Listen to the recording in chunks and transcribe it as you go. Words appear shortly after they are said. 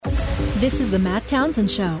This is the Matt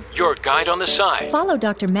Townsend Show. Your guide on the side. Follow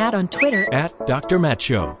Dr. Matt on Twitter At Dr. Matt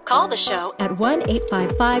Show. Call the show at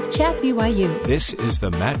 1-855-CHAT-BYU. This is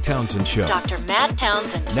the Matt Townsend Show. Dr. Matt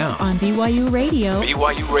Townsend. Now on BYU Radio.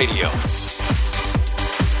 BYU Radio.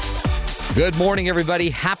 Good morning,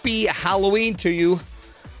 everybody. Happy Halloween to you.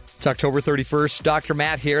 It's October 31st. Dr.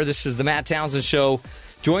 Matt here. This is the Matt Townsend Show.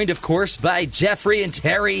 Joined, of course, by Jeffrey and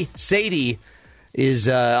Terry. Sadie is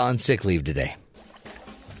on sick leave today.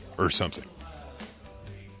 Or something.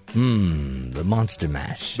 The Monster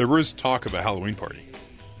Mash. There was talk of a Halloween party.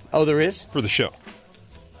 Oh, there is? For the show.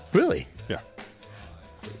 Really? Yeah.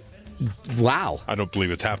 Wow. I don't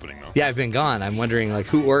believe it's happening, though. Yeah, I've been gone. I'm wondering,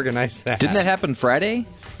 who organized that? Didn't that happen Friday?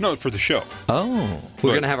 No, for the show. Oh.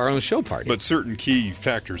 We're going to have our own show party. But certain key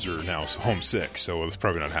factors are now homesick, so it's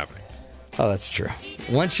probably not happening. Oh, that's true.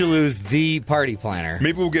 Once you lose the party planner.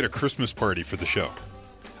 Maybe we'll get a Christmas party for the show.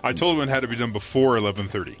 I told him it had to be done before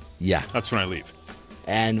 11:30. Yeah. That's when I leave.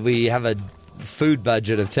 And we have a food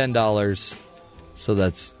budget of $10, so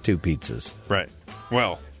that's 2 pizzas. Right.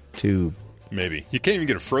 Well, 2. Maybe. You can't even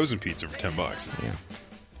get a frozen pizza for $10. Yeah.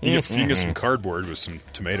 You can get some cardboard with some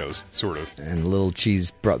tomatoes, sort of. And a little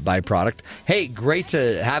cheese byproduct. Hey, great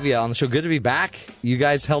to have you on the show. Good to be back. You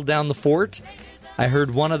guys held down the fort. I heard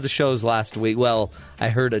one of the shows last week. Well, I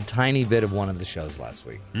heard a tiny bit of one of the shows last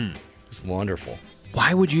week. It's wonderful.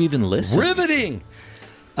 Why would you even listen? Riveting!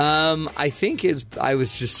 I think I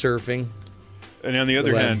was just surfing. And on the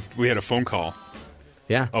other hand, we had a phone call.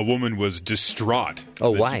 Yeah. A woman was distraught.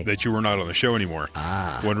 Why? That you were not on the show anymore.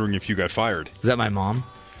 Wondering if you got fired. Is that my mom?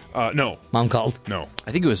 No. Mom called? No.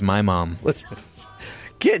 I think it was my mom. Listen,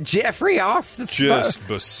 get Jeffrey off the phone. Just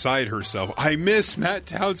beside herself. I miss Matt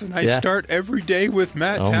Townsend. I start every day with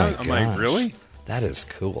Matt Townsend. I'm like, really? That is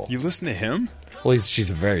cool. You listen to him? Well, she's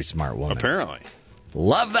a very smart woman. Apparently.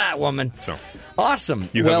 Love that woman. So awesome.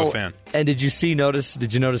 You have a fan. And did you notice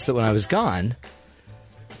that when I was gone,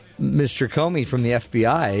 Mr. Comey from the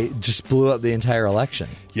FBI just blew up the entire election?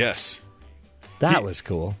 Yes. That was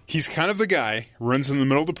cool. He's kind of the guy, runs in the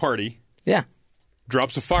middle of the party. Yeah.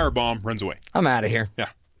 Drops a firebomb, runs away. I'm out of here. Yeah.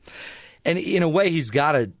 And in a way, he's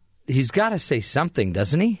got to say something,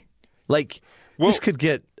 doesn't he? This could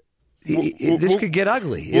get could get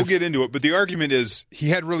ugly. We'll get into it, but the argument is he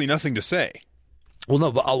had really nothing to say. Well,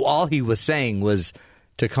 no, but all he was saying was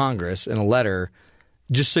to Congress in a letter,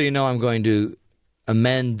 just so you know, I'm going to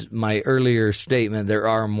amend my earlier statement.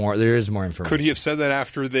 There is more information. Could he have said that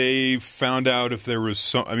after they found out if there was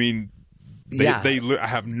some? I mean, they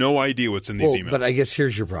have no idea what's in these emails. But I guess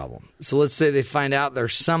here's your problem. So let's say they find out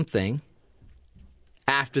there's something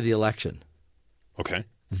after the election. Okay.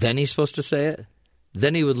 Then he's supposed to say it?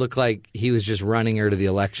 Then he would look like he was just running her to the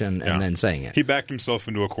election and then saying it. He backed himself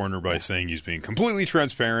into a corner by saying he's being completely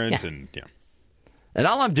transparent. And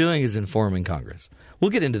all I'm doing is informing Congress.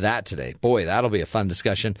 We'll get into that today. Boy, that'll be a fun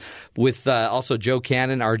discussion. With also Joe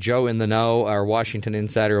Cannon, our Joe in the Know, our Washington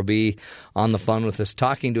insider, will be on the phone with us,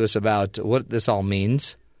 talking to us about what this all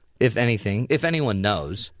means, if anything, if anyone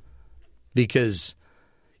knows. Because,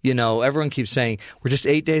 everyone keeps saying, we're just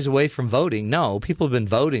 8 days away from voting. No, people have been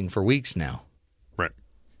voting for weeks now. Right.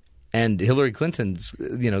 And Hillary Clinton's,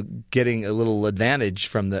 getting a little advantage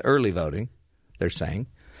from the early voting, they're saying.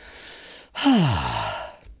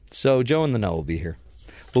 So Joe in the Know will be here.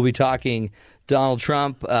 We'll be talking Donald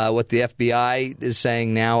Trump, what the FBI is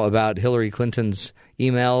saying now about Hillary Clinton's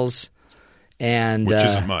emails. Which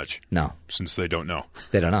isn't much. No. Since they don't know.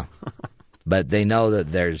 They don't know. But they know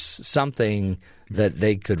that there's something that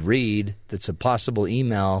they could read that's a possible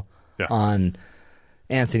email on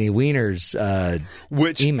Anthony Weiner's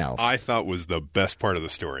emails. I thought was the best part of the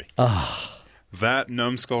story. That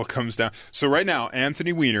numbskull comes down. So right now,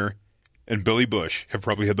 Anthony Weiner and Billy Bush have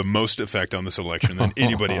probably had the most effect on this election than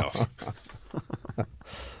anybody else.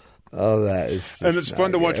 That is just and it's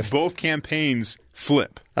fun to watch both campaigns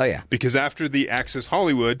flip. Oh, yeah. Because after the Access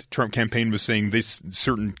Hollywood, Trump campaign was saying this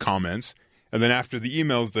certain comments. And then after the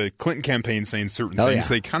emails, the Clinton campaign saying certain things.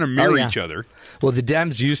 They kind of mirror each other. Well, the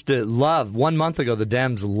Dems used to love, 1 month ago, the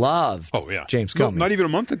Dems loved James Comey. No, not even a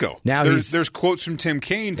month ago. Now there's quotes from Tim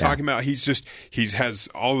Kaine talking about he has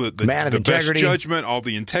all the best judgment, all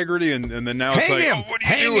the integrity, and then now it's like, what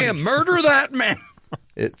are you doing? Hang him, murder that man.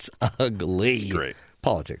 It's ugly. It's great.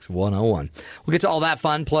 Politics 101. We'll get to all that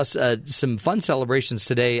fun, plus some fun celebrations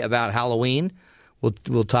today about Halloween.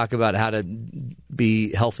 We'll talk about how to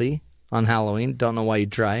be healthy on Halloween. Don't know why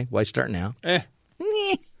you'd try. Why start now?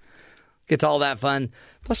 Get to all that fun.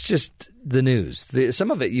 Plus just the news.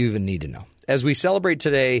 Some of it you even need to know. As we celebrate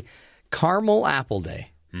today, Caramel Apple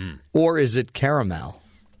Day. Or is it Caramel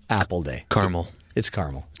Apple Day? Caramel. It's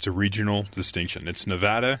caramel. It's a regional distinction. It's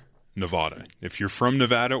Nevada Nevada. If you're from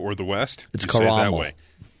Nevada or the West, It's you say it that caramel. way.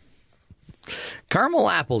 Caramel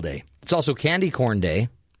Apple Day. It's also Candy Corn Day.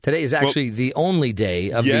 Today is actually the only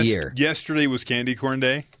day of the year. Yesterday was Candy Corn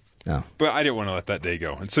Day, Oh. but I didn't want to let that day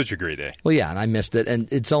go. It's such a great day. Well, yeah, and I missed it. And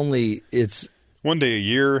it's One day a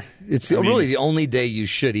year. really the only day you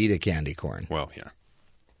should eat a candy corn, Well, yeah.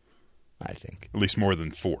 I think. At least more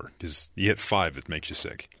than 4. Because you hit 5, it makes you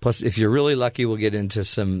sick. Plus, if you're really lucky, we'll get into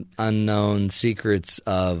some unknown secrets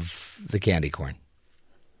of the candy corn.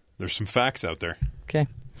 There's some facts out there. Okay.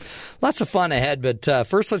 Lots of fun ahead, but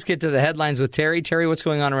first let's get to the headlines with Terry. Terry, what's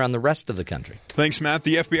going on around the rest of the country? Thanks, Matt.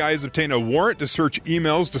 The FBI has obtained a warrant to search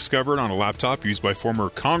emails discovered on a laptop used by former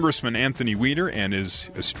Congressman Anthony Weiner and his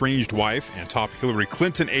estranged wife and top Hillary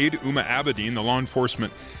Clinton aide, Uma Abedin. The law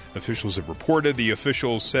enforcement officials have reported. The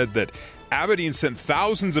officials said that Abedin sent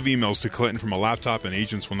thousands of emails to Clinton from a laptop, and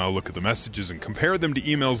agents will now look at the messages and compare them to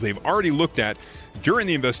emails they've already looked at during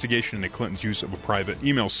the investigation into Clinton's use of a private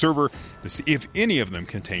email server to see if any of them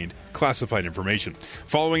contained classified information.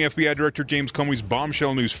 Following FBI Director James Comey's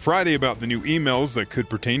bombshell news Friday about the new emails that could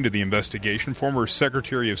pertain to the investigation, former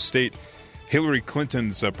Secretary of State Hillary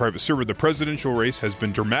Clinton's private server, the presidential race has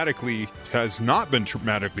not been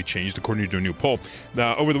dramatically changed, according to a new poll.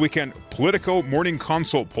 Over the weekend, Politico Morning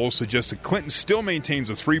Consult poll suggests that Clinton still maintains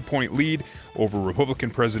a 3-point lead over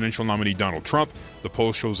Republican presidential nominee Donald Trump. The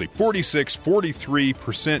poll shows a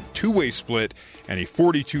 46-43% two-way split and a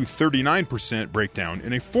 42-39% breakdown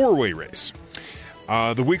in a four-way race.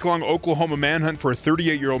 The week-long Oklahoma manhunt for a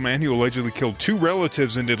 38-year-old man who allegedly killed 2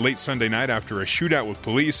 relatives ended late Sunday night after a shootout with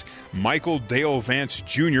police. Michael Dale Vance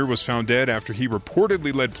Jr. was found dead after he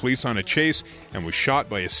reportedly led police on a chase and was shot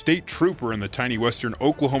by a state trooper in the tiny western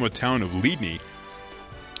Oklahoma town of Leadney.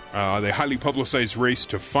 The highly publicized race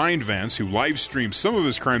to find Vance, who live-streamed some of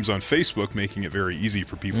his crimes on Facebook, making it very easy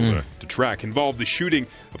for people to track, involved the shooting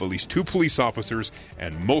of at least 2 police officers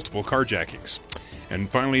and multiple carjackings. And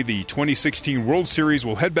finally, the 2016 World Series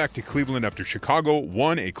will head back to Cleveland after Chicago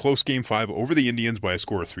won a close Game 5 over the Indians by a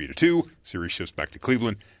score of 3-2. Series shifts back to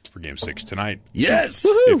Cleveland for Game 6 tonight. Yes! So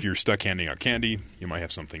if you're stuck handing out candy, you might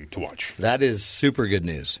have something to watch. That is super good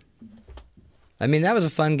news. I mean, that was a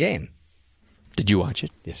fun game. Did you watch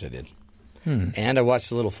it? Yes, I did. And I watched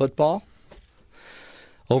a little football.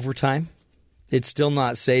 Overtime. It's still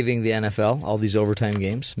not saving the NFL, all these overtime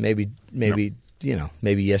games. Maybe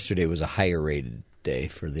yesterday was a higher rated day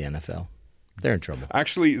for the NFL. They're in trouble.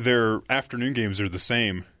 Actually, their afternoon games are the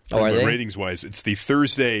same. Oh, are they? Ratings-wise, it's the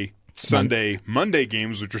Thursday, Sunday, Monday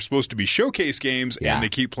games, which are supposed to be showcase games, Yeah. and they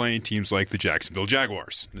keep playing teams like the Jacksonville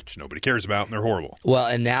Jaguars, which nobody cares about, and they're horrible. Well,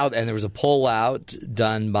 and there was a poll out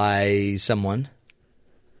done by someone,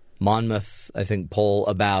 Monmouth, I think, poll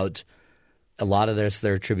about a lot of this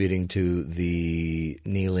they're attributing to the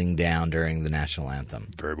kneeling down during the national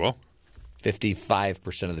anthem. Very well.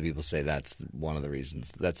 55% of the people say that's one of the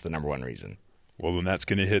reasons. That's the number one reason. Well, then that's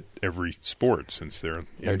going to hit every sport since they're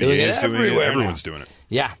doing it everywhere now. Everyone's doing it.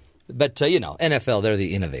 Yeah. But, NFL, they're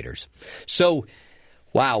the innovators. So,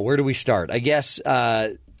 wow, where do we start? I guess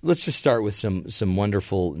let's just start with some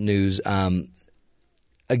wonderful news.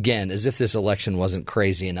 Again, as if this election wasn't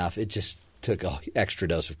crazy enough, it just took an extra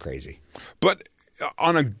dose of crazy. But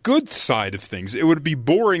on a good side of things, it would be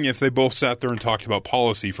boring if they both sat there and talked about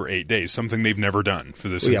policy for 8 days, something they've never done for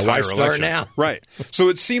this entire why election. start now? Right. So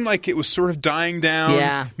it seemed like it was sort of dying down.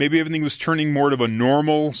 Yeah. Maybe everything was turning more to a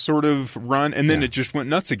normal sort of run, and then it just went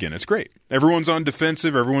nuts again. It's great. Everyone's on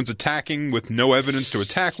defensive. Everyone's attacking with no evidence to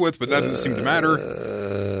attack with, but that doesn't seem to matter.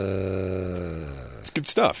 It's good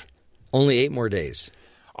stuff. Only 8 more days.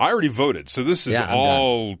 I already voted, so this is Yeah, I'm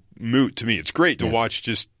all moot to me. It's great to watch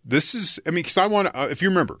because I want if you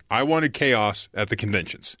remember, I wanted chaos at the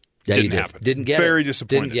conventions. Yeah, Didn't you did. happen. Didn't get it. Very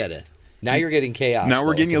disappointed. Didn't get it. Now you're getting chaos. Now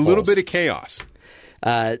we're getting a little bit of chaos.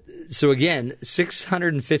 So again,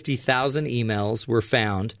 650,000 emails were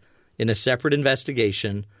found in a separate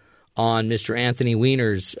investigation on Mr. Anthony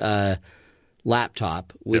Weiner's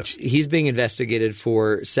laptop, which he's being investigated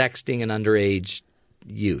for sexting an underage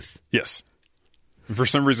youth. Yes. And for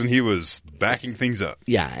some reason, he was backing things up.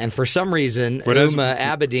 Yeah, and for some reason, as- Uma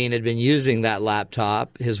Abedin had been using that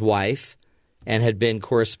laptop, his wife, and had been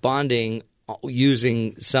corresponding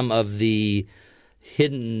using some of the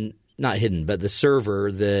not hidden, but the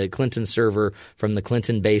server, the Clinton server from the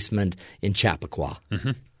Clinton basement in Chappaqua.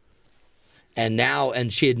 Mm-hmm.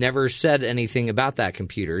 And she had never said anything about that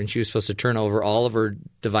computer, and she was supposed to turn over all of her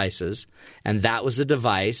devices, and that was a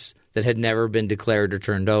device that had never been declared or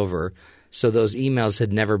turned over. So those emails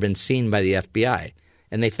had never been seen by the FBI,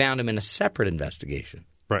 and they found him in a separate investigation.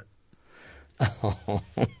 Right. Oh,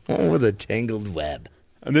 the tangled web.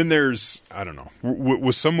 And then there's, I don't know,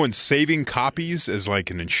 was someone saving copies as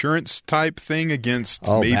like an insurance type thing against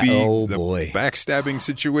the backstabbing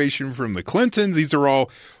situation from the Clintons? These are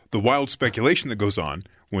all the wild speculation that goes on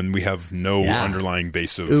when we have no underlying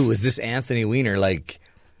base of... Ooh, is this Anthony Weiner like...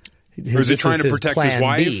 Or is he trying to protect his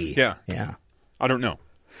wife? B? Yeah. I don't know.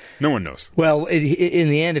 No one knows. Well, in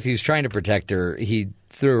the end, if he was trying to protect her, he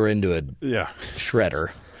threw her into a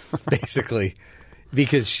shredder, basically.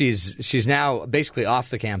 Because she's now basically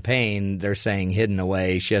off the campaign. They're saying hidden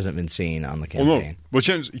away. She hasn't been seen on the campaign. Well,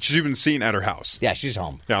 she's been seen at her house. Yeah, she's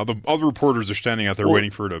home. Yeah, all the reporters are standing out there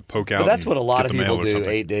waiting for her to poke out. But that's what a lot of people do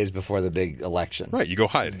 8 days before the big election. Right, you go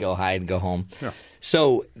hide. Go hide and go home. Yeah.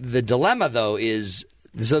 So the dilemma, though, is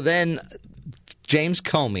then James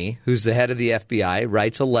Comey, who's the head of the FBI,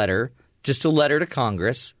 writes a letter to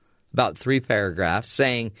Congress, about 3 paragraphs,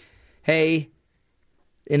 saying, hey,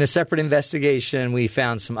 in a separate investigation, we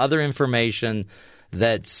found some other information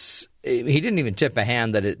that's – he didn't even tip a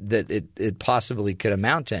hand that it possibly could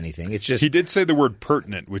amount to anything. It's just – he did say the word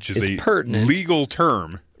pertinent, which is a legal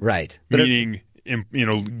term. Right. Meaning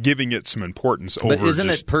giving it some importance over But isn't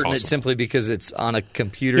it pertinent simply because it's on a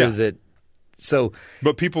computer that – so –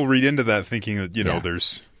 But people read into that thinking that,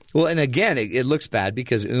 there's – Well, and again, it looks bad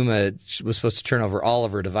because Uma was supposed to turn over all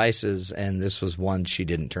of her devices, and this was one she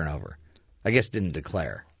didn't turn over. I guess didn't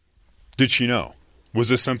declare. Did she know? Was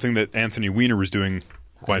this something that Anthony Weiner was doing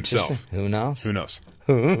by himself? Who knows? Who knows?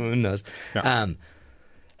 Who knows? Yeah.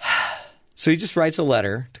 So he just writes a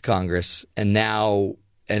letter to Congress, and now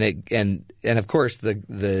and of course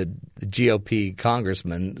the GOP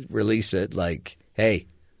congressmen release it like, hey,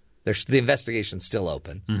 the investigation's still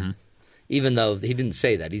open, even though he didn't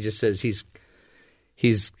say that. He just says he's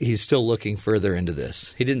still looking further into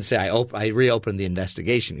this. He didn't say I reopened the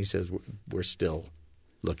investigation. He says we're still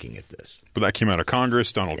looking at this. But that came out of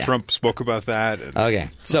Congress. Donald Trump spoke about that. Okay.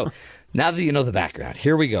 So now that you know the background,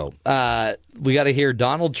 here we go. We got to hear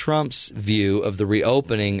Donald Trump's view of the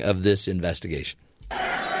reopening of this investigation.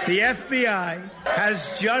 The FBI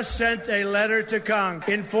has just sent a letter to Congress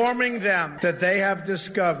informing them that they have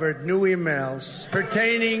discovered new emails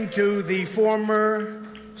pertaining to the former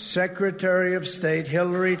Secretary of State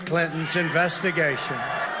Hillary Clinton's investigation.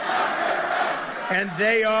 And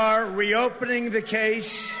they are reopening the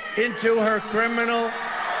case into her criminal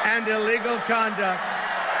and illegal conduct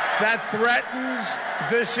that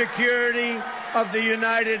threatens the security of the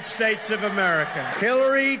United States of America.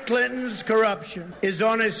 Hillary Clinton's corruption is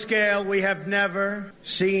on a scale we have never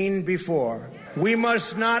seen before. We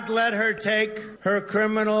must not let her take her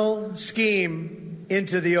criminal scheme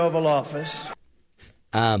into the Oval Office.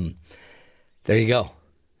 There you go.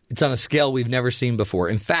 It's on a scale we've never seen before.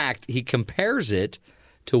 In fact, he compares it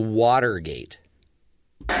to Watergate.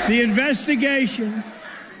 The investigation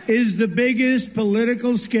is the biggest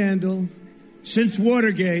political scandal since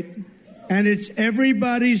Watergate, and it's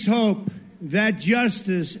everybody's hope that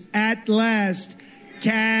justice at last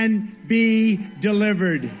can be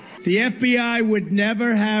delivered. The FBI would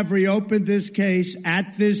never have reopened this case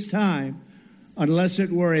at this time unless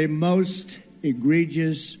it were a most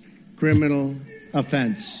egregious criminal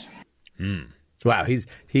offense. Wow,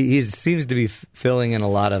 he seems to be filling in a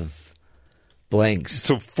lot of blanks.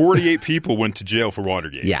 So 48 people went to jail for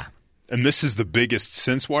Watergate. Yeah. And this is the biggest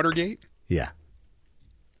since Watergate? Yeah.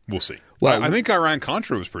 We'll see. Well, I think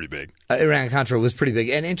Iran-Contra was pretty big. Iran-Contra was pretty big.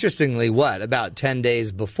 And interestingly, about 10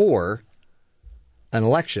 days before an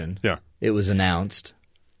election, it was announced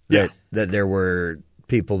that there were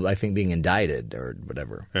people, I think, being indicted or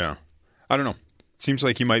whatever. Yeah. I don't know. Seems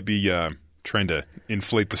like he might be trying to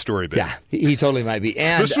inflate the story a bit. Yeah, he totally might be.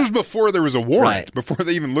 And this was before there was a warrant, before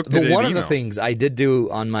they even looked at it. But one of the things I did do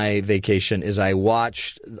on my vacation is I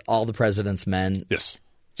watched All the President's Men. Yes.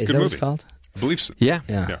 Is that what it's called? I believe so. Yeah.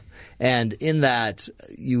 And in that,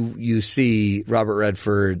 you see Robert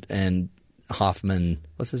Redford and Hoffman.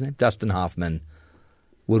 What's his name? Dustin Hoffman.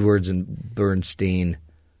 Woodward and Bernstein.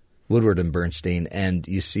 And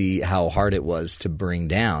you see how hard it was to bring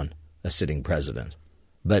down a sitting president.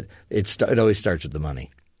 But it always starts with the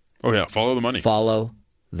money. Oh, yeah. Follow the money. Follow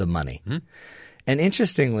the money. Mm-hmm. And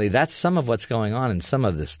interestingly, that's some of what's going on in some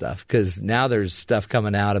of this stuff, because now there's stuff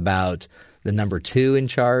coming out about the number 2 in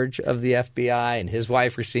charge of the FBI and his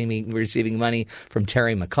wife receiving money from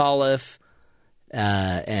Terry McAuliffe.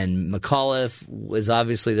 And McAuliffe was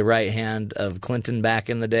obviously the right hand of Clinton back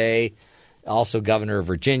in the day. Also governor of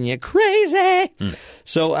Virginia. Crazy.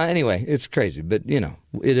 So anyway, it's crazy. But,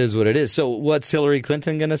 it is what it is. So what's Hillary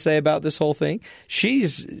Clinton going to say about this whole thing?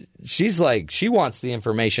 She's like, she wants the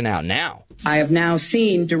information out now. I have now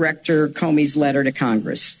seen Director Comey's letter to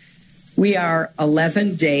Congress. We are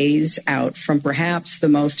 11 days out from perhaps the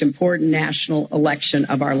most important national election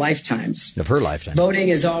of our lifetimes. Of her lifetime. Voting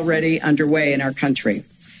is already underway in our country.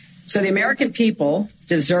 So the American people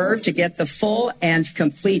deserve to get the full and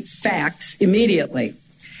complete facts immediately.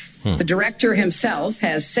 The director himself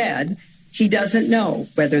has said he doesn't know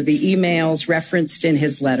whether the emails referenced in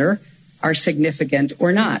his letter are significant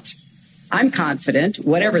or not. I'm confident,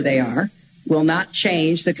 whatever they are, will not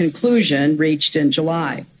change the conclusion reached in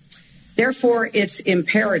July. Therefore, it's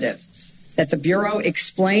imperative that the Bureau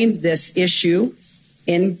explain this issue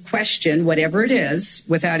in question, whatever it is,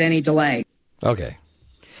 without any delay. Okay.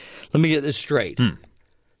 Let me get this straight.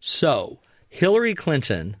 So, Hillary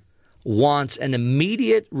Clinton wants an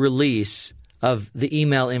immediate release of the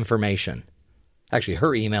email information. Actually,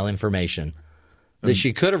 her email information that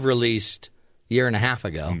she could have released a year and a half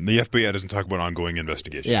ago. The FBI doesn't talk about ongoing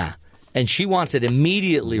investigations. Yeah. And she wants it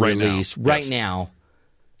immediately released right now.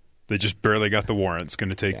 They just barely got the warrant. It's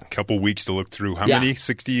going to take a couple weeks to look through. How many?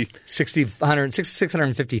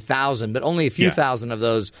 650,000, but only a few thousand of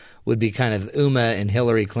those would be kind of Uma and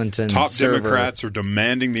Hillary Clinton's Top server. Democrats are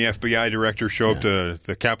demanding the FBI director show up to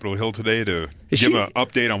the Capitol Hill today to give an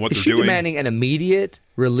update on what they're doing. Is she demanding an immediate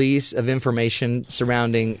release of information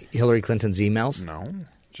surrounding Hillary Clinton's emails? No.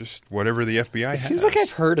 Just whatever the FBI has. Seems like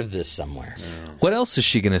I've heard of this somewhere. Yeah. What else is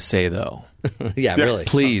she going to say, though? Yeah, really.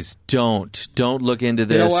 Please don't look into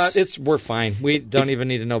this. You know what? We're fine. We don't even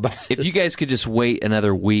need to know about this. If you guys could just wait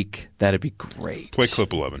another week, that'd be great. Play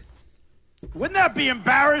clip 11. Wouldn't that be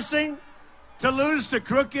embarrassing to lose to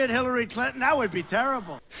crooked Hillary Clinton? That would be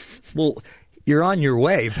terrible. Well, you're on your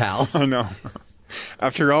way, pal. Oh, no.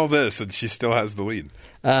 After all this, and she still has the lead.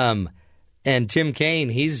 And Tim Kaine,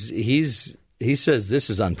 he says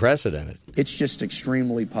this is unprecedented. It's just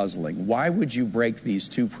extremely puzzling. Why would you break these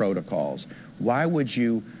two protocols? Why would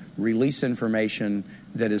you release information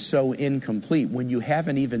that is so incomplete when you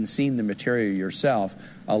haven't even seen the material yourself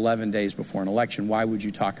 11 days before an election? Why would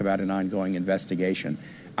you talk about an ongoing investigation?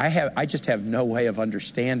 I just have no way of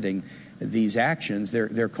understanding these actions.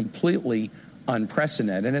 They're completely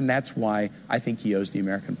unprecedented, and that's why I think he owes the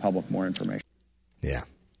American public more information. Yeah.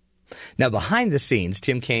 Now, behind the scenes,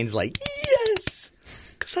 Tim Kaine's like, yes,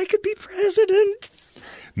 because I could be president.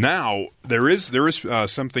 Now, there is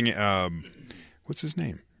something, what's his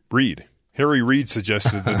name? Reid. Harry Reid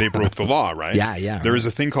suggested that they broke the law, right? Yeah. There is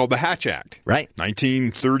a thing called the Hatch Act. Right.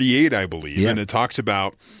 1938, I believe. Yeah. And it talks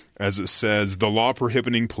about, as it says, the law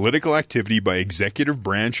prohibiting political activity by executive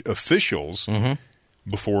branch officials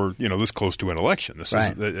before, this close to an election.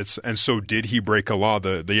 And so did he break a law,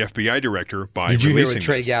 the FBI director, by Did you hear what releasing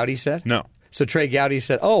Trey this? Gowdy said? No. So Trey Gowdy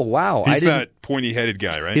said, oh, wow. He's that pointy-headed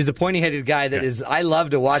guy, right? He's the pointy-headed guy that is, I love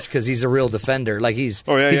to watch because he's a real defender. Like he's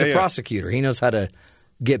a prosecutor. He knows how to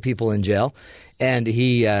get people in jail. And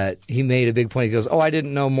he made a big point. He goes, oh, I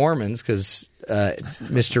didn't know Mormons because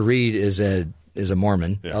Mr. Reid is a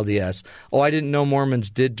Mormon, LDS. Oh, I didn't know Mormons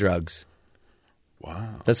did drugs. Wow.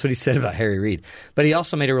 That's what he said about Harry Reid. But he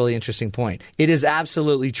also made a really interesting point. It is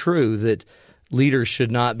absolutely true that leaders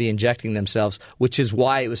should not be injecting themselves, which is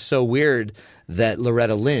why it was so weird that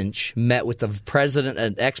Loretta Lynch met with the president,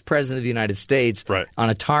 an ex-president of the United States,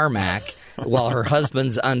 on a tarmac while her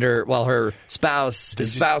spouse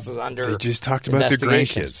is under. They just talked about their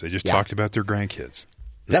grandkids. They just talked about their grandkids.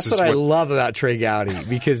 That's what I love about Trey Gowdy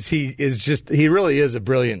because he really is a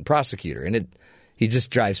brilliant prosecutor, and he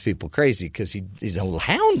just drives people crazy because he's a little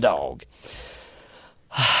hound dog.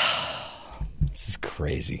 This is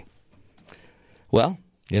crazy. Well,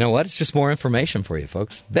 you know what? It's just more information for you,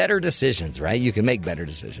 folks. Better decisions, right? You can make better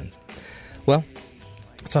decisions. Well,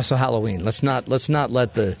 it's also Halloween. Let's not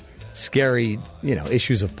let the scary,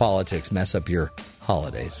 issues of politics mess up your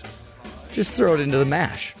holidays. Just throw it into the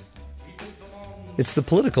mash. It's the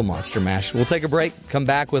political monster mash. We'll take a break, come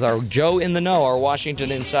back with our Joe in the Know, our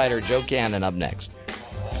Washington insider, Joe Cannon, up next.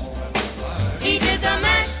 He did the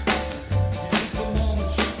mash.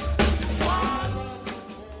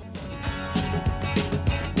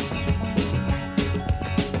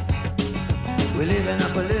 We live in a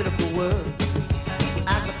political world,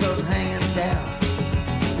 icicles hanging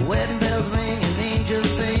down, wedding bells ringing, angels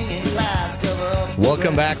singing, clouds cover up.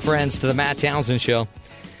 Welcome back, friends, to the Matt Townsend Show.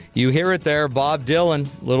 You hear it there, Bob Dylan,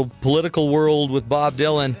 little political world with Bob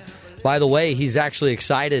Dylan. By the way, he's actually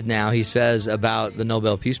excited now, he says, about the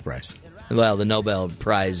Nobel Peace Prize. Well, the Nobel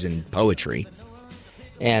Prize in Poetry.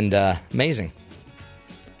 And amazing.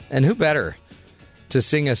 And who better to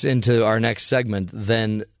sing us into our next segment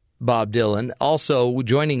than Bob Dylan. Also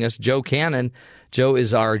joining us, Joe Cannon. Joe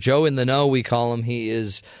is our Joe in the Know, we call him. He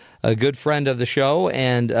is a good friend of the show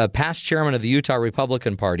and past chairman of the Utah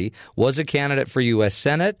Republican Party, was a candidate for U.S.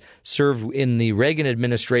 Senate, served in the Reagan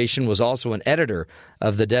administration, was also an editor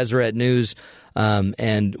of the Deseret News,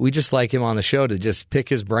 and we just like him on the show to just pick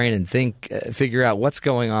his brain and figure out what's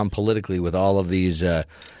going on politically with all of these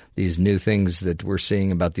new things that we're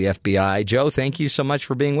seeing about the FBI. Joe, thank you so much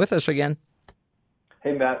for being with us again.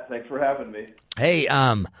 Hey, Matt, thanks for having me. Hey,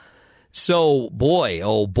 so boy,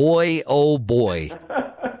 oh boy,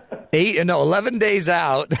 11 days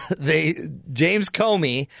out, James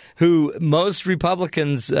Comey, who most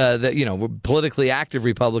Republicans politically active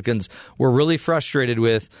Republicans were really frustrated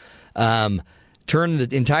with, turned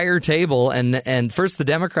the entire table, and first the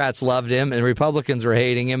Democrats loved him and Republicans were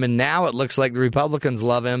hating him, and now it looks like the Republicans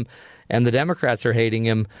love him and the Democrats are hating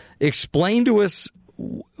him. Explain to us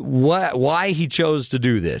why he chose to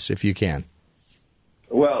do this, if you can.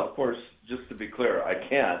 Well, of course, just to be clear, I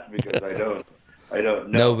can't because I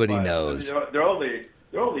don't know. Nobody knows. There are only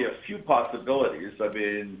a few possibilities. I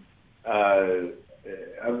mean, I'm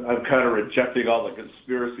kind of rejecting all the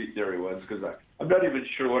conspiracy theory ones because I'm not even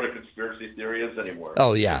sure what a conspiracy theory is anymore.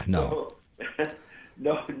 Oh yeah, no.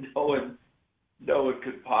 No one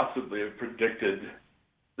could possibly have predicted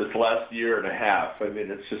this last year and a half. I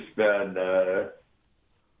mean, it's just been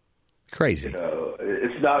crazy.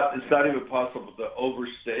 It's not even possible to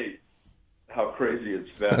overstate how crazy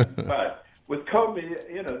it's been. But with Comey,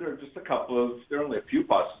 there are just there are only a few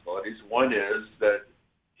possibilities. One is that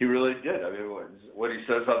he really did. I mean, what he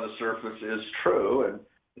says on the surface is true, and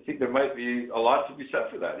I think there might be a lot to be said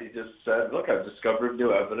for that. He just said, look, I've discovered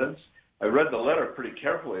new evidence. I read the letter pretty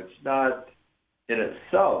carefully. It's not, in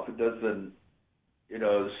itself, it doesn't,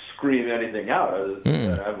 scream anything out.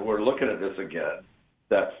 We're looking at this again.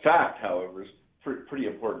 That fact, however, is pretty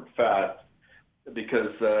important fact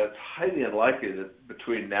because it's highly unlikely that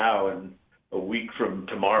between now and a week from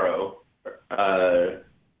tomorrow,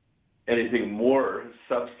 anything more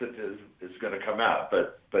substantive is going to come out.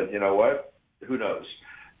 But you know what? Who knows?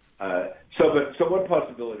 So one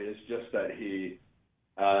possibility is just that he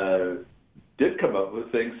did come up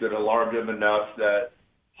with things that alarmed him enough that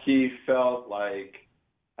he felt like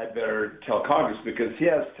I better tell Congress because he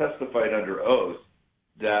has testified under oath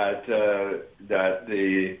that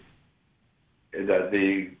the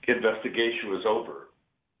investigation was over.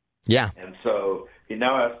 Yeah. And so he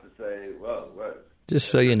now has to say, well, what? Just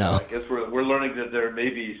so you know. I guess we're learning that there may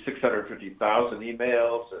be 650,000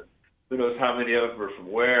 emails, and who knows how many of them are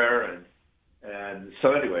from where. And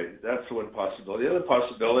so anyway, that's one possibility. The other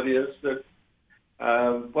possibility is that,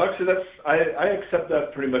 I accept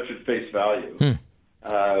that pretty much at face value.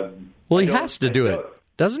 Well, he has to do it.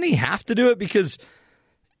 Doesn't he have to do it? Because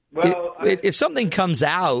if something comes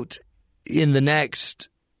out in the next,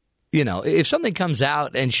 if something comes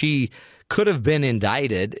out and she could have been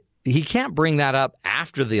indicted, he can't bring that up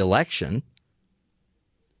after the election.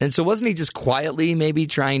 And so wasn't he just quietly maybe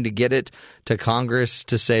trying to get it to Congress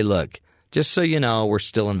to say, look, just so you know, we're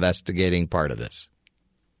still investigating part of this?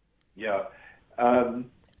 Yeah.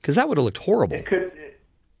 Because that would have looked horrible. It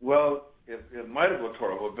might have looked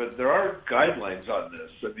horrible, but there are guidelines on this.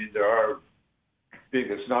 I mean, there are, being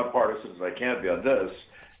as nonpartisan as I can be on this,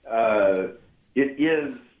 it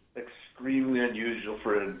is extremely unusual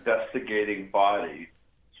for an investigating body,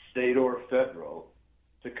 state or federal,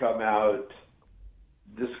 to come out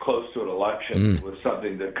this close to an election with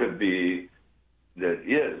something that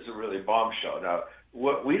is a really bombshell. Now,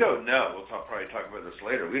 what we don't know, we'll probably talk about this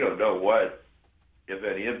later, we don't know what, if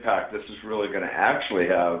any, impact this is really going to actually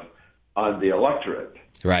have on the electorate.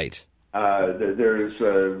 Right. There's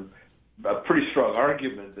a pretty strong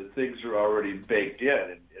argument that things are already baked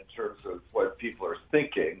in terms of what people are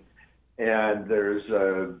thinking, and there's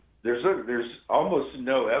almost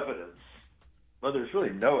no evidence. Well, there's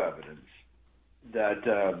really no evidence that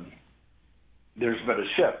there's been a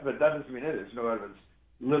shift, but that doesn't mean there's no evidence.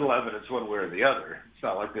 Little evidence one way or the other. It's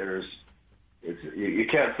not like you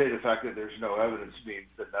can't say the fact that there's no evidence means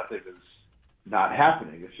that nothing is not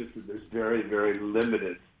happening. It's just that there's very, very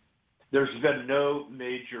limited. There's been no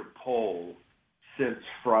major poll since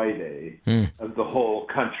Friday of the whole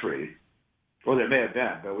country. Well, there may have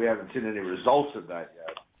been, but we haven't seen any results of that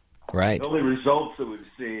yet. Right. The only results that we've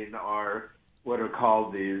seen are what are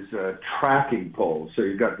called these tracking polls. So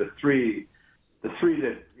you've got the three that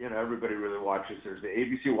everybody really watches. There's the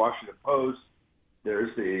ABC Washington Post,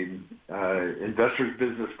 there's the Investors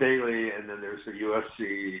Business Daily, and then there's the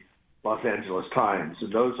USC Los Angeles Times.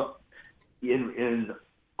 And those, in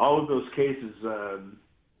all of those cases,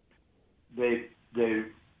 they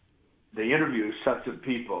they interview sets of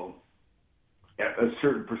people at a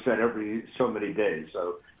certain percent every so many days.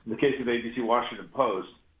 So in the case of ABC Washington Post,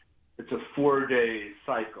 it's a 4-day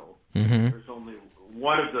cycle. Mm-hmm. There's only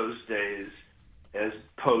one of those days as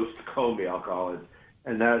post-Comey, I'll call it,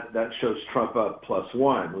 and that shows Trump up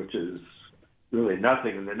 +1, which is really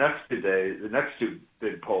nothing. And the next 2 days, the next two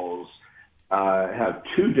big polls have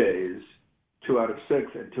 2 days, 2 out of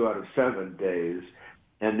 6 and 2 out of 7 days,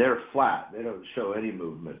 and they're flat. They don't show any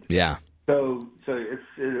movement. Yeah. So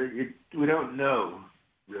we don't know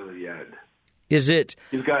really yet. Is it?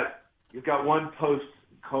 You've got one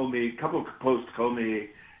post-Comey, couple of post-Comey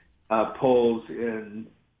polls in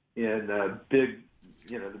big,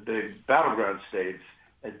 the big battleground states,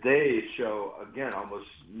 and they show again almost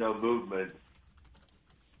no movement,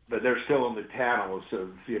 but they're still in the panels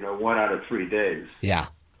of 1 out of 3 days. Yeah.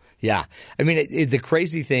 Yeah. I mean, the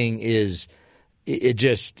crazy thing is it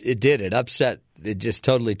just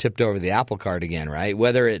totally tipped over the apple cart again, right?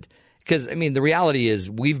 Because, I mean, the reality is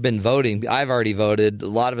we've been voting. I've already voted. A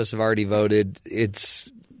lot of us have already voted. A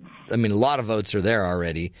lot of votes are there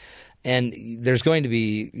already. And there's going to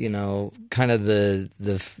be, kind of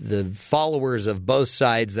the followers of both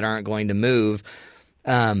sides that aren't going to move.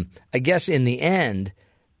 I guess in the end,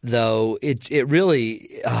 though, it really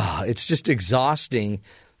it's just exhausting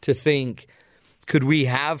to think, could we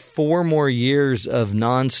have 4 more years of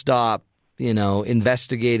nonstop,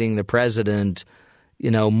 investigating the president,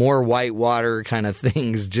 more whitewater kind of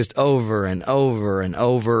things just over and over and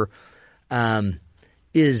over?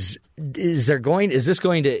 Is this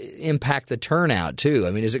going to impact the turnout too?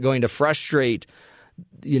 I mean, is it going to frustrate,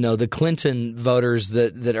 the Clinton voters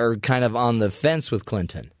that are kind of on the fence with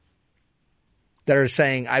Clinton, that are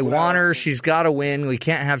saying, I want her, she's got to win, we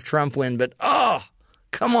can't have Trump win, but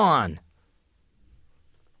come on.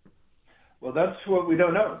 Well, that's what we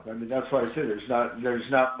don't know. I mean, that's why I say there's not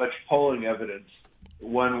much polling evidence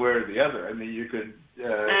one way or the other. I mean, you could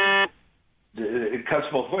it cuts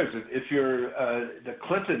both ways. If you're the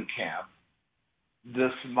Clinton camp,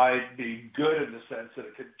 this might be good in the sense that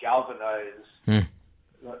it could galvanize.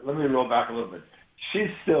 Let me roll back a little bit. She's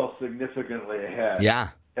still significantly ahead. Yeah.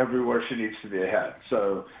 Everywhere she needs to be ahead.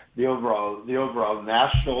 So the overall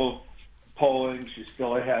national polling, she's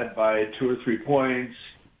still ahead by 2 or 3 points.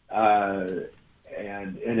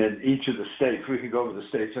 And in each of the states, we can go over the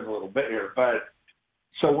states in a little bit here, but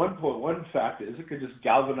so one fact is it could just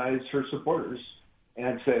galvanize her supporters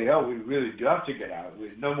and say, we really do have to get out.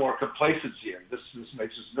 No more complacency here. This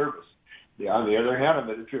makes us nervous. On the other hand,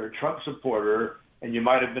 if you're a Trump supporter and you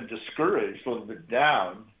might have been discouraged, a little bit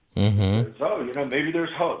down, maybe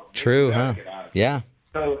there's hope. True, huh? Yeah.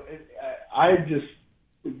 So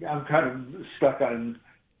I'm kind of stuck on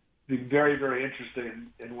being very, very interested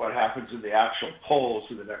in what happens in the actual polls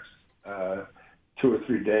in the next 2 or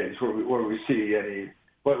 3 days, where we see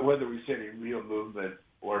whether we see any real movement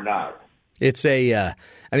or not. It's really,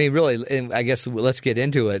 I guess let's get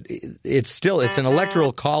into it. It's an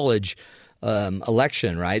electoral college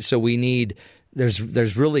election, right? So we need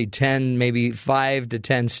there's really 10, maybe 5 to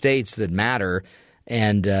 10 states that matter.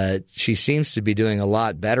 And she seems to be doing a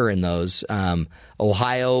lot better in those.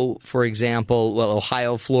 Ohio, for example,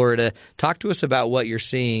 Ohio, Florida. Talk to us about what you're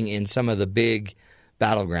seeing in some of the big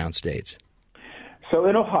battleground states. So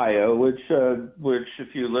in Ohio, which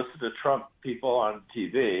if you listen to Trump people on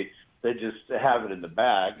TV, they just have it in the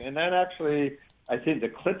bag. And then actually, I think the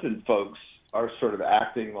Clinton folks are sort of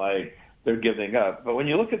acting like they're giving up. But when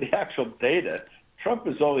you look at the actual data, Trump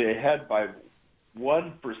is only ahead by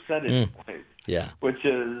 1 percentage point. Yeah, which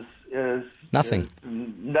is nothing.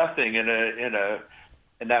 Nothing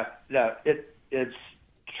it's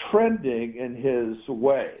trending in his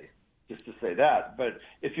way, just to say that. But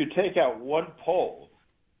if you take out one poll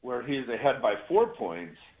where he's ahead by 4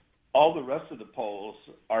 points, all the rest of the polls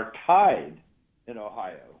are tied in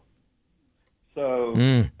Ohio. So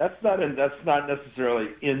that's not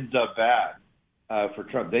necessarily in the bad for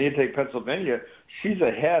Trump. Then you take Pennsylvania. She's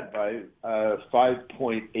ahead by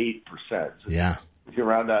 5.8%. Yeah. If you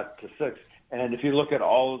round that to 6. And if you look at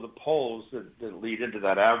all of the polls that lead into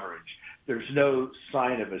that average, there's no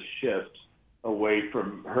sign of a shift away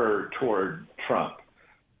from her toward Trump.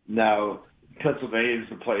 Now, Pennsylvania is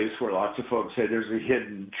the place where lots of folks say there's a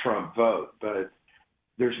hidden Trump vote, but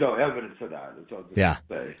there's no evidence of that.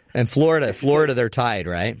 Say. And Florida, they're tied,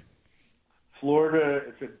 right? Florida,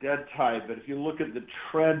 it's a dead tie, but if you look at the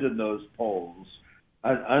trend in those polls,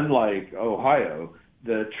 unlike Ohio,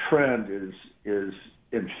 the trend is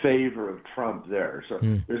in favor of Trump there. So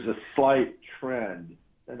there's a slight trend,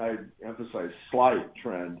 and I emphasize slight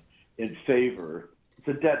trend, in favor. It's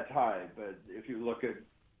a dead tie, but if you look at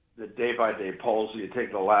the day-by-day polls, you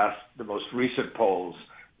take the most recent polls,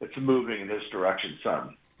 it's moving in this direction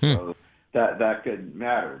some. So that could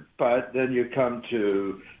matter. But then you come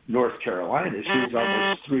to North Carolina, she's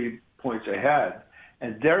almost 3 points ahead.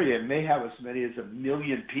 And there you may have as many as 1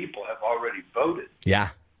 million people have already voted. Yeah,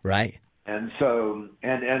 right. And so,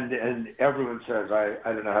 and everyone says, I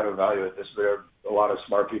don't know how to evaluate this, but a lot of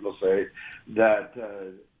smart people say that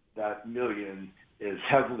that million is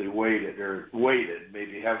heavily weighted,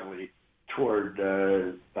 maybe heavily toward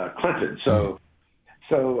Clinton. So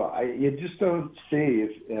you just don't see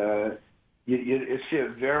you see a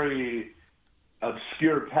very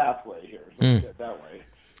obscure pathway here, let's say it that way,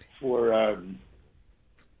 for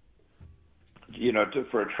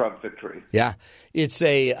for a Trump victory. Yeah, it's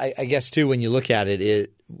I guess too, when you look at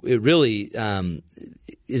it, it really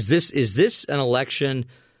is this an election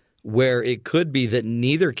where it could be that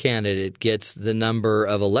neither candidate gets the number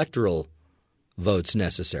of electoral votes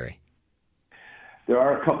necessary? There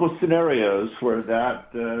are a couple of scenarios where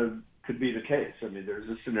that could be the case. I mean, there's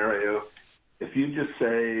a scenario, if you just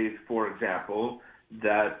say, for example,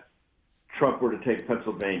 that Trump were to take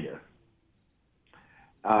Pennsylvania,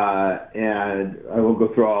 and I won't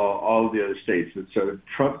go through all of the other states, but so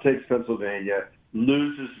Trump takes Pennsylvania,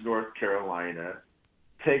 loses North Carolina,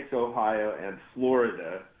 takes Ohio and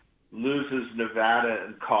Florida, loses Nevada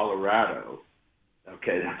and Colorado.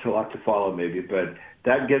 Okay, that's a lot to follow maybe, but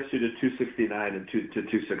that gets you to 269 and to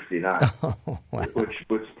 269, wow. which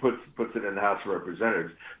puts it in the House of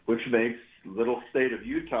Representatives, which makes little state of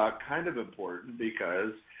Utah kind of important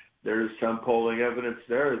because there's some polling evidence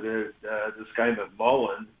there that this guy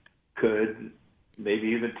McMullen could maybe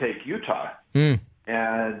even take Utah. And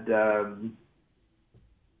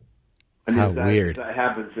I mean, how that, weird. That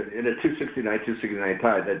happens in a 269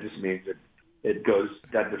 tie. That just means that it goes.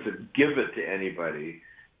 That doesn't give it to anybody.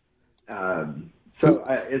 It'll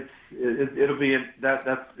be that.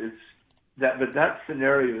 But that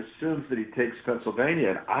scenario assumes that he takes Pennsylvania,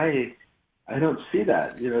 and I don't see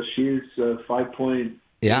that. She's 5 point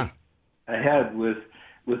ahead with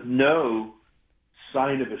no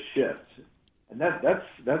sign of a shift, and that's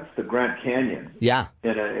the Grand Canyon. Yeah,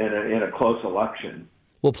 in a close election.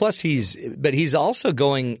 Well, plus he's also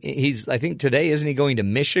going. I think today, isn't he going to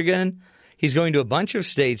Michigan? He's going to a bunch of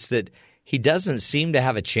states that he doesn't seem to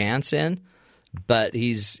have a chance in, but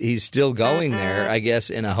he's still going there, I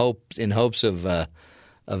guess, in hopes of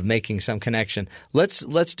making some connection.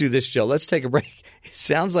 Let's do this, Joe. Let's take a break. It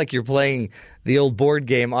sounds like you're playing the old board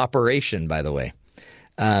game Operation, by the way.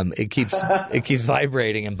 It keeps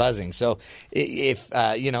vibrating and buzzing. So if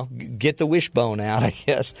get the wishbone out, I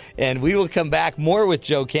guess. And we will come back more with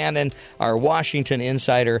Joe Cannon, our Washington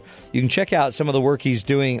insider. You can check out some of the work he's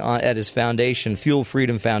doing at his foundation, Fuel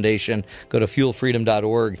Freedom Foundation. Go to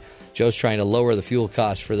fuelfreedom.org. Joe's trying to lower the fuel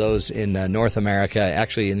costs for those in North America,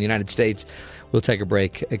 actually in the United States. We'll take a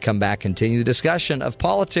break, come back, continue the discussion of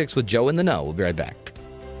politics with Joe in the Know. We'll be right back.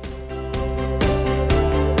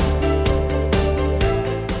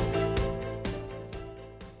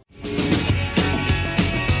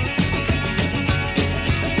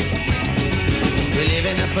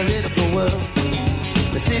 Political world,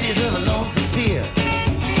 the cities of a lonesome fear.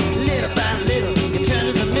 Little by little, you turn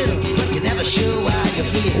to the middle, but you're never sure why you're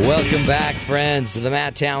here. Welcome back, friends, to the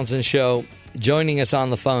Matt Townsend Show. Joining us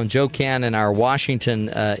on the phone, Joe Cannon, our Washington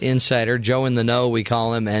insider, Joe in the Know, we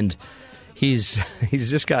call him, and he's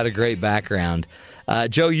just got a great background.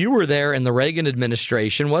 Joe, you were there in the Reagan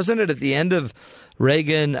administration, wasn't it? At the end of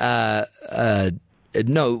Reagan, no,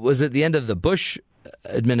 was it the end of the Bush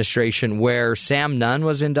administration where Sam Nunn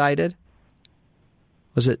was indicted?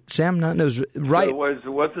 Was it Sam Nunn? It was right. It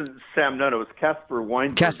wasn't Sam Nunn. It was Casper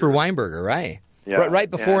Weinberger. Casper Weinberger, right? Yeah. Right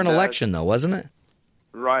before an election, though, wasn't it?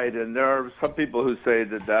 Right, and there are some people who say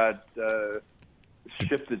that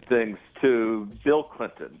shifted things to Bill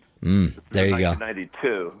Clinton. There you go.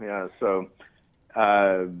 1992. Yeah. So,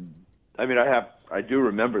 I mean, I do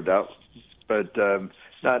remember that, but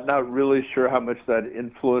not really sure how much that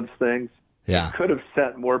influenced things. Yeah. It could have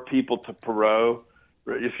sent more people to Perot.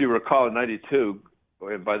 If you recall, in 92,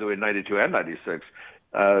 and by the way, 92 and 96,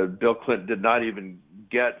 Bill Clinton did not even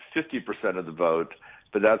get 50% of the vote,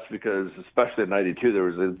 but that's because, especially in 92, there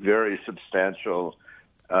was a very substantial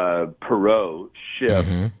Perot shift.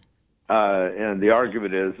 Mm-hmm. And the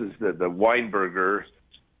argument is that the Weinberger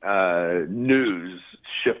news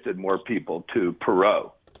shifted more people to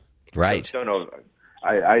Perot. Right. So,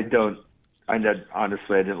 honestly,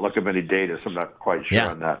 I didn't look up any data, so I'm not quite sure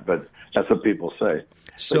on that, but that's what people say.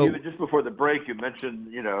 So, but even just before the break, you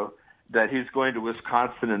mentioned, that he's going to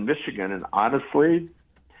Wisconsin and Michigan, and honestly,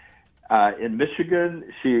 in Michigan,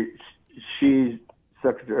 she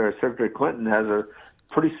Secretary Clinton has a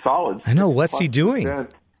pretty solid. I know. What's he doing?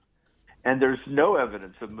 And there's no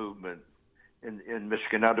evidence of movement in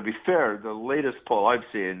Michigan. Now, to be fair, the latest poll I've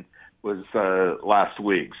seen was last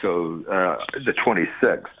week, so the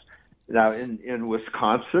 26th. Now, in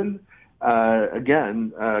Wisconsin,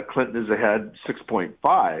 again, Clinton is ahead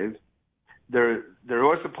 6.5. There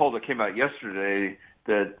was a poll that came out yesterday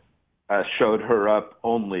that showed her up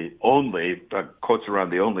only quotes around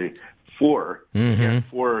the only 4. Mm-hmm. And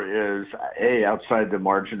 4 is A, outside the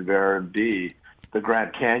margin of error, and B, the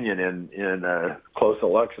Grand Canyon in a close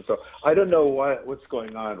election. So I don't know what's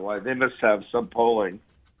going on. Why they must have some polling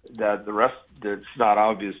that the rest that's not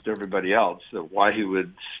obvious to everybody else. That why he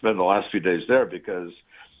would spend the last few days there, because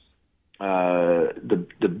the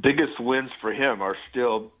biggest wins for him are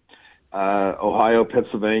still Ohio,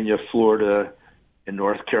 Pennsylvania, Florida, and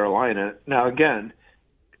North Carolina. Now again,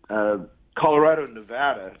 Colorado and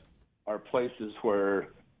Nevada are places where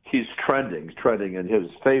he's trending in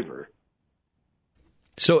his favor.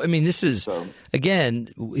 So, I mean, this is, again,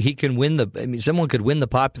 he can win someone could win the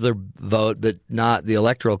popular vote, but not the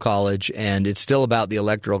Electoral College, and it's still about the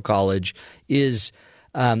Electoral College.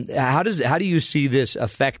 How do you see this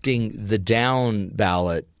affecting the down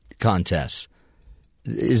ballot contests?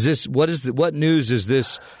 What news is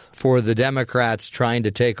this for the Democrats trying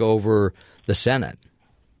to take over the Senate?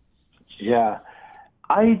 Yeah.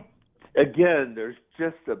 There's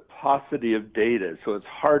just a paucity of data, so it's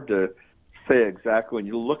hard to say exactly. When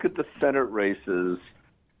you look at the Senate races,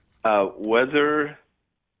 whether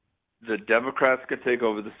the Democrats can take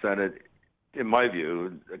over the Senate, in my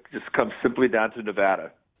view, it just comes simply down to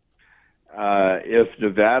Nevada. If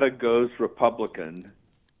Nevada goes Republican,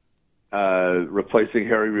 replacing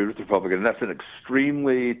Harry Reid with Republican, that's an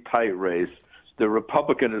extremely tight race. The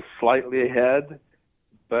Republican is slightly ahead,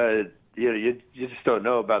 but you just don't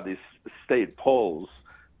know about these state polls.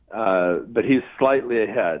 But he's slightly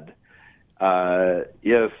ahead.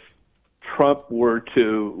 If Trump were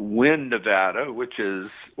to win Nevada, which is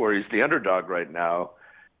where he's the underdog right now,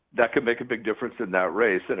 that could make a big difference in that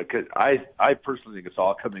race. And I personally think it's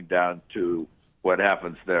all coming down to what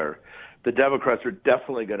happens there. The Democrats are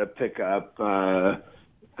definitely going to pick up. They're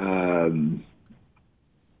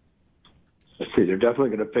definitely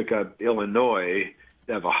going to pick up Illinois.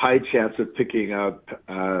 They have a high chance of picking up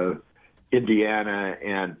Indiana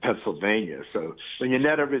and Pennsylvania. So when you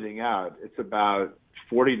net everything out, it's about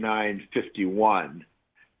 49-51.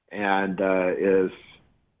 And if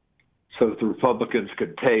the Republicans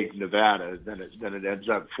could take Nevada, then it ends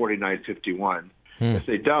up 49-51. If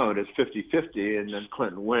they don't, it's 50-50, and then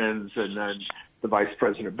Clinton wins, and then the vice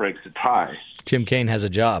president breaks a tie. Tim Kaine has a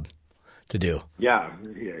job to do. Yeah.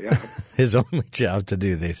 His only job to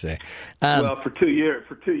do, they say. Well, for 2 years,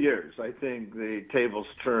 I think the tables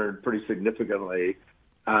turned pretty significantly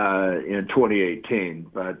in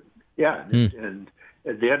 2018. But yeah, and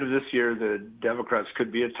at the end of this year, the Democrats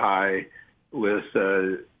could be a tie with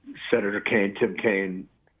Senator Kaine, Tim Kaine,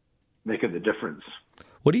 making the difference.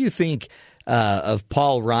 What do you think of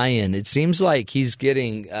Paul Ryan? It seems like he's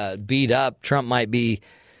getting beat up. Trump might be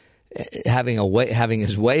having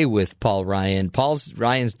his way with Paul Ryan.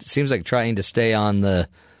 Ryan seems like trying to stay on the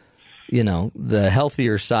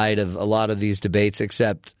healthier side of a lot of these debates,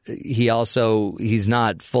 except he's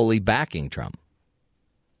not fully backing Trump.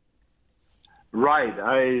 Right.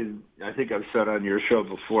 I think I've said on your show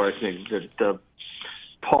before, I think that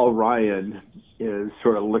Paul Ryan is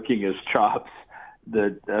sort of licking his chops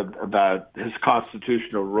about his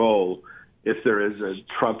constitutional role if there is a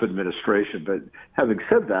Trump administration. But having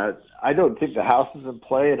said that, I don't think the House is in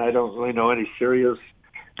play, and I don't really know any serious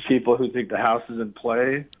people who think the House is in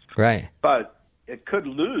play. Right. But it could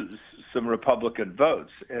lose some Republican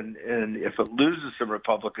votes. And if it loses some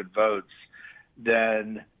Republican votes,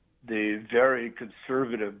 then the very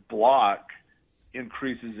conservative bloc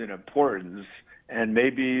increases in importance, and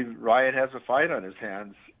maybe Ryan has a fight on his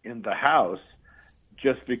hands in the House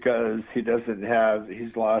just because he's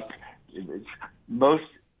lost most.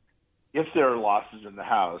 If there are losses in the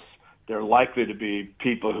House, they're likely to be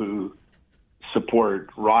people who support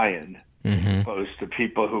Ryan, opposed to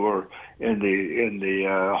people who are in the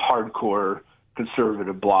hardcore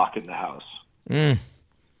conservative bloc in the House.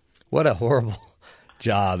 What a horrible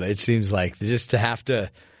job it seems like, just to have to,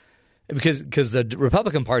 because the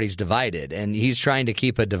Republican Party's divided, and he's trying to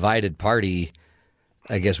keep a divided party,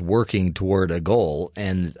 I guess, working toward a goal.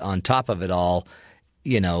 And on top of it all,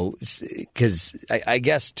 because I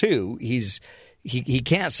guess too, he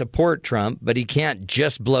can't support Trump, but he can't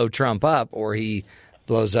just blow Trump up, or he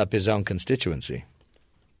blows up his own constituency.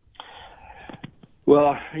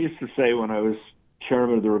 Well, I used to say when I was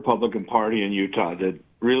chairman of the Republican Party in Utah, that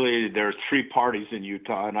really there are three parties in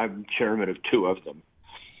Utah, and I'm chairman of two of them.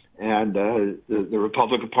 And the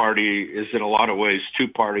Republican Party is in a lot of ways two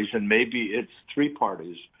parties, and maybe it's three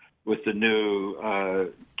parties with the new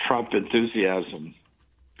Trump enthusiasm.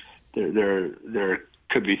 There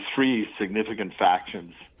could be three significant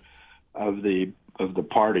factions of the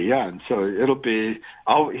party, yeah. And so it'll be.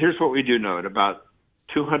 Here's what we do know: in about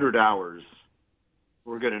 200 hours,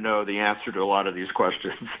 we're going to know the answer to a lot of these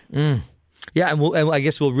questions. Yeah, and I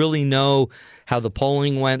guess we'll really know how the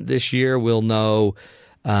polling went this year. We'll know.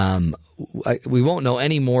 We won't know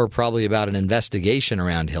any more probably about an investigation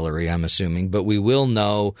around Hillary, I'm assuming, but we will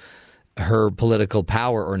know her political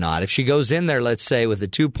power or not. If she goes in there, let's say, with a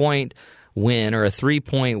 2-point win or a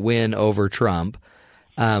 3-point win over Trump,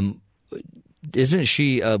 isn't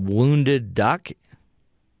she a wounded duck?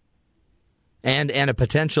 And a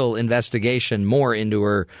potential investigation more into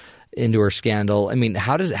her scandal. I mean,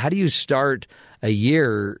 how do you start a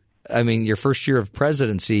year? I mean, your first year of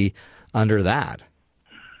presidency under that?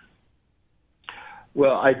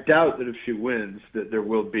 Well, I doubt that if she wins, that there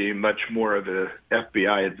will be much more of an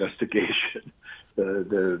FBI investigation.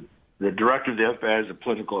 The director of the FBI is a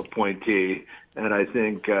political appointee, and I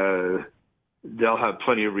think they'll have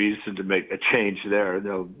plenty of reason to make a change there.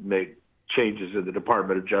 They'll make changes in the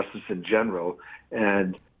Department of Justice in general,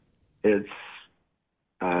 and it's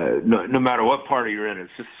no matter what party you're in,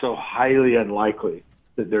 it's just so highly unlikely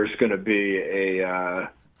that there's going to be an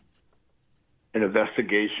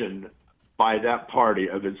investigation by that party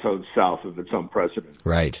of its own self, of its own president.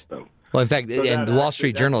 Right. So, well, in fact, and the Wall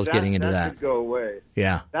Street Journal is getting into that. That could go away.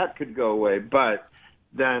 Yeah. That could go away, but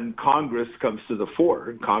then Congress comes to the fore,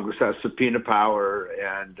 and Congress has subpoena power,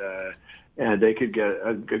 and they could get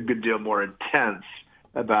a good deal more intense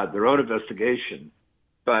about their own investigation.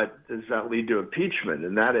 But does that lead to impeachment?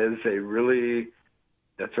 And that is a really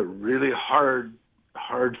hard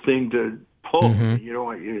thing to pull. Mm-hmm. You don't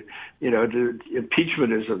want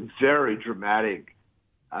impeachment is a very dramatic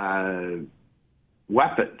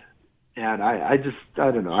weapon, and I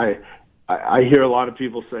don't know. I hear a lot of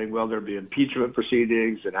people saying, well, there'll be impeachment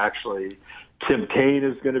proceedings, and actually Tim Kaine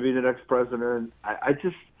is going to be the next president. I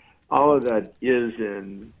just, all of that is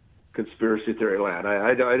in conspiracy theory land.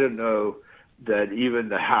 I don't know that even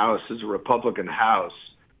the House, as a Republican House,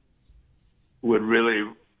 would really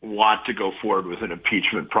want to go forward with an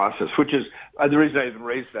impeachment process, which is the reason I even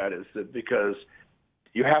raised that is that because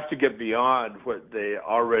you have to get beyond what they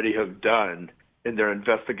already have done in their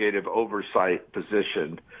investigative oversight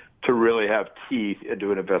position to really have teeth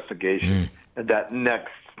into an investigation. And that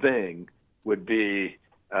next thing would be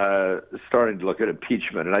starting to look at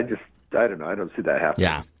impeachment. And I don't know. I don't see that happening.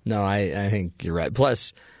 Yeah. No, I think you're right.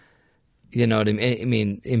 Plus, you know what I mean? I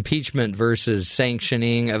mean, impeachment versus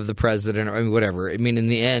sanctioning of the president, or whatever. I mean, in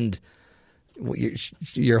the end,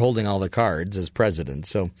 you're holding all the cards as president.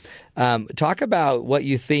 So talk about what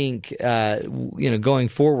you think, going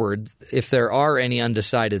forward, if there are any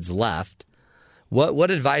undecideds left. What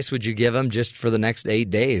advice would you give them just for the next 8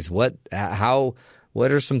 days? What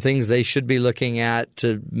are some things they should be looking at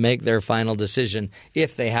to make their final decision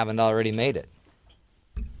if they haven't already made it?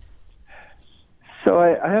 So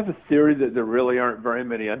I have a theory that there really aren't very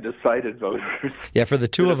many undecided voters. Yeah, for the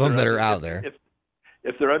two of them that are out there.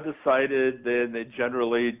 If they're undecided, then they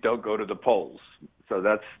generally don't go to the polls. So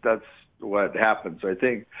that's what happens. I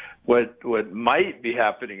think what might be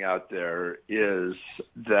happening out there is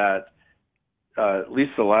that at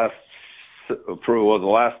least the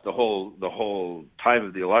whole time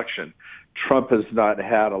of the election, Trump has not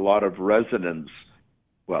had a lot of resonance.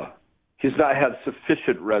 Well, he's not had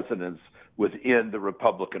sufficient resonance within the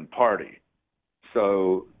Republican Party.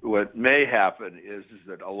 So what may happen is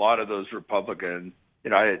that a lot of those Republican,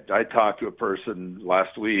 I talked to a person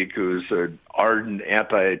last week who's an ardent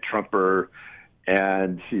anti-Trumper,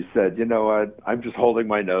 and she said, you know what, I'm just holding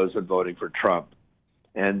my nose and voting for Trump.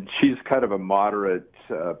 And she's kind of a moderate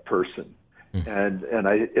person. And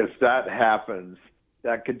if that happens,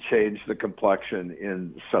 that could change the complexion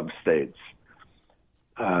in some states.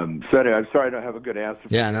 So anyway, I'm sorry I don't have a good answer for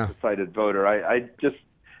the undecided voter. I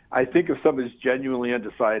think if somebody's genuinely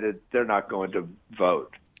undecided, they're not going to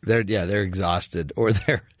vote. They're exhausted, or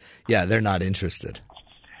they're not interested.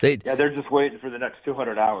 They're just waiting for the next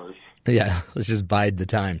 200 hours. Yeah, let's just bide the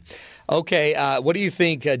time. Okay, what do you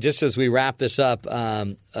think, just as we wrap this up,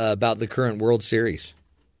 about the current World Series?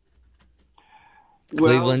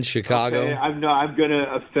 Cleveland, Chicago. Okay, I'm going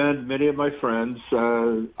to offend many of my friends.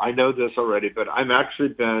 I know this already, but I've actually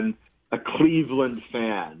been a Cleveland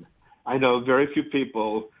fan. I know very few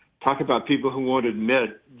people talk about people who won't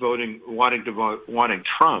admit wanting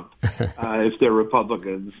Trump, if they're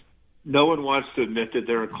Republicans, no one wants to admit that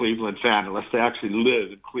they're a Cleveland fan unless they actually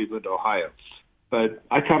live in Cleveland, Ohio. But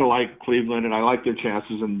I kind of like Cleveland, and I like their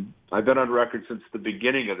chances, and I've been on record since the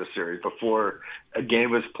beginning of the series, before a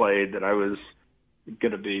game was played, that I was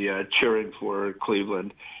going to be cheering for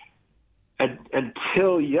Cleveland. And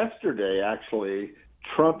until yesterday, actually,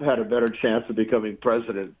 Trump had a better chance of becoming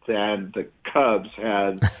president than the Cubs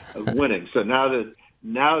had of winning. So now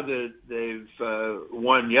that they've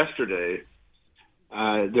won yesterday,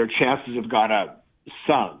 their chances have gone up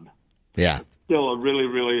some. Yeah. Still a really,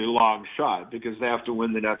 really long shot because they have to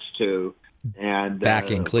win the next two. And back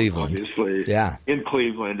in Cleveland, obviously, yeah, in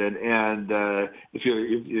Cleveland, and if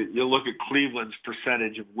you look at Cleveland's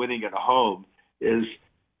percentage of winning at home, is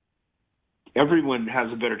everyone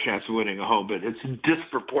has a better chance of winning a home, but it's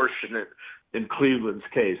disproportionate in Cleveland's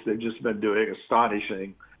case. They've just been doing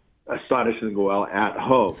astonishingly well at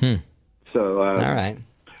home. So, all right.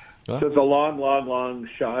 Well, so it's a long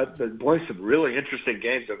shot, but boy, some really interesting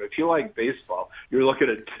games. I mean, if you like baseball, you're looking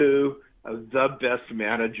at two of the best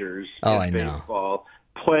managers in baseball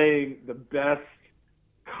playing the best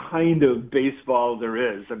kind of baseball there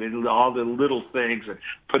is. I mean, all the little things and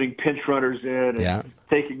putting pinch runners in and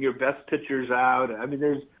taking your best pitchers out. I mean,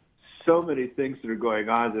 there's so many things that are going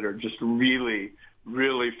on that are just really,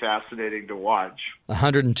 really fascinating to watch.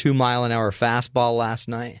 102-mile-an-hour fastball last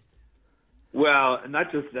night. Well,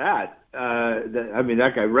 not just that. I mean,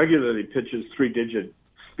 that guy regularly pitches 3-digit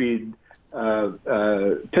speed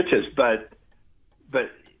pitches, but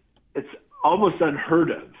it's almost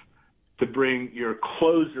unheard of to bring your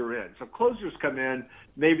closer in. So closers come in,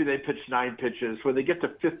 maybe they pitch 9 pitches. When they get to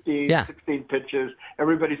 15, 16 pitches,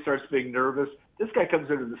 everybody starts being nervous. This guy comes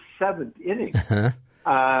into the 7th inning.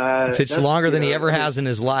 Pitched longer than he ever has in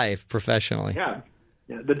his life professionally. Yeah.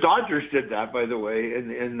 The Dodgers did that, by the way,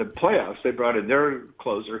 in the playoffs. They brought in their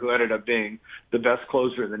closer, who ended up being the best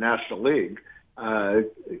closer in the National League,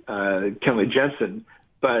 Kenley Jensen.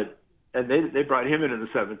 And they brought him into the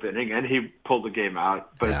 7th inning, and he pulled the game out.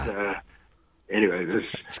 But anyway, there's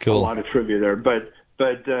cool. A lot of trivia there. But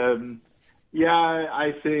I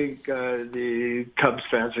think the Cubs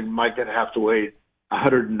fans are might going to have to wait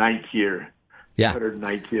 109th year. Yeah,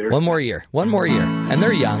 109th year. One more year, and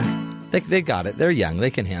they're young. They got it. They're young.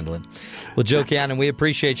 They can handle it. Well, Joe Cannon, we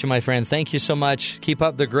appreciate you, my friend. Thank you so much. Keep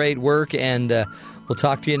up the great work, and we'll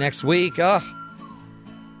talk to you next week.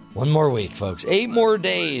 One more week, folks. 8 more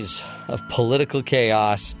days of political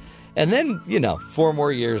chaos, and then, 4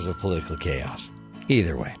 more years of political chaos.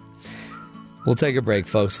 Either way. We'll take a break,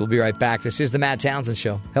 folks. We'll be right back. This is the Matt Townsend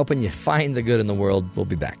Show, helping you find the good in the world. We'll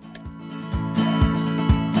be back.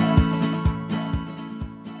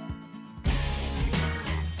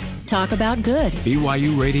 Talk about good.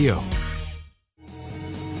 BYU Radio.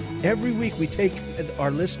 Every week we take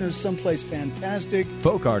our listeners someplace fantastic.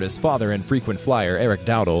 Folk artist, father, and frequent flyer Eric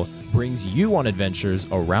Dowdle brings you on adventures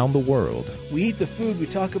around the world. We eat the food, we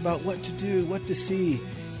talk about what to do, what to see.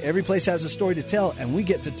 Every place has a story to tell, and we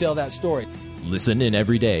get to tell that story. Listen in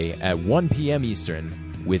every day at 1 p.m.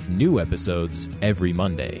 Eastern with new episodes every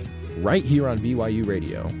Monday. Right here on BYU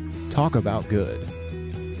Radio. Talk about good.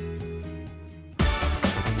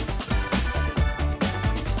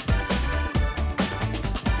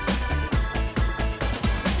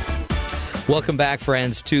 Welcome back,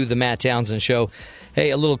 friends, to the Matt Townsend Show. Hey,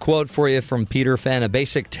 a little quote for you from Peter Fenn. A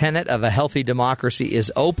basic tenet of a healthy democracy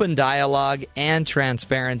is open dialogue and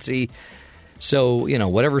transparency. So,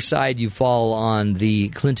 whatever side you fall on the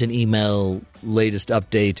Clinton email latest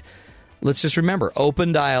update, let's just remember,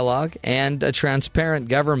 open dialogue and a transparent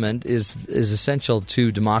government is essential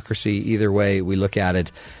to democracy either way we look at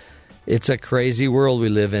it. It's a crazy world we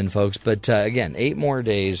live in, folks. But again, 8 more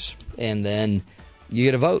days, and then you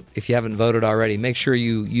get a vote. If you haven't voted already, make sure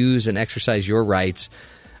you use and exercise your rights,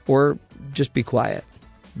 or just be quiet.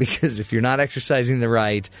 Because if you're not exercising the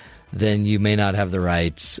right, then you may not have the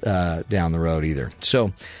rights down the road either.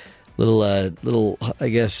 So, little, I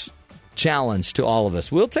guess, challenge to all of us.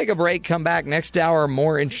 We'll take a break, come back next hour,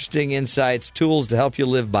 more interesting insights, tools to help you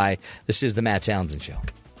live by. This is the Matt Townsend Show.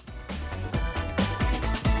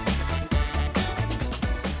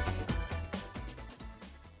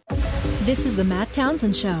 This is the Matt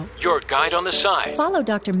Townsend Show. Your guide on the side. Follow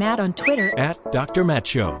Dr. Matt on Twitter at Dr. Matt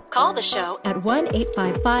Show. Call the show at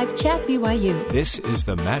 1-855-CHAT-BYU. This is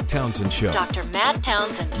the Matt Townsend Show. Dr. Matt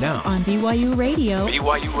Townsend. Now on BYU Radio.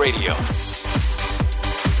 BYU Radio.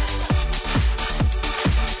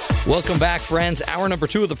 Welcome back, friends. Hour number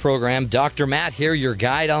 2 of the program. Dr. Matt here, your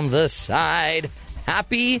guide on the side.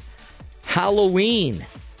 Happy Halloween.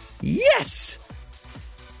 Yes!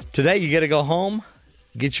 Today you get to go home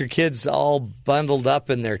Get your kids all bundled up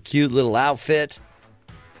in their cute little outfit.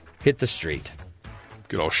 Hit the street.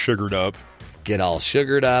 Get all sugared up.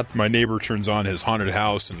 My neighbor turns on his haunted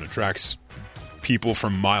house and attracts people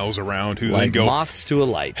from miles around who like then go, moths to a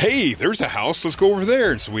light. Hey, there's a house. Let's go over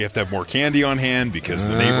there. And so we have to have more candy on hand because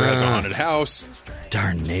the neighbor has a haunted house.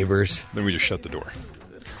 Darn neighbors. Then we just shut the door.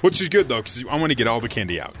 Which is good, though, because I want to get all the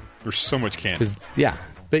candy out. There's so much candy. Yeah,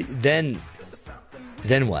 but then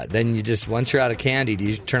what? Then you just, once you're out of candy, do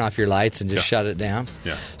you turn off your lights and just shut it down?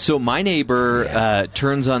 Yeah. So my neighbor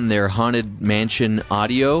turns on their Haunted Mansion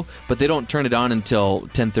audio, but they don't turn it on until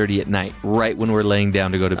 10:30 at night, right when we're laying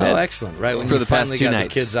down to go to bed. Oh, excellent. Right when for you the past finally 2 got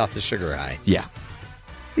nights. the kids off the sugar high. Yeah.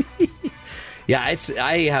 Yeah,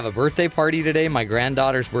 I have a birthday party today, my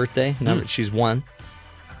granddaughter's birthday. She's 1.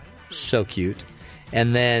 So cute.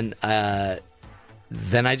 And then I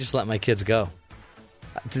just let my kids go.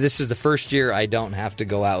 This is the first year I don't have to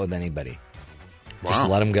go out with anybody. Just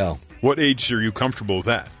let them go. What age are you comfortable with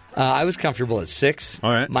that? I was comfortable at 6.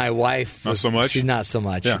 All right. My wife... Not so much? She's not so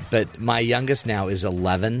much. Yeah. But my youngest now is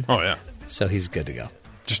 11. Oh, yeah. So he's good to go.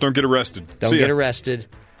 Just don't get arrested. Don't get arrested,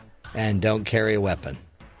 and don't carry a weapon.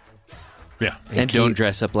 Yeah. And don't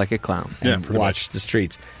dress up like a clown. And watch the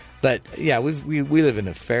streets. But, yeah, we live in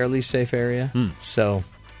a fairly safe area. So,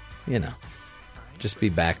 just be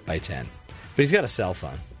back by 10. But he's got a cell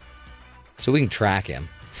phone, so we can track him.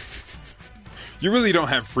 You really don't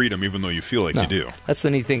have freedom, even though you feel like you do. That's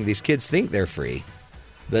the neat thing. These kids think they're free,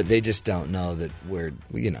 but they just don't know that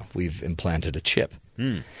we've implanted a chip.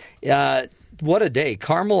 What a day.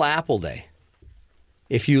 Caramel Apple Day.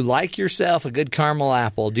 If you like yourself a good caramel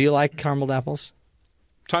apple, do you like caramel apples?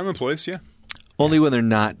 Time and place, yeah. Only when they're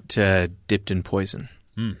not dipped in poison.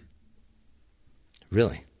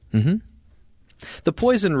 Really? Mm-hmm. The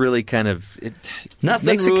poison really kind of Nothing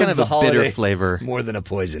makes it kind of ruins a the holiday bitter flavor. more than a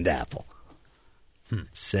poisoned apple.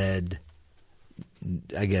 Said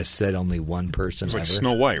only one person It's like ever.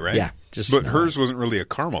 Snow White, right? Yeah. But Snow hers wasn't really a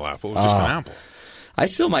caramel apple. It was just an apple. I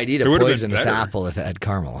still might eat a It would've been poisonous better. apple if it had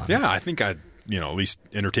caramel on it. Yeah, I think I'd at least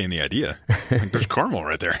entertain the idea. Like, there's caramel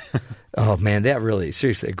right there. Oh, man, that really,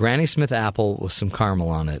 seriously, a Granny Smith apple with some caramel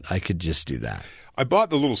on it, I could just do that. I bought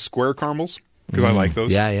the little square caramels because I like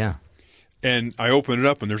those. Yeah. And I open it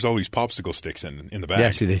up, and there's all these popsicle sticks in the bag. Yeah,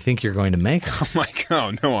 see, they think you're going to make them. I'm like,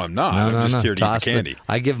 oh, no, I'm not. I'm just here to eat the candy.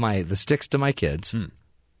 I give the sticks to my kids,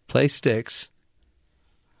 play sticks,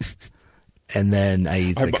 and then I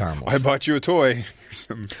eat the caramels. I bought you a toy. Here's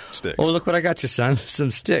some sticks. Oh, look what I got you, son. Some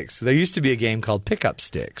sticks. There used to be a game called Pick-Up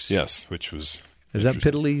Sticks. Yes, which was... Is that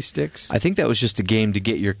Piddly Sticks? I think that was just a game to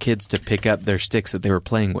get your kids to pick up their sticks that they were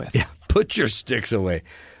playing with. Yeah, put your sticks away.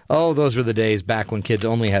 Oh, those were the days back when kids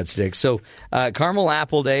only had sticks. So, Caramel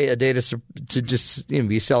Apple Day, a day to just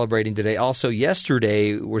be celebrating today. Also,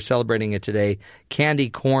 yesterday, we're celebrating it today, Candy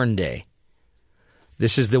Corn Day.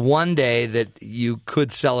 This is the one day that you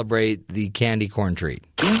could celebrate the candy corn treat.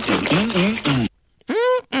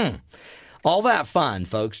 All that fun,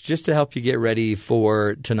 folks, just to help you get ready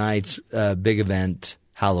for tonight's big event,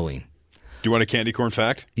 Halloween. Do you want a candy corn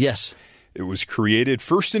fact? Yes. It was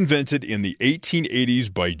first invented in the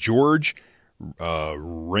 1880s by George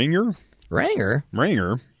Ranger.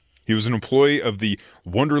 Ranger? He was an employee of the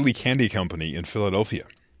Wonderly Candy Company in Philadelphia.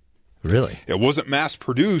 Really? It wasn't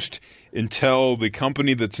mass-produced until the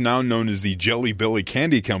company that's now known as the Jelly Belly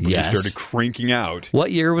Candy Company started cranking out.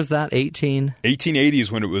 What year was that? 1880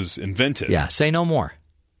 is when it was invented. Yeah, say no more.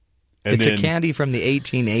 And it's a candy from the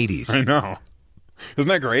 1880s. I know. Isn't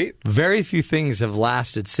that great? Very few things have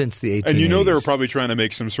lasted since the 1880s. And you know they were probably trying to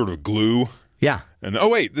make some sort of glue. Yeah. And, oh,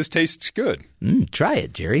 wait, this tastes good. Try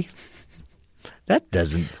it, Jerry. That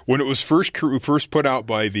doesn't... When it was first put out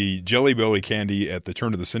by the Jelly Belly candy at the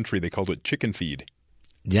turn of the century, they called it chicken feed.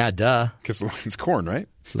 Yeah, duh. Because it's corn, right?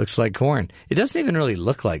 Looks like corn. It doesn't even really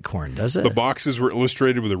look like corn, does it? The boxes were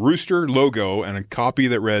illustrated with a rooster logo and a copy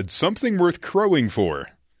that read, "Something worth crowing for."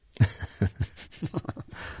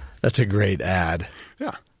 That's a great ad.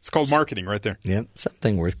 Yeah. It's called marketing right there. Yep.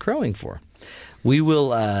 Something worth crowing for. We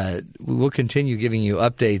will continue giving you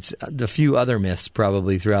updates, a few other myths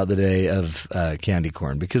probably throughout the day of candy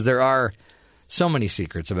corn, because there are so many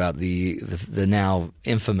secrets about the now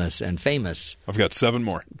infamous and famous. I've got 7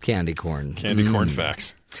 more. Candy corn. Candy corn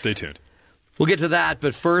facts. Stay tuned. We'll get to that,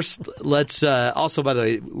 but first, let's also, by the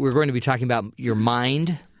way, we're going to be talking about your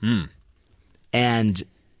mind. And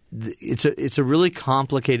it's a really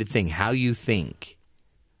complicated thing, how you think,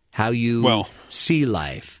 how you see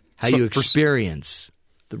life. How you experience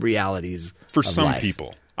the realities for some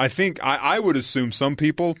people. I think I would assume some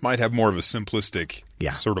people might have more of a simplistic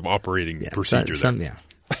sort of operating procedure there.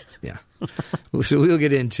 Yeah. So we'll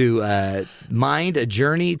get into Mind, a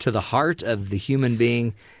Journey to the Heart of the Human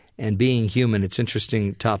Being and Being Human. It's an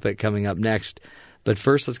interesting topic coming up next. But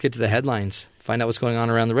first, let's get to the headlines. Find out what's going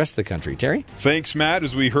on around the rest of the country. Terry? Thanks, Matt.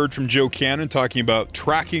 As we heard from Joe Cannon talking about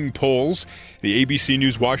tracking polls, the ABC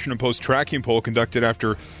News Washington Post tracking poll conducted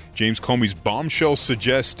after James Comey's bombshell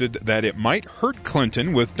suggested that it might hurt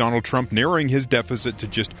Clinton, with Donald Trump narrowing his deficit to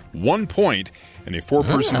just 1 point in a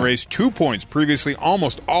four-person race. 2 points. Previously,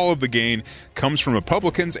 almost all of the gain comes from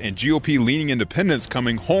Republicans and GOP-leaning independents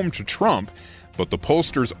coming home to Trump. But the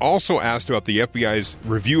pollsters also asked about the FBI's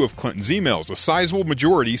review of Clinton's emails. A sizable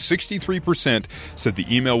majority, 63%, said the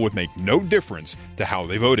email would make no difference to how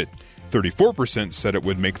they voted. 34% said it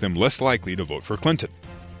would make them less likely to vote for Clinton.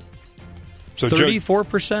 So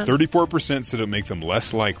 34%? 34% said it would make them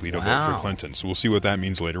less likely to vote for Clinton. So we'll see what that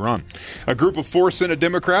means later on. A group of 4 Senate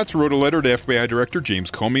Democrats wrote a letter to FBI Director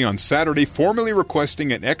James Comey on Saturday, formally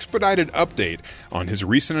requesting an expedited update on his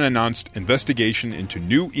recent announced investigation into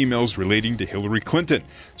new emails relating to Hillary Clinton.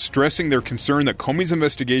 Stressing their concern that Comey's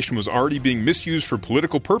investigation was already being misused for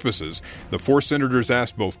political purposes, the 4 senators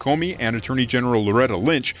asked both Comey and Attorney General Loretta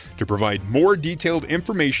Lynch to provide more detailed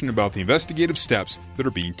information about the investigative steps that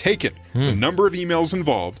are being taken. The number of emails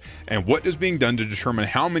involved, and what is being done to determine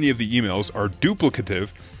how many of the emails are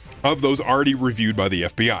duplicative of those already reviewed by the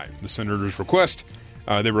FBI. The senators requested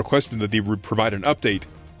that they would provide an update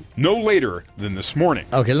no later than this morning.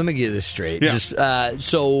 Okay, let me get this straight. Yeah.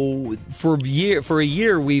 So for a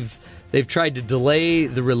year, they've tried to delay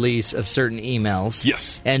the release of certain emails.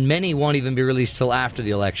 Yes. And many won't even be released till after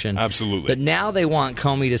the election. Absolutely. But now they want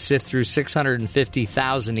Comey to sift through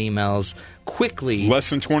 650,000 emails quickly. Less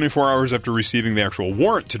than 24 hours after receiving the actual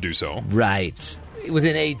warrant to do so. Right.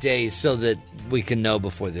 Within 8 days so that we can know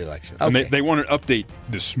before the election. Okay. And they want an update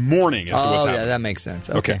this morning as to what's happening. Yeah, that makes sense.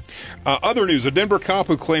 Okay. Other news, a Denver cop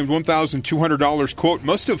who claimed $1,200, quote,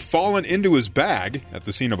 must have fallen into his bag at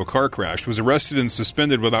the scene of a car crash, was arrested and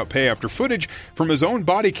suspended without pay after footage from his own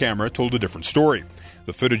body camera told a different story.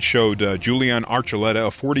 The footage showed Julian Archuleta, a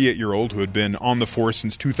 48-year-old who had been on the force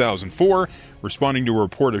since 2004, responding to a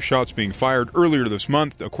report of shots being fired earlier this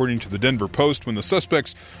month, according to the Denver Post. When the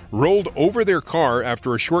suspects rolled over their car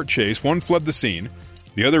after a short chase, one fled the scene.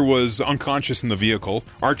 The other was unconscious in the vehicle.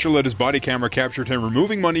 Archuleta's body camera captured him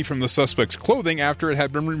removing money from the suspect's clothing after it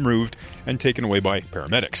had been removed and taken away by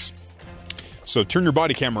paramedics. So turn your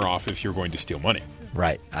body camera off if you're going to steal money.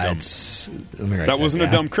 Right. That wasn't a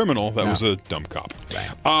dumb criminal. That was a dumb cop.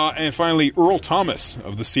 Right. And finally, Earl Thomas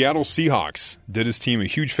of the Seattle Seahawks did his team a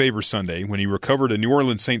huge favor Sunday when he recovered a New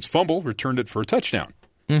Orleans Saints fumble, returned it for a touchdown.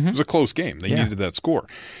 It was a close game. They needed that score.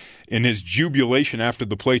 In his jubilation after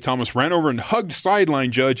the play, Thomas ran over and hugged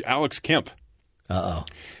sideline judge Alex Kemp.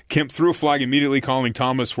 Kemp threw a flag immediately, calling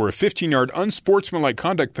Thomas for a 15-yard unsportsmanlike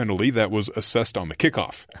conduct penalty that was assessed on the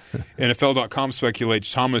kickoff. NFL.com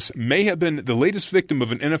speculates Thomas may have been the latest victim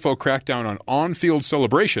of an NFL crackdown on on-field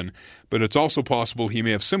celebration, but it's also possible he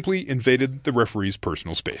may have simply invaded the referee's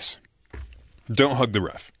personal space. Don't hug the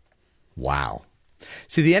ref. Wow.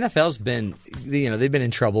 See, the NFL's been, they've been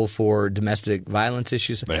in trouble for domestic violence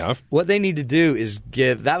issues. They have. What they need to do is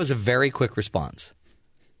that was a very quick response.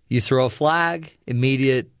 You throw a flag,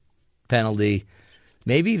 immediate penalty.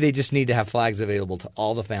 Maybe they just need to have flags available to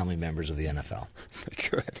all the family members of the NFL. They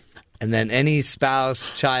could. And then any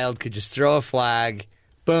spouse, child could just throw a flag,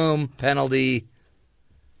 boom, penalty,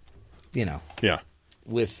 Yeah.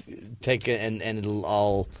 And it'll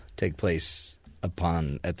all take place at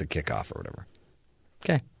the kickoff or whatever.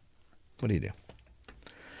 Okay. What do you do?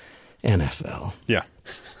 NFL. Yeah.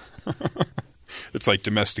 It's like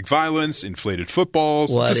domestic violence, inflated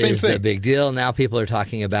footballs. What it's the same is thing. the big deal? Now people are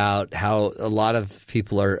talking about how a lot of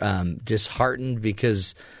people are disheartened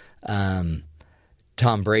because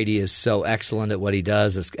Tom Brady is so excellent at what he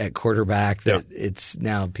does at quarterback that it's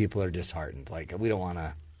now people are disheartened. Like, we don't want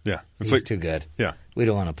to. Yeah. He's too good. Yeah. We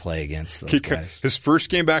don't want to play against those guys. His first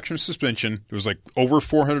game back from suspension, it was like over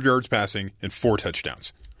 400 yards passing and 4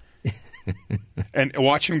 touchdowns. And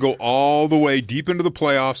watch him go all the way deep into the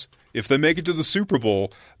playoffs. If they make it to the Super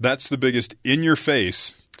Bowl, that's the biggest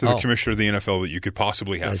in-your-face to the commissioner of the NFL that you could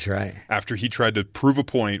possibly have. That's right. After he tried to prove a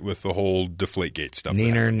point with the whole Deflategate stuff.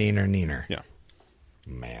 Neener. Yeah.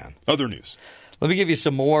 Man. Other news. Let me give you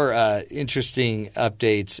some more interesting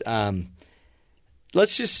updates.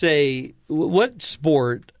 Let's just say, what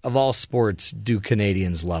sport of all sports do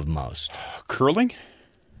Canadians love most? Curling?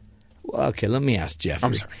 Okay, let me ask Jeffrey.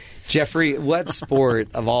 I'm sorry. Jeffrey, what sport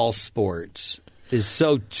of all sports is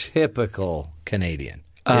so typical Canadian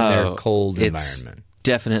in their cold environment?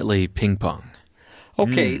 Definitely ping pong.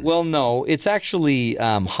 Okay, well, no. It's actually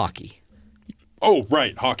hockey. Oh,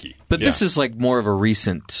 right, hockey. But this is like more of a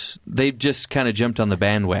recent. They've just kind of jumped on the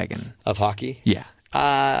bandwagon of hockey. Yeah.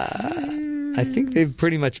 I think they've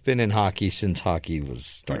pretty much been in hockey since hockey was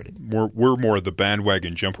started. We're more the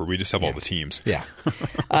bandwagon jumper. We just have all the teams. Yeah.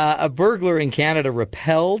 A burglar in Canada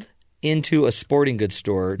rappelled into a sporting goods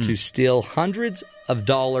store to steal hundreds of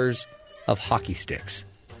dollars of hockey sticks.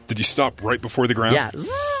 Did you stop right before the ground? Yeah.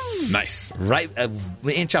 Nice. Right, an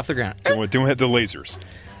inch off the ground. Don't hit the lasers.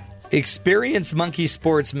 Experienced Monkey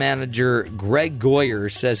Sports manager Greg Goyer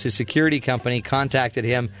says his security company contacted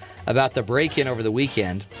him about the break-in over the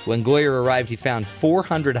weekend. When Goyer arrived, he found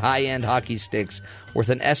 400 high-end hockey sticks worth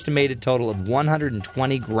an estimated total of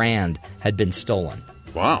 $120,000 had been stolen.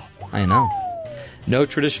 Wow. I know. No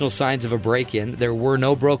traditional signs of a break-in. There were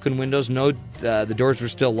no broken windows. The doors were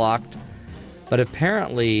still locked. But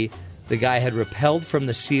apparently, the guy had rappelled from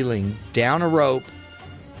the ceiling down a rope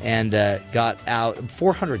and got out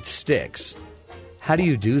 400 sticks. How do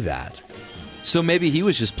you do that? So maybe he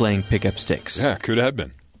was just playing pickup sticks. Yeah, could have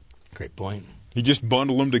been. Great point. He just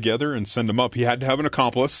bundled them together and send them up. He had to have an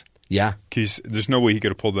accomplice. Yeah. There's no way he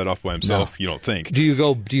could have pulled that off by himself, you don't think. Do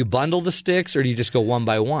you bundle the sticks or do you just go one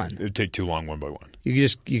by one? It would take too long one by one. You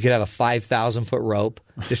could have a 5,000-foot rope.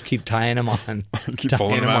 Just keep tying them on. Keep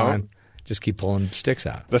pulling them out. Just keep pulling sticks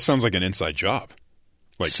out. That sounds like an inside job.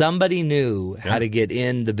 Somebody knew how to get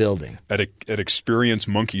in the building. At Experience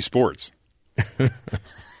Monkey Sports,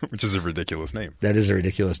 which is a ridiculous name. That is a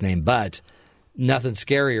ridiculous name, but nothing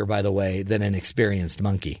scarier, by the way, than an experienced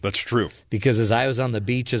monkey. That's true. Because as I was on the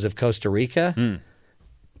beaches of Costa Rica,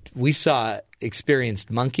 we saw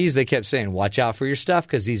experienced monkeys. They kept saying, watch out for your stuff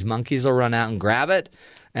because these monkeys will run out and grab it.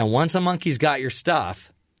 And once a monkey's got your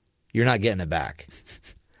stuff, you're not getting it back.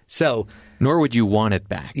 So, nor would you want it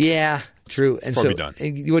back. Yeah. True. And Probably so, done.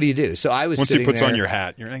 What do you do? So I was once sitting he puts there, on your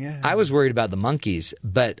hat, you're like, I was worried about the monkeys,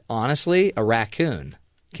 but honestly, a raccoon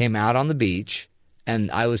came out on the beach, and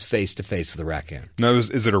I was face to face with a raccoon. Now,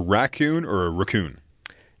 is it a raccoon or a raccoon?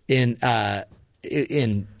 In Costa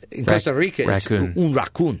Rica, raccoon. It's un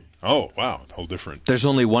raccoon. Oh, wow, whole different. There's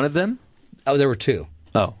only one of them. Oh, there were two.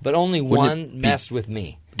 Oh, but only one messed with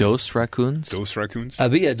me. Dos raccoons? Dos raccoons?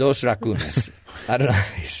 Había dos raccoons. I don't know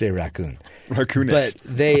how you say raccoon. Raccoons. But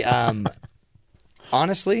they,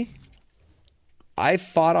 honestly, I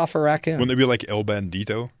fought off a raccoon. Wouldn't they be like El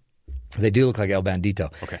Bandito? They do look like El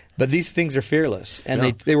Bandito. Okay. But these things are fearless. And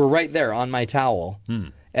they were right there on my towel.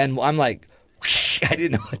 And I'm like, I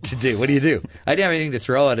didn't know what to do. What do you do? I didn't have anything to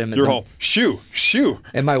throw at him. You're all, shoo.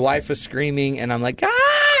 And my wife was screaming, and I'm like,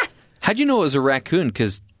 ah! How'd you know it was a raccoon?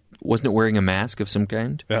 Because wasn't it wearing a mask of some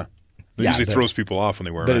kind? Yeah. It usually throws people off when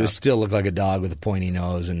they wear a mask. But it would still look like a dog with a pointy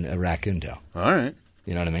nose and a raccoon tail. All right.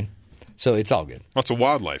 You know what I mean? So it's all good. Lots of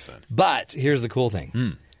wildlife then. But here's the cool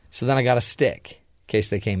thing. So then I got a stick in case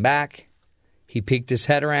they came back. He peeked his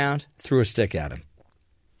head around, threw a stick at him.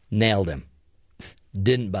 Nailed him.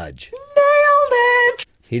 Didn't budge. Nailed it!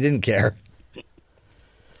 He didn't care.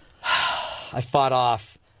 I fought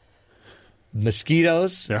off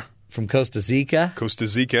mosquitoes from Costa Rica. Costa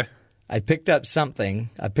Rica. I picked up something.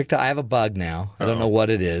 I have a bug now. I don't know what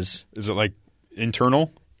it is. Is it like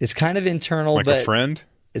internal? It's kind of internal. Like but a friend?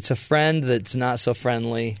 It's a friend that's not so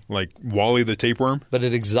friendly. Like Wally the tapeworm? But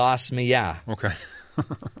it exhausts me, yeah. Okay.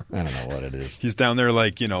 I don't know what it is. He's down there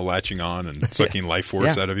like, latching on and sucking life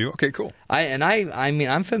force out of you. Okay, cool. I mean,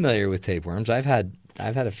 I'm familiar with tapeworms. I've had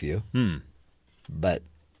a few. But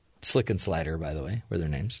Slick and Slider, by the way, were their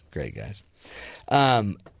names. Great guys.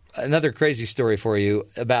 Another crazy story for you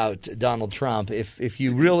about Donald Trump. If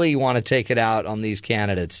you really want to take it out on these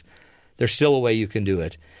candidates, there's still a way you can do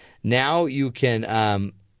it. Now you can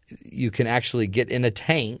actually get in a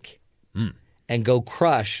tank and go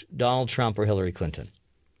crush Donald Trump or Hillary Clinton.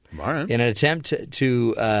 All right. In an attempt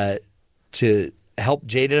to help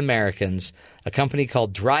jaded Americans, a company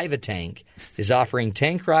called Drive a Tank is offering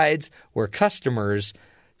tank rides where customers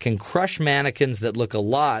can crush mannequins that look a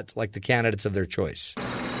lot like the candidates of their choice.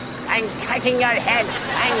 I'm crushing your head.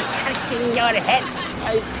 I'm crushing your head.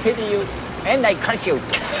 I pity you, and I crush you.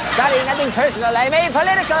 Sorry, nothing personal. I'm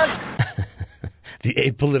apolitical. The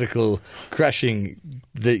apolitical crushing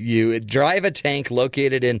that you Drive a Tank,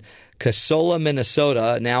 located in Casola,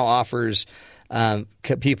 Minnesota, now offers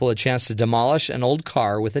people a chance to demolish an old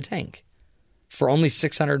car with a tank for only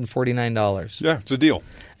 $649. Yeah, it's a deal.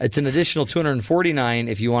 It's an additional $249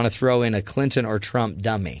 if you want to throw in a Clinton or Trump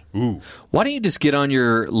dummy. Ooh. Why don't you just get on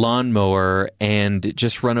your lawnmower and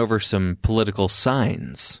just run over some political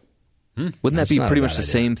signs? Wouldn't that be pretty much the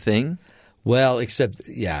same thing? Well, except,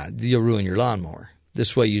 you'll ruin your lawnmower.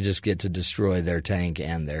 This way you just get to destroy their tank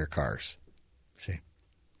and their cars. See?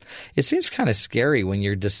 It seems kind of scary when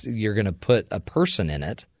you're going to put a person in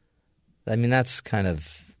it. I mean, that's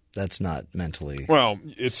not mentally Well,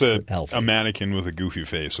 it's healthy. a mannequin with a goofy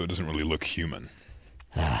face, so it doesn't really look human.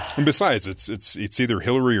 And besides, it's either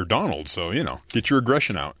Hillary or Donald, so, get your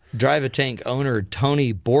aggression out. Drive a Tank owner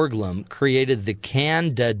Tony Borglum created the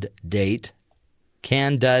Candid Date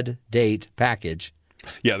package.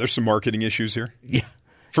 Yeah, there's some marketing issues here. Yeah.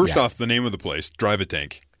 First off, the name of the place, Drive a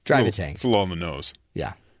Tank. Drive a Tank. It's a little on the nose.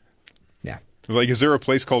 Yeah. Yeah. Like, is there a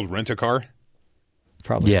place called Rent a Car?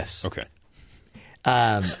 Probably. Yes. Okay.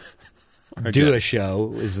 Do a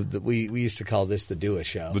show we used to call this the Do a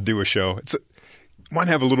Show. The Do a Show. Might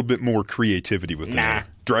have a little bit more creativity with the name.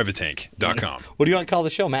 DriveAtank.com. What do you want to call the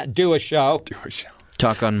show, Matt? Do a Show. Do a Show.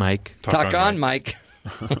 Talk on Mike. Talk on Mike.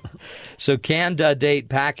 So Candidate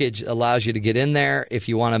package allows you to get in there if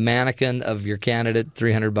you want a mannequin of your candidate,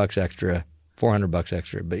 $300 extra, $400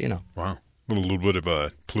 extra. But wow, a little bit of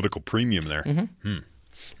a political premium there. Mm-hmm.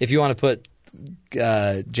 If you want to put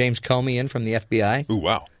James Comey in from the FBI, ooh,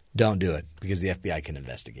 wow, don't do it because the FBI can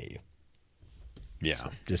investigate you. Yeah,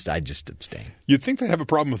 so I just abstain. You'd think they'd have a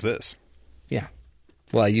problem with this. Yeah,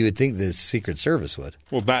 well, you would think the Secret Service would.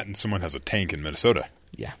 Well, that and someone has a tank in Minnesota.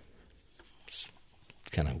 Yeah.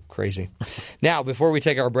 Kind of crazy. Now, before we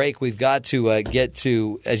take our break, we've got to get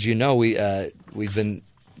to, as you know, we've been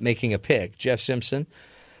making a pick. Jeff Simpson,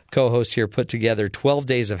 co-host here, put together 12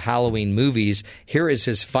 days of Halloween movies. Here is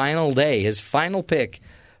his final day, his final pick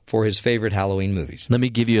for his favorite Halloween movies. Let me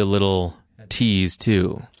give you a little tease,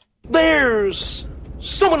 too. There's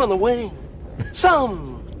someone on the way.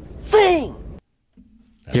 Something.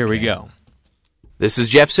 Here we go. This is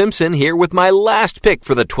Jeff Simpson here with my last pick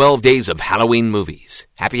for the 12 days of Halloween movies.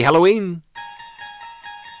 Happy Halloween!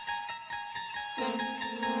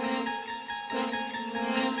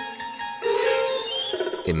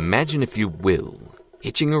 Imagine, if you will,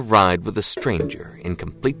 hitching a ride with a stranger in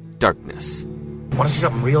complete darkness. Want to see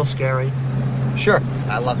something real scary? Sure,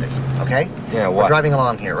 I love this, okay? Yeah, what? We're driving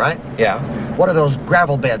along here, right? Yeah. What are those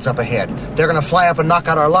gravel beds up ahead? They're gonna fly up and knock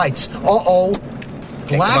out our lights. Uh-oh.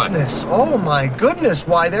 Blackness. Oh, my goodness.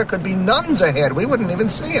 Why, there could be nuns ahead. We wouldn't even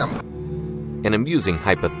see them. An amusing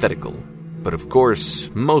hypothetical, but of course,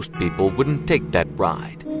 most people wouldn't take that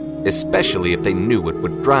ride, especially if they knew it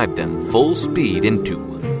would drive them full speed into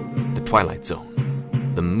The Twilight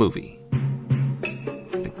Zone, the movie.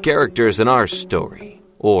 The characters in our story,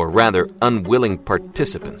 or rather unwilling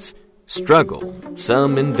participants, struggle,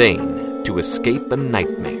 some in vain, to escape a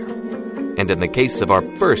nightmare. And in the case of our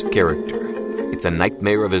first character, it's a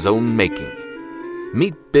nightmare of his own making.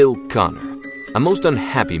 Meet Bill Connor, a most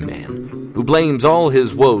unhappy man who blames all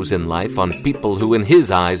his woes in life on people who in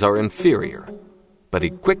his eyes are inferior. But he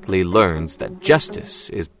quickly learns that justice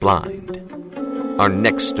is blind. Our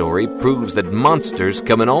next story proves that monsters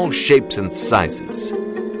come in all shapes and sizes.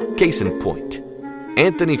 Case in point,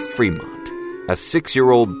 Anthony Fremont, a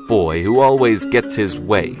 6-year-old boy who always gets his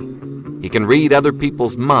way. He can read other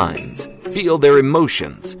people's minds, feel their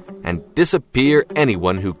emotions, and disappear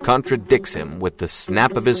anyone who contradicts him with the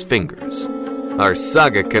snap of his fingers. Our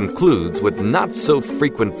saga concludes with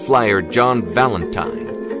not-so-frequent flyer John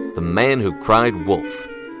Valentine, the man who cried wolf,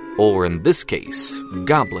 or in this case,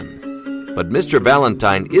 goblin. But Mr.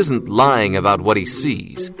 Valentine isn't lying about what he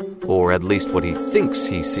sees, or at least what he thinks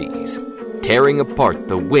he sees, tearing apart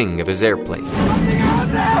the wing of his airplane.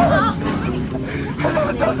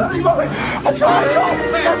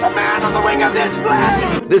 There's a man on the wing of this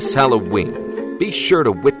plane! This Halloween, be sure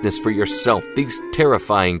to witness for yourself these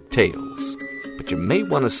terrifying tales. But you may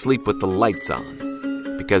want to sleep with the lights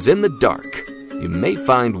on, because in the dark, you may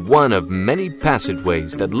find one of many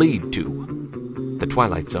passageways that lead to The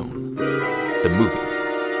Twilight Zone, the movie.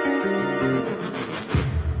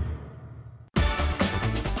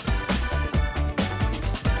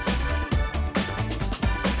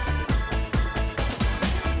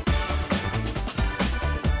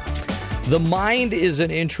 The mind is an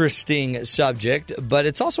interesting subject, but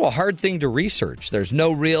it's also a hard thing to research. There's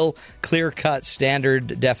no real clear-cut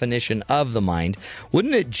standard definition of the mind.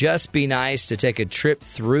 Wouldn't it just be nice to take a trip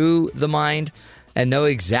through the mind and know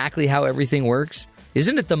exactly how everything works?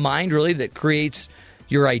 Isn't it the mind really that creates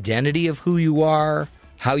your identity of who you are,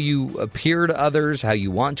 how you appear to others, how you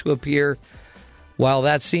want to appear? While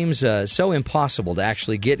that seems so impossible to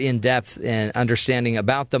actually get in depth and understanding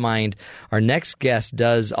about the mind, our next guest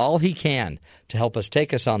does all he can to help us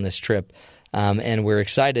take us on this trip. And we're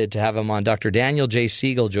excited to have him on. Dr. Daniel J.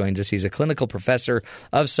 Siegel joins us. He's a clinical professor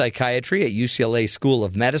of psychiatry at UCLA School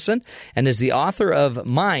of Medicine and is the author of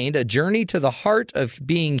Mind, A Journey to the Heart of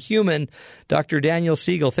Being Human. Dr. Daniel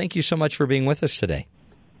Siegel, thank you so much for being with us today.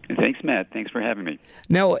 Thanks Matt. Thanks for having me.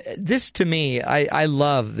 Now, this to me, I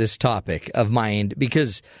love this topic of mind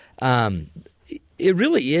because it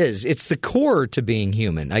really is. It's the core to being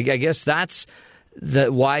human. I guess that's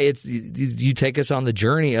why you take us on the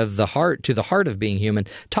journey of the heart to the heart of being human.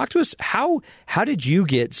 Talk to us. How did you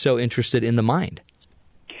get so interested in the mind?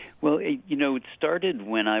 Well, it started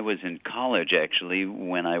when I was in college, actually,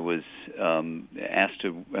 when I was asked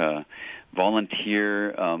to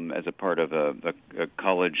volunteer as a part of a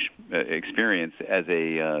college experience as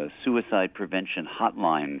a suicide prevention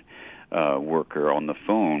hotline worker on the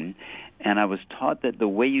phone. And I was taught that the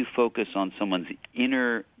way you focus on someone's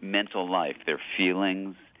inner mental life, their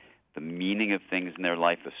feelings, the meaning of things in their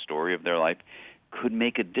life, the story of their life, could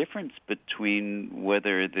make a difference between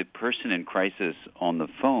whether the person in crisis on the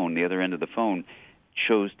phone, the other end of the phone,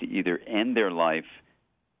 chose to either end their life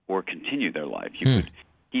or continue their life. You could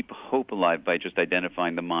keep hope alive by just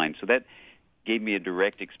identifying the mind. So that gave me a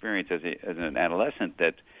direct experience as an adolescent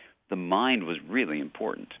that the mind was really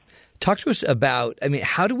important. Talk to us about,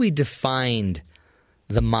 how do we define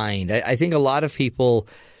the mind? I think a lot of people,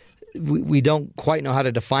 we don't quite know how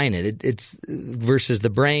to define it. It's versus the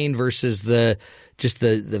brain versus the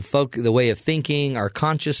way of thinking, our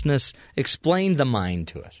consciousness. Explain the mind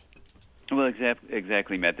to us. Well,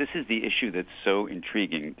 exactly, Matt. This is the issue that's so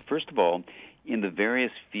intriguing. First of all, in the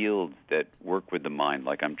various fields that work with the mind,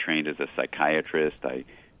 like I'm trained as a psychiatrist, I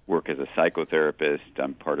work as a psychotherapist,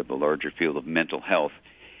 I'm part of the larger field of mental health,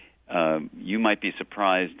 you might be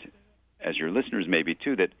surprised, as your listeners may be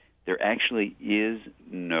too, that there actually is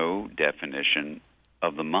no definition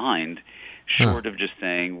of the mind short of just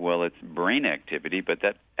saying, well, it's brain activity, but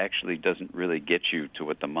that actually doesn't really get you to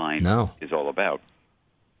what the mind is all about.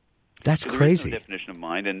 That's so crazy. There is no definition of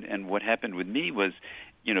mind, and what happened with me was,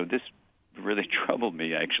 this really troubled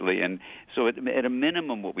me, actually. And so at a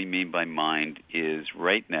minimum, what we mean by mind is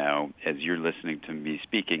right now, as you're listening to me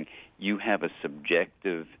speaking, you have a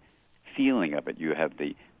subjective feeling of it. You have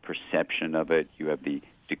the perception of it. You have the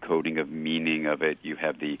decoding of meaning of it. You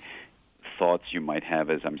have the thoughts you might have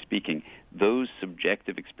as I'm speaking. Those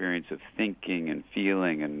subjective experience of thinking and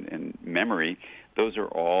feeling and memory, those are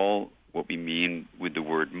all what we mean with the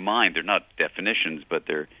word mind. They're not definitions, but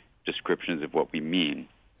they're descriptions of what we mean.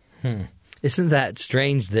 Isn't that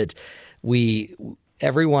strange that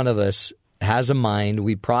every one of us has a mind,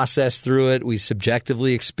 we process through it, we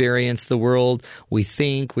subjectively experience the world, we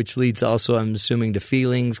think, which leads also, I'm assuming, to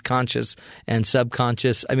feelings, conscious and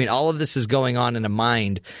subconscious. All of this is going on in a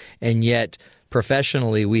mind, and yet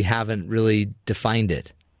professionally we haven't really defined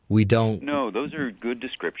it. We don't. No, those are good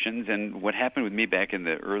descriptions, and what happened with me back in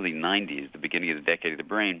the early 90s, the beginning of the decade of the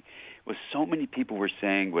brain, was so many people were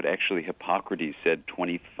saying what actually Hippocrates said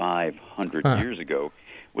 2,500 years ago,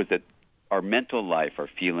 was that our mental life, our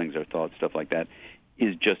feelings, our thoughts, stuff like that,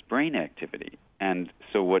 is just brain activity. And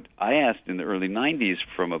so what I asked in the early 90s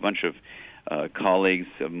from a bunch of colleagues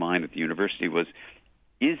of mine at the university was,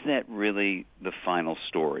 is that really the final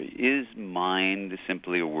story? Is mind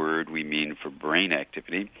simply a word we mean for brain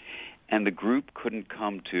activity? And the group couldn't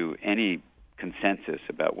come to any consensus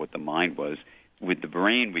about what the mind was. With the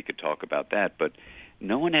brain, we could talk about that, but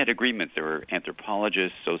no one had agreements. There were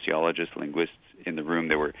anthropologists, sociologists, linguists in the room.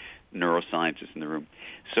 There were neuroscientists in the room.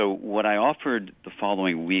 So what I offered the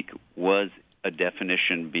following week was a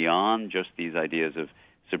definition beyond just these ideas of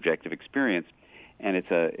subjective experience. And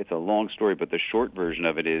it's a long story, but the short version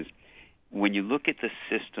of it is, when you look at the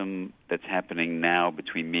system that's happening now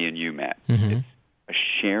between me and you, Matt, it's a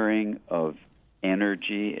sharing of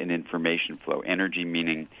energy and information flow. Energy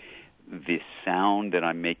meaning the sound that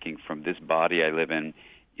I'm making from this body I live in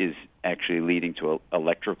is actually leading to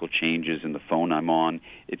electrical changes in the phone I'm on.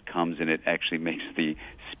 It comes and it actually makes the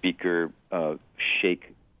speaker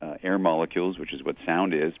shake air molecules, which is what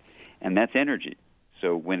sound is, and that's energy.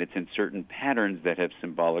 So when it's in certain patterns that have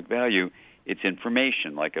symbolic value, it's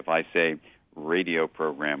information. Like if I say radio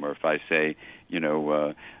program, or if I say,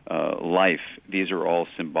 life, these are all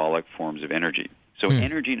symbolic forms of energy. So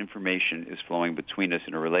energy and information is flowing between us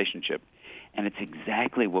in a relationship. And it's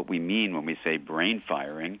exactly what we mean when we say brain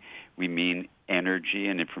firing. We mean energy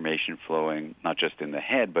and information flowing not just in the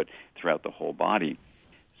head, but throughout the whole body.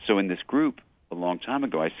 So in this group, a long time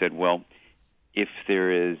ago, I said, well, if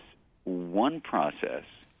there is one process,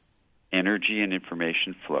 energy and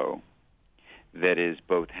information flow, that is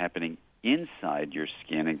both happening inside your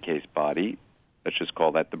skin and case body, let's just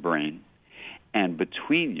call that the brain, and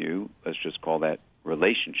between you, let's just call that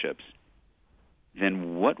relationships,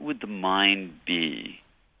 then what would the mind be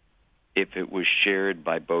if it was shared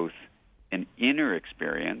by both an inner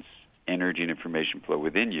experience, energy and information flow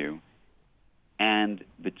within you, and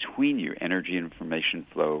between you, energy and information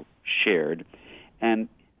flow shared. And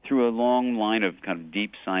through a long line of kind of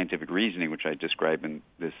deep scientific reasoning, which I describe in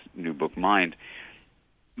this new book, Mind,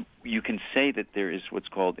 you can say that there is what's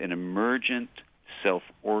called an emergent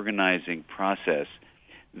self-organizing process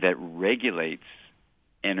that regulates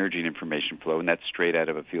energy and information flow, and that's straight out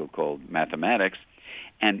of a field called mathematics.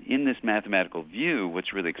 And in this mathematical view,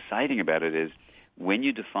 what's really exciting about it is when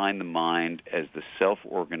you define the mind as the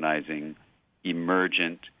self-organizing,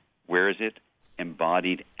 emergent, where is it?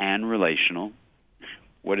 Embodied and relational.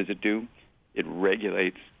 What does it do? It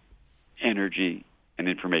regulates energy and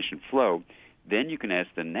information flow. Then you can ask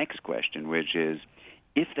the next question, which is,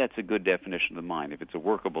 if that's a good definition of the mind, if it's a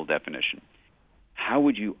workable definition, how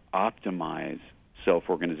would you optimize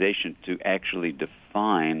self-organization to actually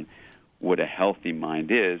define what a healthy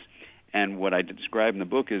mind is? And what I describe in the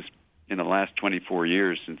book is, in the last 24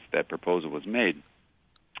 years since that proposal was made,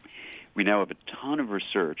 we now have a ton of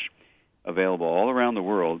research available all around the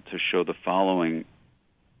world to show the following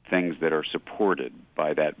things that are supported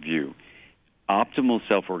by that view. Optimal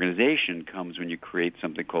self-organization comes when you create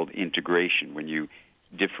something called integration, when you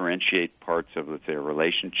differentiate parts of, let's say, a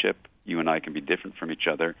relationship. You and I can be different from each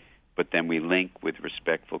other, but then we link with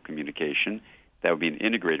respectful communication. That would be an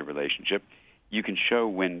integrated relationship. You can show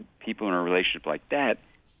when people in a relationship like that,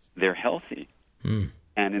 they're healthy. And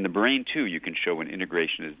in the brain, too, you can show when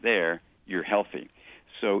integration is there, you're healthy.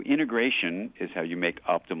 So integration is how you make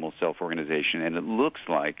optimal self-organization, and it looks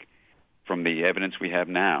like, from the evidence we have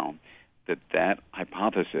now, that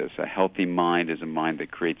hypothesis, a healthy mind is a mind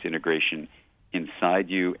that creates integration inside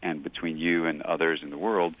you and between you and others in the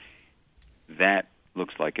world, that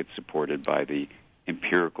looks like it's supported by the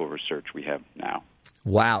empirical research we have now.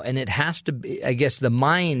 Wow. And it has to be, I guess the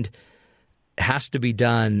mind has to be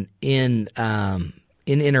done in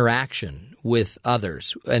interaction with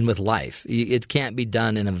others and with life. It can't be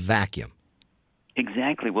done in a vacuum.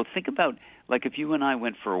 Exactly. Well, think about, like, if you and I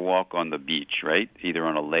went for a walk on the beach, right, either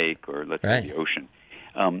on a lake or, let's say, the ocean.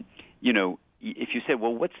 You know, if you said,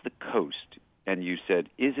 well, what's the coast? And you said,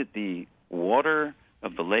 is it the water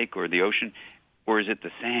of the lake or the ocean, or is it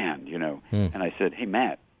the sand, you know? And I said, hey,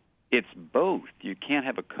 Matt, it's both. You can't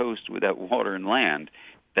have a coast without water and land.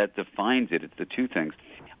 That defines it. It's the two things.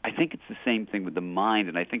 I think it's the same thing with the mind,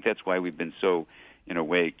 and I think that's why we've been so, in a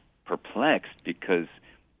way, perplexed, because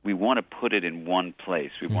we want to put it in one place.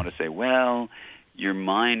 We want to say, well, your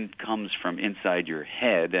mind comes from inside your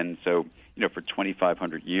head, and so, you know, for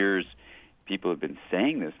 2,500 years, people have been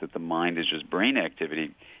saying this, that the mind is just brain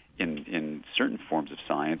activity in certain forms of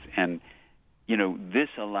science. And, you know, this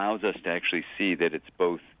allows us to actually see that it's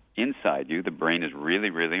both inside you. The brain is really,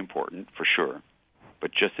 really important, for sure.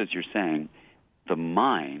 But just as you're saying, the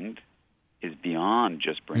mind is beyond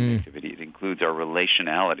just brain activity. It includes our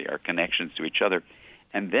relationality, our connections to each other.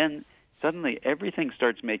 And then suddenly everything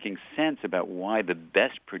starts making sense about why the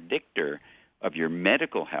best predictor of your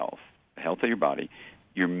medical health, the health of your body,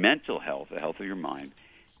 your mental health, the health of your mind,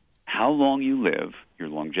 how long you live, your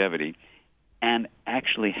longevity, and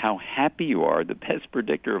actually how happy you are, the best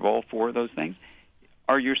predictor of all four of those things,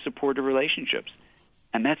 are your supportive relationships.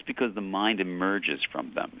 And that's because the mind emerges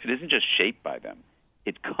from them. It isn't just shaped by them.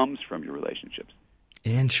 It comes from your relationships.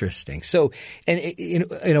 Interesting. So, and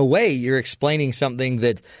in a way, you're explaining something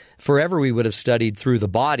that forever we would have studied through the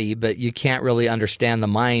body, but you can't really understand the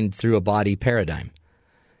mind through a body paradigm,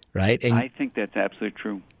 right? And I think that's absolutely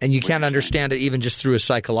true. And you can't understand it even just through a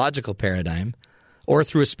psychological paradigm or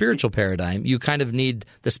through a spiritual paradigm. You kind of need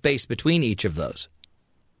the space between each of those.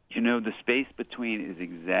 You know, the space between is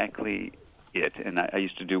exactly it. And I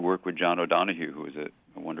used to do work with John O'Donohue, who was a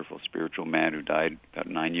wonderful spiritual man who died about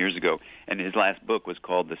 9 years ago. And his last book was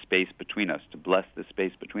called The Space Between Us, to bless the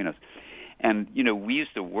space between us. And, you know, we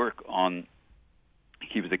used to work on,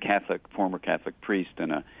 he was a Catholic, former Catholic priest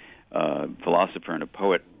and a philosopher and a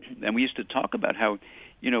poet. And we used to talk about how,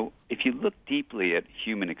 you know, if you look deeply at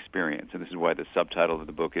human experience, and this is why the subtitle of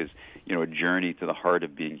the book is, you know, A Journey to the Heart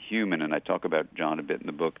of Being Human, and I talk about John a bit in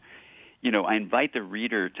the book, you know, I invite the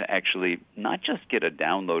reader to actually not just get a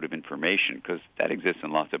download of information, because that exists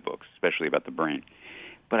in lots of books, especially about the brain,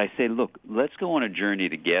 but I say, look, let's go on a journey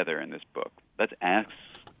together in this book. Let's ask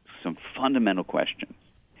some fundamental questions,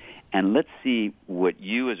 and let's see what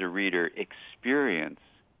you as a reader experience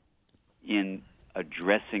in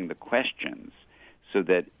addressing the questions, so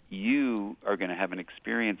that you are going to have an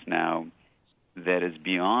experience now that is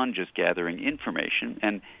beyond just gathering information.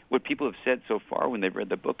 And what people have said so far when they've read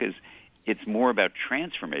the book is it's more about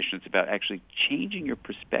transformation. It's about actually changing your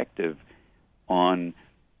perspective on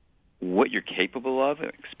what you're capable of,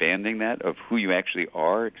 expanding that, of who you actually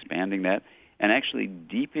are, expanding that, and actually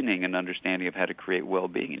deepening an understanding of how to create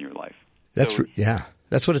well-being in your life. That's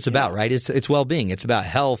what it's about, right? It's well-being. It's about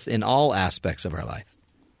health in all aspects of our life.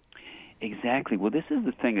 Exactly. Well, this is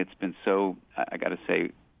the thing that's been so, I got to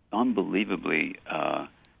say, unbelievably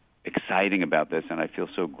exciting about this, and I feel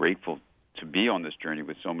so grateful to be on this journey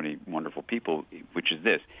with so many wonderful people, which is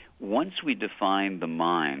this. Once we define the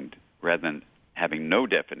mind rather than having no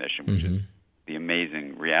definition, which is the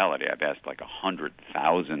amazing reality. I've asked like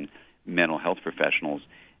 100,000 mental health professionals,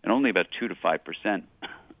 and only about 2 to 5%,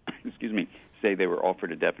 say they were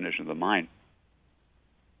offered a definition of the mind.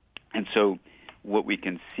 And so what we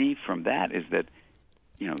can see from that is that,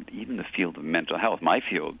 even the field of mental health, my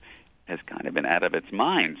field, has kind of been out of its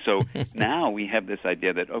mind. So now we have this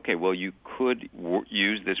idea that, okay, well, you could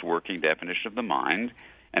use this working definition of the mind,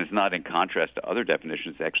 and it's not in contrast to other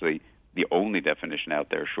definitions. It's actually the only definition out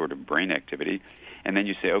there short of brain activity. And then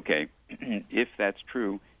you say, okay, if that's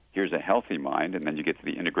true, here's a healthy mind, and then you get to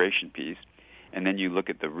the integration piece. And then you look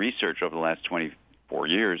at the research over the last 24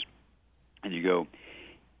 years, and you go,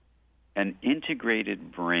 an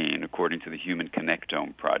integrated brain, according to the Human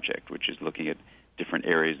Connectome Project, which is looking at different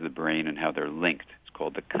areas of the brain and how they're linked. It's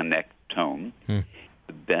called the Connectome.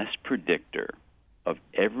 The best predictor of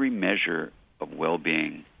every measure of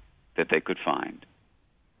well-being that they could find,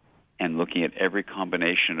 and looking at every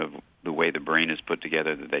combination of the way the brain is put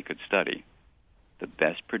together that they could study, the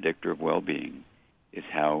best predictor of well-being is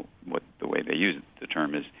the way they use it, the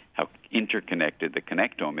term is how interconnected the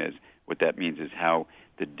connectome is. What that means is how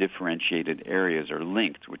the differentiated areas are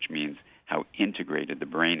linked, which means how integrated the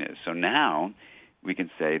brain is. So now we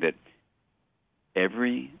can say that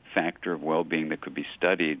every factor of well-being that could be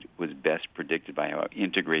studied was best predicted by how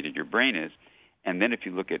integrated your brain is. And then if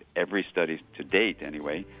you look at every study to date,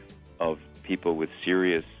 anyway, of people with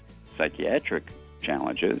serious psychiatric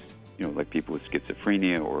challenges, like people with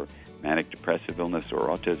schizophrenia or manic depressive illness or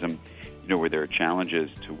autism, where there are challenges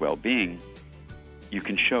to well-being, you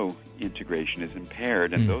can show integration is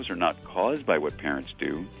impaired, and those are not caused by what parents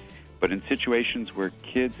do, but in situations where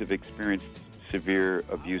kids have experienced severe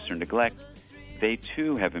abuse or neglect, they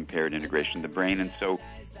too have impaired integration of the brain. And so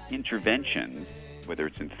interventions, whether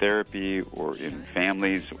it's in therapy or in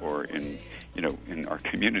families or in our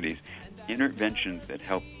communities, interventions that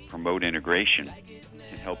help promote integration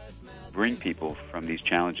and help bring people from these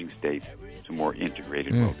challenging states to more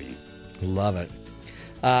integrated well-being. Love it.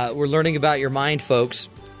 We're learning about your mind, folks.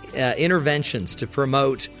 Interventions to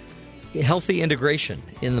promote healthy integration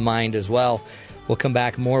in the mind as well. We'll come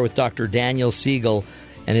back more with Dr. Daniel Siegel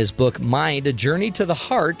and his book, Mind, A Journey to the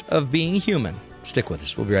Heart of Being Human. Stick with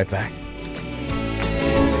us. We'll be right back.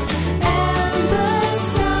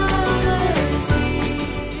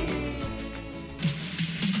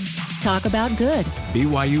 Talk about good.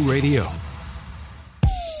 BYU Radio.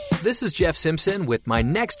 This is Jeff Simpson with my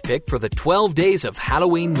next pick for the 12 Days of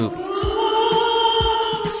Halloween Movies.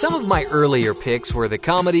 Some of my earlier picks were the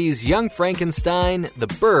comedies Young Frankenstein, The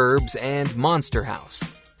Burbs, and Monster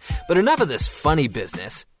House. But enough of this funny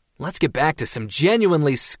business. Let's get back to some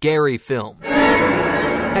genuinely scary films.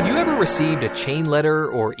 Have you ever received a chain letter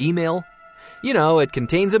or email? It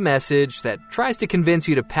contains a message that tries to convince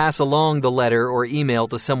you to pass along the letter or email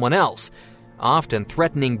to someone else, often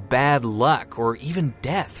threatening bad luck or even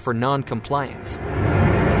death for non-compliance.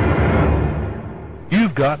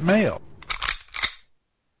 You've got mail.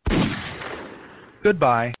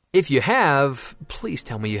 Goodbye. If you have, please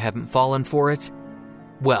tell me you haven't fallen for it.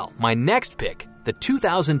 Well, my next pick, the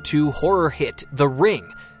 2002 horror hit The Ring,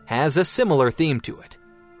 has a similar theme to it.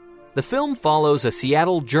 The film follows a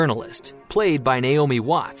Seattle journalist, played by Naomi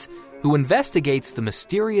Watts, who investigates the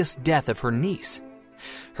mysterious death of her niece.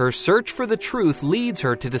 Her search for the truth leads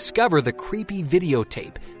her to discover the creepy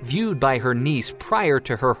videotape viewed by her niece prior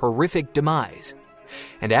to her horrific demise.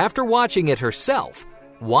 And after watching it herself,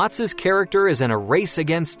 Watts' character is in a race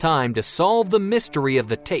against time to solve the mystery of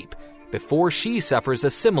the tape before she suffers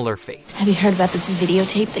a similar fate. Have you heard about this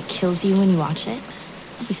videotape that kills you when you watch it?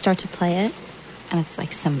 You start to play it, and it's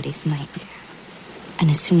like somebody's nightmare.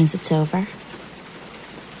 And as soon as it's over,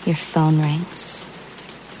 your phone rings.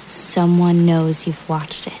 Someone knows you've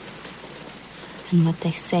watched it. And what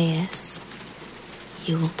they say is,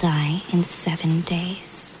 you will die in 7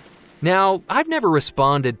 days. Now, I've never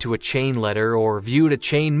responded to a chain letter or viewed a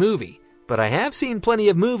chain movie, but I have seen plenty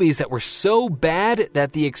of movies that were so bad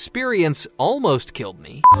that the experience almost killed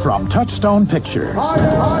me. From Touchstone Pictures.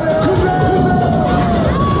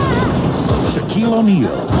 Shaquille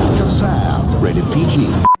O'Neal, Kassam, rated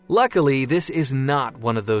PG. Luckily, this is not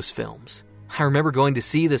one of those films. I remember going to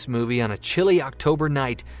see this movie on a chilly October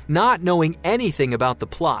night, not knowing anything about the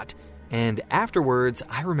plot, And afterwards,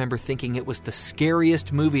 I remember thinking it was the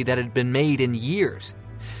scariest movie that had been made in years.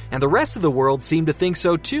 And the rest of the world seemed to think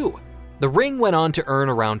so too. The Ring went on to earn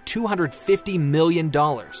around $250 million.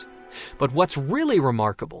 But what's really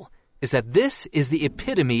remarkable is that this is the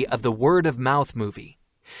epitome of the word-of-mouth movie.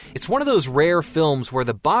 It's one of those rare films where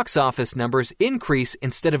the box office numbers increase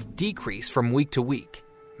instead of decrease from week to week.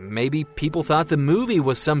 Maybe people thought the movie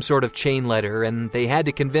was some sort of chain letter and they had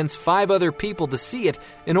to convince 5 other people to see it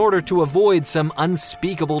in order to avoid some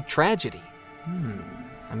unspeakable tragedy.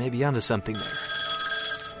 I may be onto something there.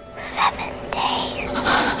 7 days.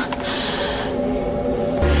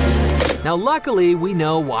 Now, luckily, we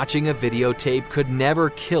know watching a videotape could never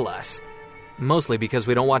kill us. Mostly because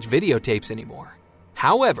we don't watch videotapes anymore.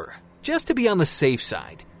 However, just to be on the safe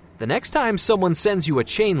side, the next time someone sends you a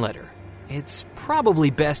chain letter, it's probably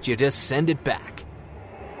best you just send it back.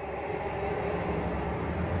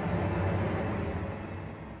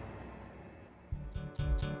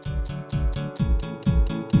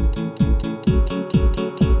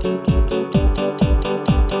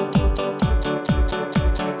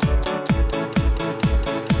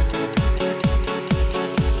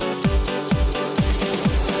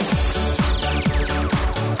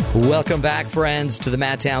 Welcome back, friends, to the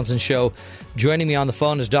Matt Townsend Show. Joining me on the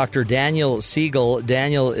phone is Dr. Daniel Siegel.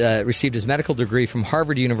 Daniel received his medical degree from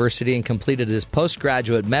Harvard University and completed his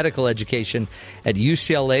postgraduate medical education at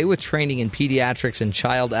UCLA with training in pediatrics and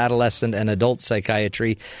child, adolescent, and adult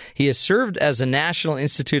psychiatry. He has served as a National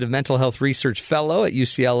Institute of Mental Health Research Fellow at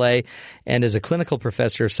UCLA and is a clinical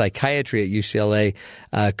professor of psychiatry at UCLA.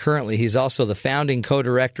 Currently, he's also the founding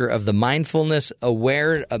co-director of the Mindful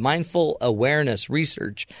Awareness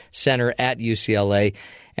Research Center at UCLA.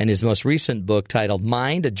 And his most recent book, titled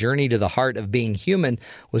Mind, A Journey to the Heart of Being Human,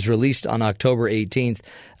 was released on October 18th.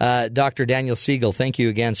 Dr. Daniel Siegel, thank you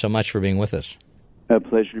again so much for being with us. A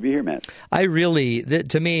pleasure to be here, Matt. I really,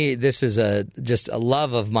 to me, this is just a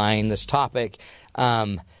love of mine, this topic.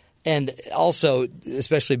 And also,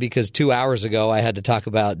 especially because 2 hours ago I had to talk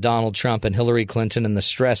about Donald Trump and Hillary Clinton and the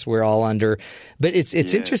stress we're all under. But it's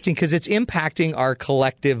interesting because it's impacting our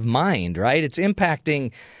collective mind, right? It's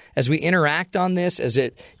impacting as we interact on this,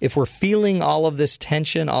 if we're feeling all of this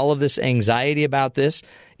tension, all of this anxiety about this,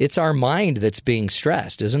 it's our mind that's being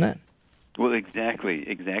stressed, isn't it? Well, exactly.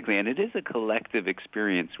 And it is a collective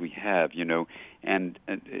experience we have, and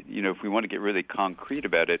if we want to get really concrete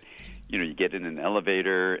about it, you get in an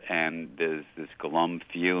elevator and there's this glum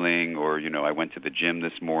feeling, or, I went to the gym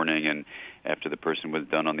this morning and after the person was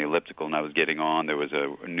done on the elliptical and I was getting on, there was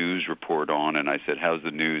a news report on and I said, "How's the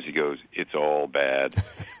news?" He goes, "It's all bad."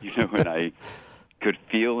 And I could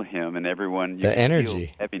feel him and everyone, the energy,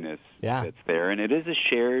 feel heaviness that's there. And it is a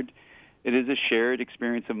shared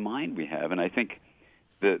experience of mind we have. And I think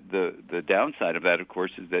the downside of that, of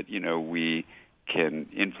course, is that, we can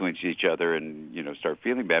influence each other and, start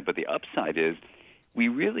feeling bad. But the upside is we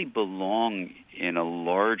really belong in a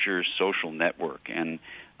larger social network. And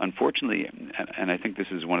unfortunately, and I think this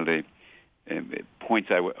is one of the points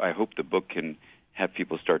I hope the book can have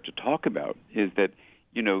people start to talk about, is that,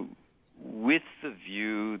 with the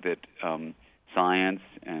view that science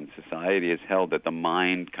and society has held that the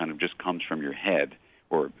mind kind of just comes from your head,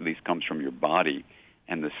 or at least comes from your body,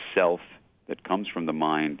 and the self that comes from the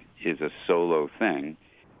mind is a solo thing,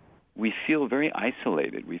 we feel very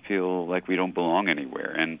isolated. We feel like we don't belong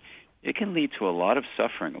anywhere. And it can lead to a lot of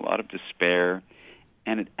suffering, a lot of despair,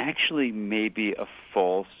 and it actually may be a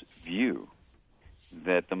false view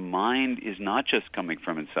that the mind is not just coming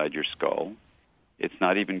from inside your skull. It's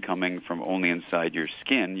not even coming from only inside your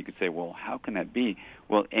skin. You could say, well, how can that be?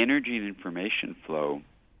 Well, energy and information flow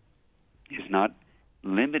is not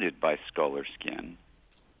limited by skull or skin.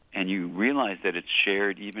 And you realize that it's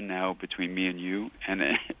shared even now between me and you and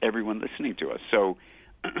everyone listening to us. So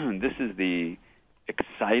this is the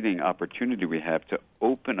exciting opportunity we have to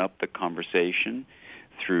open up the conversation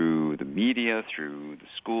through the media, through the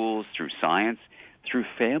schools, through science, through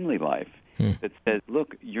family life, that says,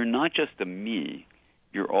 look, you're not just a me,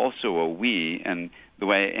 you're also a we. And the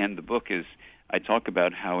way I end the book is I talk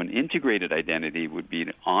about how an integrated identity would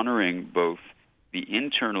be honoring both the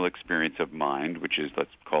internal experience of mind, which is,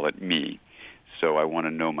 let's call it me. So I want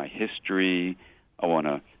to know my history. I want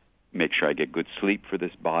to make sure I get good sleep for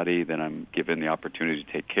this body that I'm given the opportunity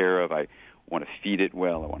to take care of. I want to feed it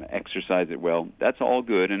well. I want to exercise it well. That's all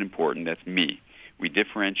good and important. That's me. We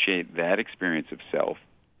differentiate that experience of self.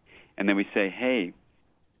 And then we say, hey,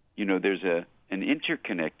 there's an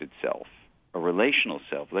interconnected self, a relational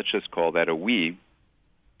self. Let's just call that a we.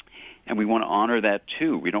 And we want to honor that,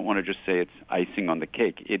 too. We don't want to just say it's icing on the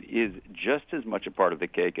cake. It is just as much a part of the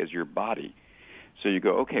cake as your body. So you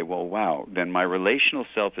go, okay, well, wow, then my relational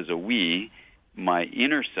self is a we, my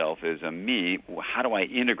inner self is a me. How do I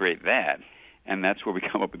integrate that? And that's where we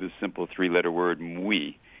come up with this simple three-letter word,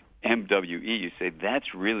 MWE, M-W-E. You say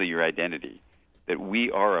that's really your identity, that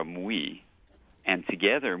we are a MWE, and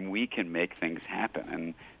together we can make things happen.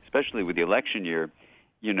 And especially with the election year,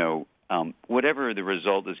 whatever the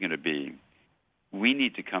result is going to be, we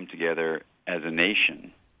need to come together as a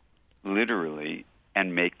nation, literally,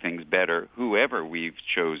 and make things better, whoever we've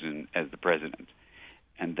chosen as the president.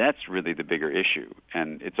 And that's really the bigger issue.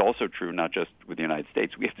 And it's also true not just with the United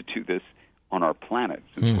States. We have to do this on our planet,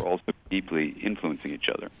 since we're also deeply influencing each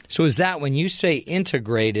other. So is that, when you say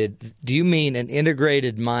integrated, do you mean an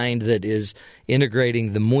integrated mind that is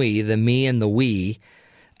integrating the MWE, the me and the we,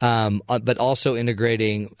 but also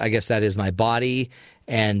integrating, I guess that is my body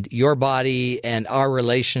and your body and our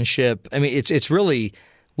relationship? I mean, it's really,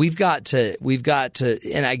 we've got to,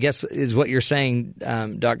 and I guess is what you're saying,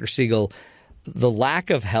 Dr. Siegel, the lack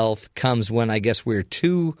of health comes when I guess we're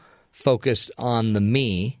too focused on the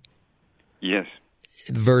me. Yes.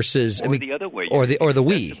 Versus, or the other way, or the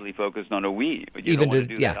we. Excessively focused on a we. But you Even don't want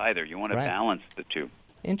to do that either. You want to balance the two.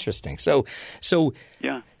 Interesting. So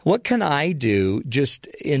yeah. What can I do just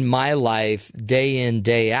in my life, day in,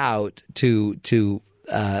 day out, to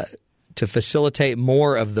facilitate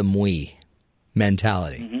more of the MWE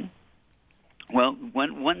mentality? Mm-hmm. Well,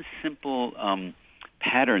 one simple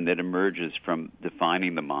pattern that emerges from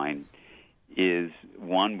defining the mind is,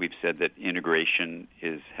 one, we've said that integration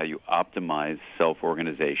is how you optimize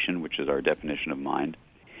self-organization, which is our definition of mind,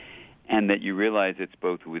 and that you realize it's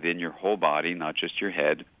both within your whole body, not just your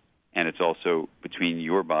head, and it's also between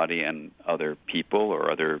your body and other people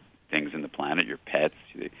or other things in the planet, your pets,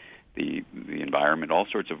 the environment, all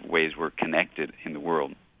sorts of ways we're connected in the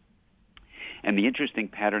world. And the interesting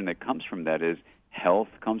pattern that comes from that is health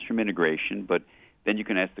comes from integration, but then you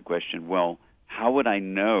can ask the question, well, how would I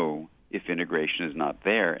know if integration is not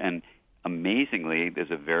there? And amazingly,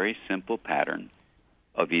 there's a very simple pattern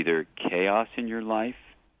of either chaos in your life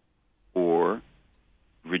or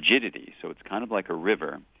rigidity. So it's kind of like a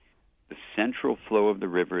river. The central flow of the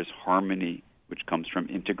river is harmony, which comes from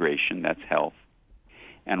integration. That's health.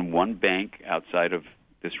 And one bank outside of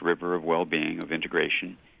this river of well-being, of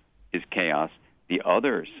integration, is chaos. The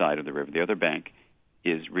other side of the river, the other bank,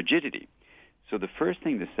 is rigidity. So the first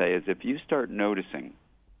thing to say is, if you start noticing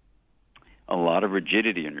a lot of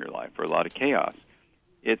rigidity in your life or a lot of chaos,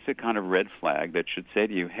 it's a kind of red flag that should say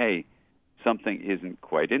to you, hey, something isn't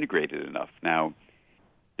quite integrated enough. Now,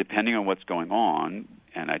 depending on what's going on,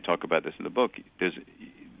 and I talk about this in the book,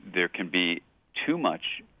 there can be too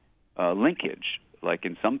much linkage. Like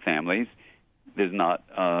in some families, there's not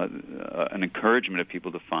an encouragement of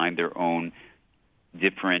people to find their own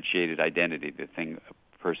differentiated identity, the thing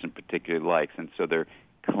a person particularly likes, and so they're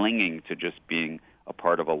clinging to just being a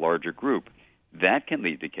part of a larger group. That can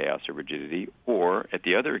lead to chaos or rigidity, or at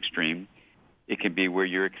the other extreme, it can be where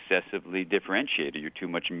you're excessively differentiated. You're too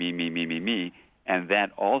much me, and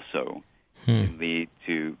that also can lead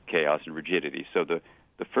to chaos and rigidity. So the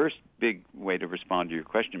first big way to respond to your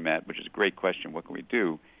question, Matt, which is a great question, what can we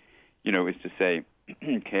do, is to say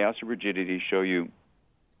chaos or rigidity show you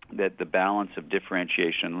that the balance of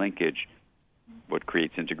differentiation and linkage, what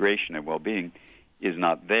creates integration and well-being, is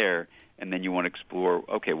not there, and then you want to explore,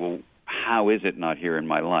 okay, well, how is it not here in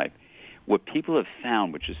my life? What people have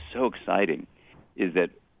found, which is so exciting, is that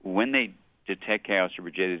when they detect chaos or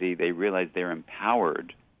rigidity, they realize they're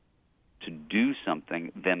empowered to do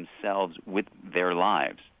something themselves with their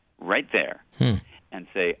lives right there and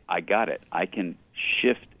say, I got it. I can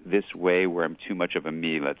shift this way where I'm too much of a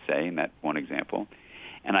me, let's say, in that one example,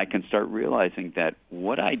 and I can start realizing that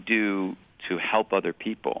what I do to help other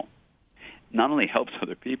people not only helps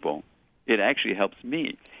other people, it actually helps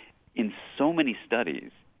me. In so many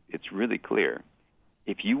studies, it's really clear.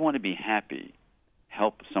 If you want to be happy,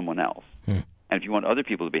 help someone else. And if you want other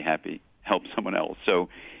people to be happy, help someone else. So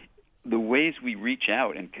the ways we reach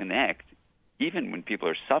out and connect, even when people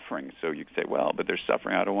are suffering, so you could say, well, but they're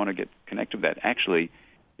suffering, I don't want to get connected with that. Actually,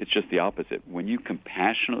 it's just the opposite. When you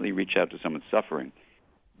compassionately reach out to someone suffering,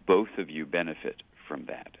 both of you benefit from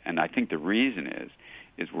that. And I think the reason is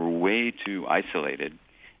we're way too isolated,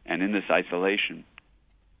 and in this isolation,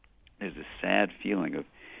 there's a sad feeling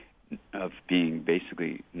of being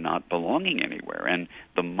basically not belonging anywhere. And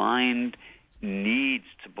the mind needs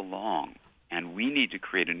to belong, and we need to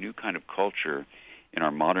create a new kind of culture in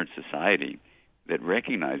our modern society that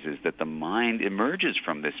recognizes that the mind emerges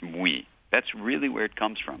from this we. That's really where it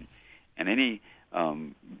comes from. And any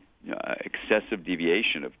excessive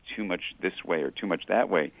deviation of too much this way or too much that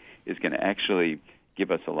way is going to actually give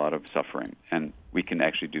us a lot of suffering, and we can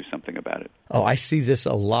actually do something about it. Oh, I see this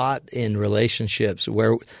a lot in relationships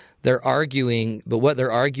where they're arguing, but what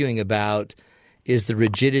they're arguing about is the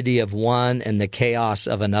rigidity of one and the chaos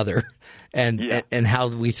of another, and how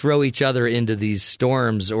we throw each other into these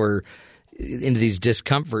storms or into these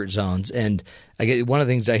discomfort zones. And one of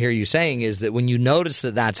the things I hear you saying is that when you notice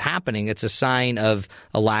that that's happening, it's a sign of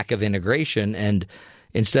a lack of integration. And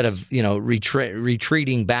instead of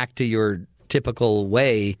retreating back to your typical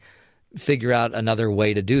way, figure out another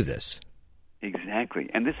way to do this. Exactly.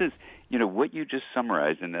 And this is, what you just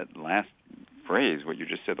summarized in that last phrase, what you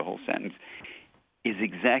just said, the whole sentence, is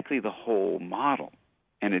exactly the whole model.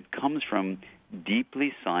 And it comes from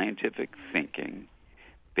deeply scientific thinking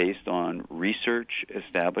based on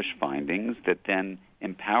research-established findings that then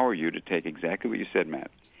empower you to take exactly what you said,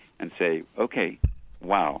 Matt, and say, okay,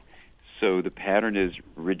 wow, so the pattern is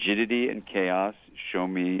rigidity and chaos. Show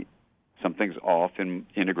me something's off in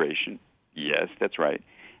integration. Yes, that's right.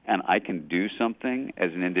 And I can do something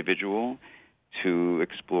as an individual to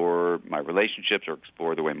explore my relationships or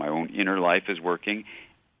explore the way my own inner life is working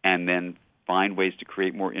and then find ways to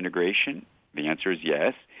create more integration. The answer is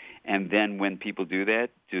yes. And then when people do that,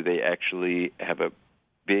 do they actually have a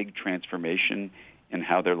big transformation in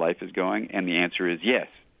how their life is going? And the answer is yes.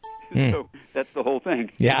 So that's the whole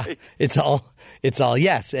thing. Yeah, right? It's all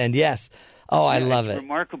yes and yes. Oh, I love it. It's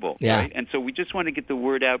remarkable, yeah. Right? And so we just want to get the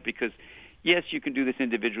word out because, yes, you can do this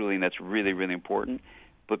individually, and that's really, really important.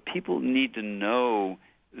 But people need to know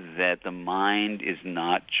that the mind is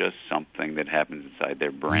not just something that happens inside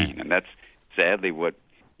their brain. And that's sadly what,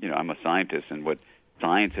 I'm a scientist, and what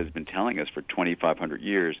science has been telling us for 2,500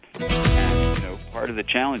 years. And, part of the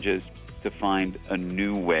challenge is to find a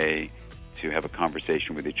new way to have a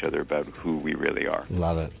conversation with each other about who we really are.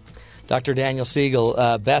 Love it. Dr. Daniel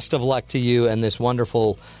Siegel, best of luck to you and this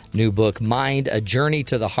wonderful new book, Mind, A Journey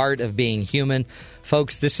to the Heart of Being Human.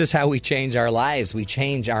 Folks, this is how we change our lives. We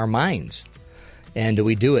change our minds. And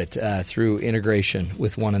we do it through integration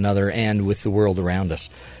with one another and with the world around us.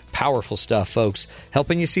 Powerful stuff, folks.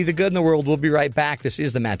 Helping you see the good in the world. We'll be right back. This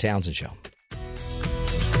is The Matt Townsend Show.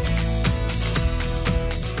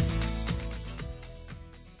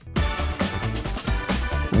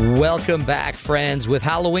 Welcome back, friends. With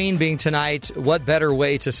Halloween being tonight, what better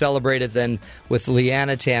way to celebrate it than with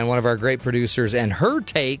Leanna Tan, one of our great producers, and her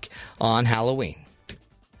take on Halloween.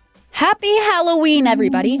 Happy Halloween,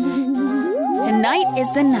 everybody. Tonight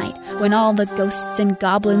is the night when all the ghosts and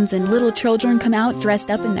goblins and little children come out dressed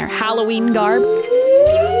up in their Halloween garb.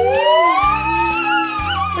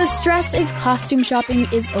 The stress of costume shopping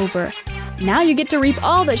is over. Now you get to reap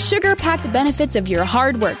all the sugar-packed benefits of your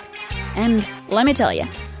hard work. And let me tell you,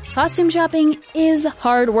 costume shopping is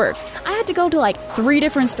hard work. I had to go to 3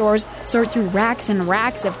 different stores, sort through racks and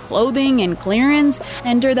racks of clothing and clearance, and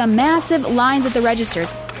endure the massive lines at the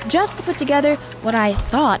registers just to put together what I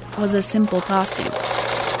thought was a simple costume.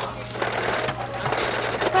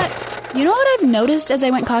 But you know what I've noticed as I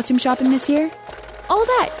went costume shopping this year? All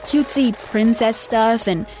that cutesy princess stuff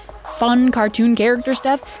and fun cartoon character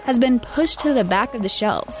stuff has been pushed to the back of the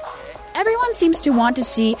shelves. Everyone seems to want to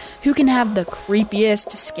see who can have the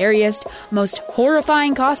creepiest, scariest, most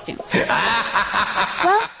horrifying costumes.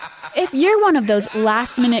 Well, if you're one of those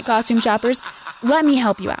last-minute costume shoppers, let me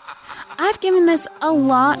help you out. I've given this a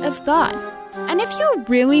lot of thought. And if you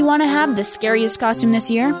really want to have the scariest costume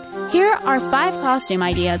this year, here are 5 costume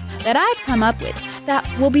ideas that I've come up with that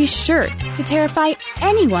will be sure to terrify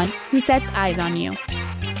anyone who sets eyes on you.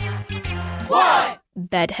 1.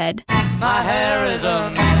 Bedhead. My hair is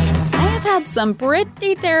a mess. I have had some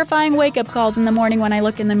pretty terrifying wake-up calls in the morning when I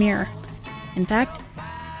look in the mirror. In fact,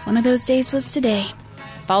 one of those days was today.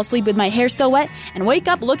 Fall asleep with my hair still wet and wake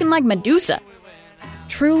up looking like Medusa.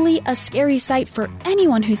 Truly a scary sight for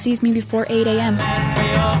anyone who sees me before 8 a.m.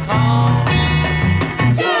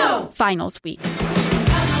 2. Finals week.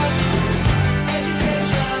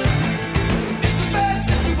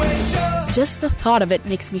 Just the thought of it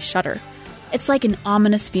makes me shudder. It's like an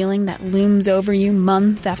ominous feeling that looms over you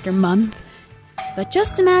month after month. But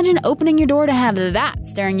just imagine opening your door to have that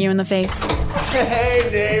staring you in the face. Hey,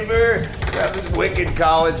 neighbor, we have this wicked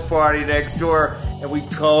college party next door, and we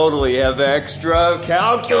totally have extra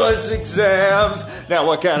calculus exams. Now,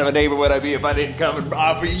 what kind of a neighbor would I be if I didn't come and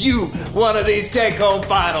offer you one of these take-home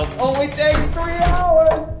finals? Only takes 3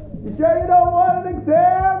 hours. You sure you don't want an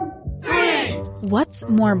exam? 3. What's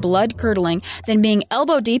more blood-curdling than being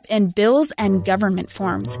elbow-deep in bills and government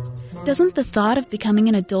forms? Doesn't the thought of becoming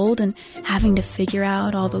an adult and having to figure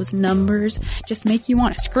out all those numbers just make you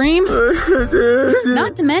want to scream?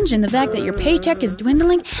 Not to mention the fact that your paycheck is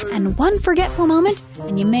dwindling, and one forgetful moment,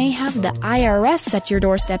 and you may have the IRS at your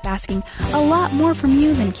doorstep asking a lot more from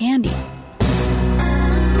you than candy.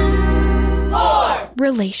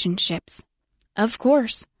 Relationships. Of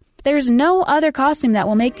course. There's no other costume that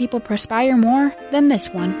will make people perspire more than this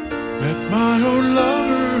one. Met my old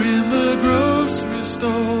lover in the grocery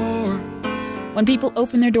store. When people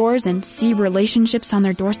open their doors and see relationships on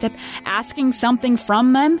their doorstep asking something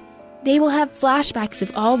from them, they will have flashbacks of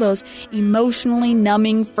all those emotionally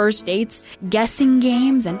numbing first dates, guessing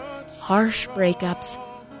games, and harsh breakups.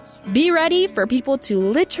 Be ready for people to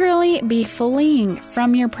literally be fleeing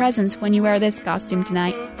from your presence when you wear this costume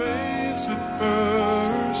tonight.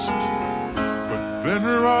 First, but then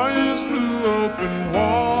her eyes flew open wide.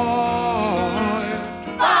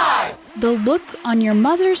 The look on your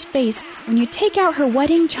mother's face when you take out her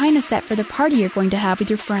wedding china set for the party you're going to have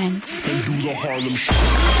with your friends.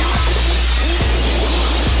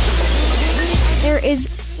 There is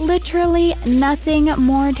literally nothing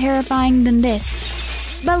more terrifying than this.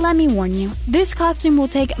 But let me warn you, this costume will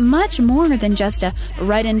take much more than just a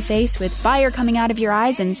reddened face with fire coming out of your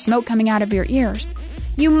eyes and smoke coming out of your ears.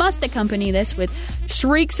 You must accompany this with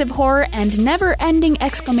shrieks of horror and never-ending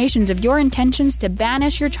exclamations of your intentions to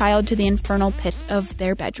banish your child to the infernal pit of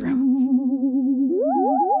their bedroom.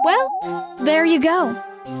 Well, there you go.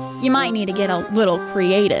 You might need to get a little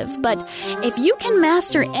creative, but if you can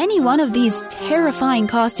master any one of these terrifying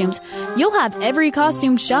costumes, you'll have every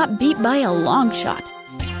costume shop beat by a long shot.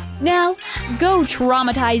 Now, go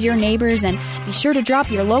traumatize your neighbors and be sure to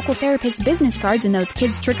drop your local therapist's business cards in those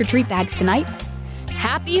kids' trick-or-treat bags tonight.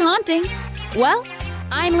 Happy haunting! Well,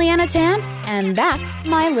 I'm Leanna Tan, and that's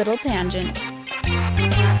my little tangent.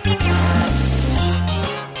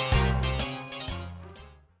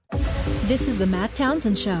 This is the Matt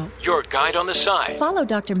Townsend Show. Your guide on the side. Follow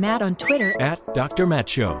Dr. Matt on Twitter at Dr. Matt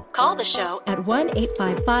Show. Call the show at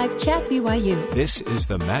 1-855-CHAT-BYU. This is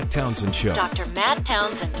the Matt Townsend Show. Dr. Matt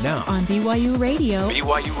Townsend. Now on BYU Radio.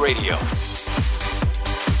 BYU Radio.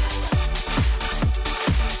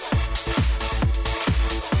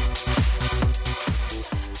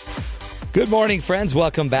 Good morning, friends.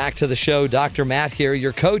 Welcome back to the show. Dr. Matt here,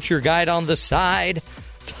 your coach, your guide on the side.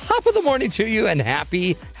 Top of the morning to you, and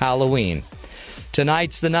happy Halloween.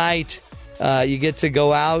 Tonight's the night you get to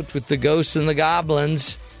go out with the ghosts and the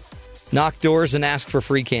goblins, knock doors, and ask for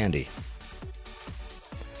free candy.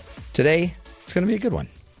 Today, it's going to be a good one.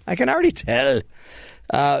 I can already tell.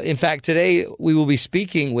 In fact, today we will be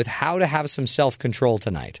speaking with how to have some self-control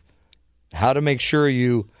tonight. How to make sure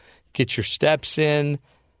you get your steps in,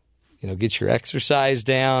 get your exercise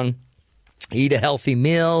down, eat a healthy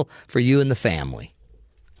meal for you and the family.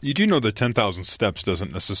 You do know that 10,000 steps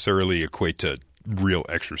doesn't necessarily equate to real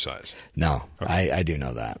exercise. No, okay. I do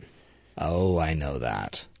know that. Oh, I know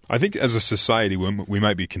that. I think as a society, we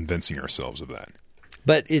might be convincing ourselves of that.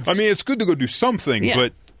 But it's good to go do something, yeah.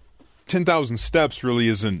 But 10,000 steps really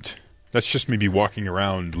isn't. That's just maybe walking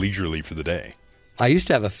around leisurely for the day. I used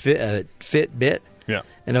to have a Fitbit. Yeah.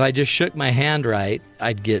 And if I just shook my hand right,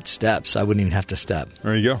 I'd get steps. I wouldn't even have to step.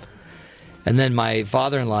 There you go. And then my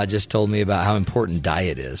father-in-law just told me about how important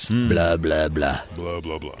diet is. Blah, blah, blah. Blah,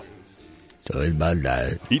 blah, blah. So it's about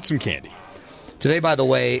diet. Eat some candy. Today, by the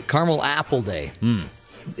way, Caramel Apple Day.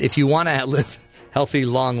 If you want to live healthy,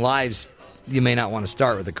 long lives, you may not want to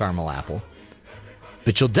start with a caramel apple.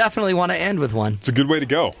 But you'll definitely want to end with one. It's a good way to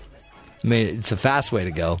go. I mean, it's a fast way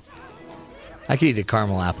to go. I could eat a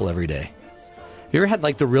caramel apple every day. You ever had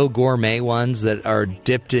like the real gourmet ones that are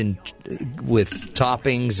dipped in with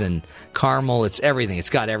toppings and caramel? It's everything. It's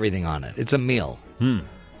got everything on it. It's a meal.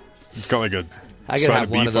 It's got like a I could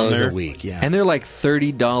have one of those a week. Yeah, and they're like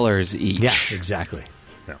 $30 each. Yeah, exactly.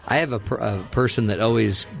 Yeah. I have a person that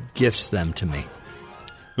always gifts them to me.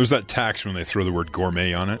 There's that tax when they throw the word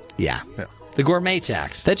gourmet on it. Yeah. The gourmet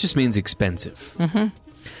tax. That just means expensive. Mm-hmm.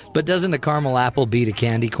 But doesn't a caramel apple beat a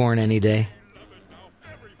candy corn any day?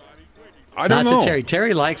 I don't know. Not to Terry.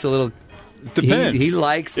 Terry likes a little. It depends. He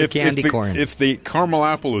likes the candy corn. If the caramel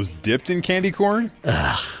apple is dipped in candy corn,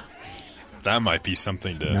 that might be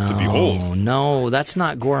something to behold. No, that's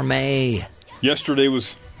not gourmet. Yesterday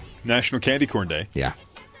was National Candy Corn Day. Yeah.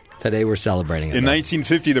 Today we're celebrating it. In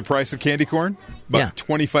 1950, the price of candy corn, about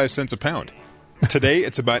 25 cents a pound. Today,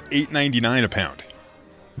 it's about $8.99 a pound.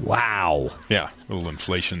 Wow. Yeah, a little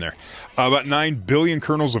inflation there. About 9 billion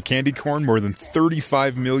kernels of candy corn, more than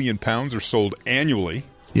 35 million pounds are sold annually.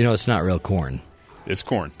 You know, it's not real corn. It's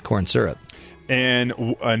corn. Corn syrup. And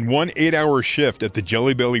in one 8-hour shift at the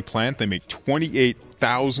Jelly Belly plant, they make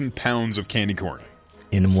 28,000 pounds of candy corn.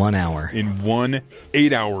 In 1 hour. In one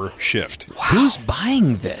 8-hour shift. Wow. Who's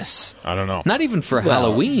buying this? I don't know. Not even for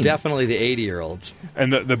Halloween. Definitely the 80-year-olds.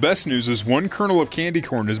 And the best news is one kernel of candy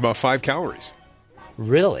corn is about 5 calories.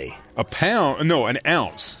 Really? An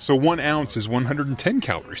ounce. So 1 ounce is 110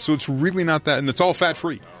 calories. So it's really not that, and it's all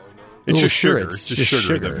fat-free. It's just sugar. It's just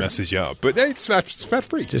sugar that messes you up. But hey, it's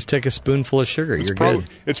fat-free. Just take a spoonful of sugar. You're good.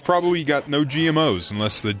 It's probably got no GMOs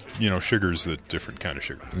unless the sugar's the different kind of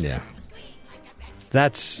sugar. Yeah. I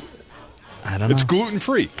don't know. It's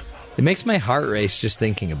gluten-free. It makes my heart race just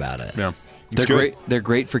thinking about it. Yeah. They're great. They're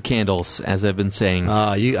great for candles, as I've been saying.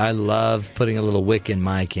 I love putting a little wick in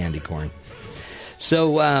my candy corn.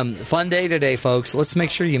 So, fun day today, folks. Let's make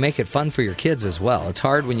sure you make it fun for your kids as well. It's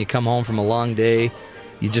hard when you come home from a long day.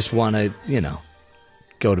 You just want to,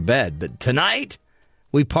 go to bed. But tonight,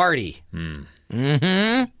 we party.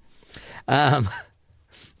 Mm-hmm.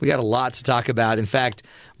 We got a lot to talk about. In fact,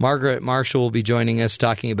 Margaret Marshall will be joining us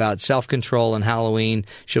talking about self-control and Halloween.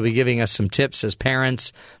 She'll be giving us some tips as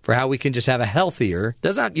parents for how we can just have a healthier,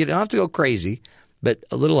 you don't have to go crazy, but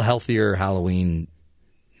a little healthier Halloween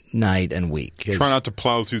night and week. Try not to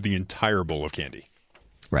plow through the entire bowl of candy.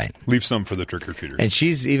 Right. Leave some for the trick-or-treaters. And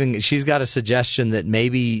she's got a suggestion that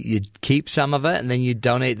maybe you keep some of it and then you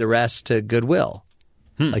donate the rest to Goodwill.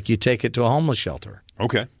 Like you take it to a homeless shelter.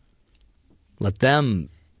 Okay. Let them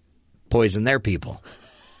poison their people.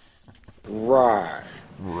 Right.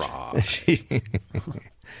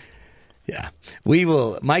 Yeah.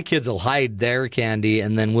 My kids will hide their candy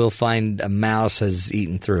and then we'll find a mouse has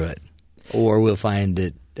eaten through it. Or we'll find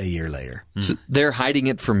it a year later. So they're hiding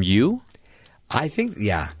it from you? I think,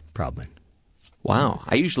 yeah, probably. Wow.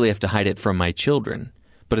 I usually have to hide it from my children.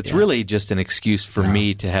 But it's really just an excuse for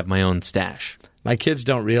me to have my own stash. My kids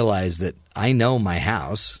don't realize that I know my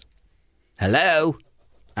house. Hello?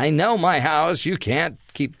 I know my house. You can't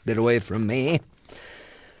keep it away from me.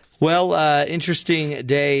 Well, interesting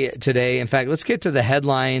day today. In fact, let's get to the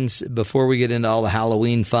headlines before we get into all the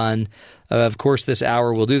Halloween fun. Of course, this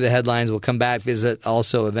hour we'll do the headlines. We'll come back, visit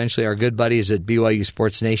also eventually our good buddies at BYU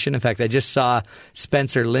Sports Nation. In fact, I just saw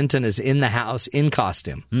Spencer Linton is in the house in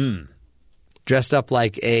costume. Dressed up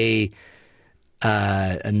like a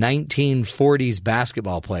 1940s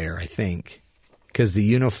basketball player, I think, because the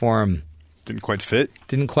uniform didn't quite fit.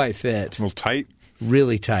 A little tight.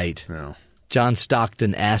 Really tight. No. John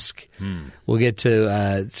Stockton-esque. We'll get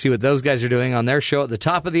to see what those guys are doing on their show at the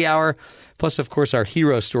top of the hour. Plus, of course, our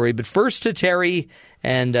hero story. But first to Terry.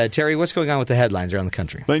 And Terry, what's going on with the headlines around the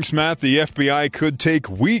country? Thanks, Matt. The FBI could take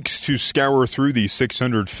weeks to scour through the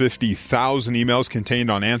 650,000 emails contained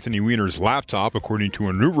on Anthony Weiner's laptop, according to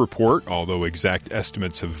a new report, although exact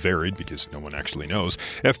estimates have varied because no one actually knows.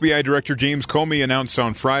 FBI Director James Comey announced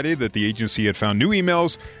on Friday that the agency had found new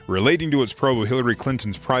emails relating to its probe of Hillary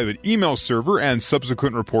Clinton's private email server, and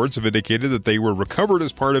subsequent reports have indicated that they were recovered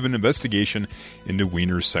as part of an investigation into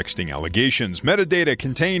Weiner's sexting allegations. Metadata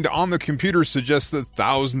contained on the computer suggests that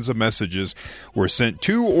thousands of messages were sent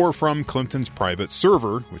to or from Clinton's private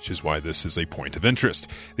server, which is why this is a point of interest.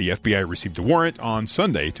 The FBI received a warrant on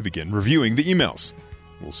Sunday to begin reviewing the emails.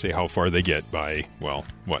 We'll see how far they get by,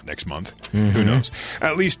 next month? Who knows?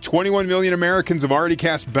 At least 21 million Americans have already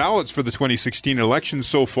cast ballots for the 2016 election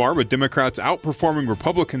so far, with Democrats outperforming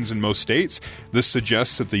Republicans in most states. This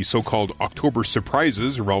suggests that the so-called October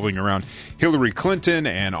surprises revolving around Hillary Clinton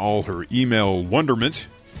and all her email wonderment.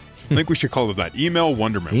 I think we should call it that. Email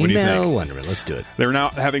wonderment. What do you think? Email wonderment. Let's do it. They're now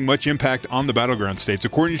having much impact on the battleground states.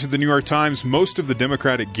 According to the New York Times, most of the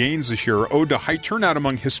Democratic gains this year are owed to high turnout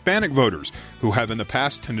among Hispanic voters, who have in the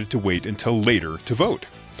past tended to wait until later to vote.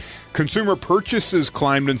 Consumer purchases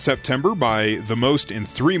climbed in September by the most in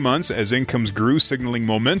 3 months as incomes grew, signaling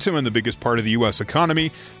momentum in the biggest part of the U.S.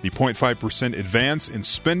 economy. The 0.5% advance in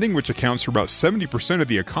spending, which accounts for about 70% of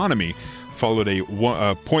the economy, followed a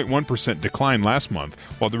 0.1% decline last month,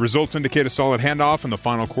 while the results indicate a solid handoff in the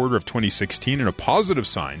final quarter of 2016 and a positive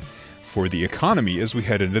sign for the economy as we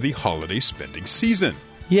head into the holiday spending season.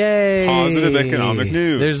 Yay! Positive economic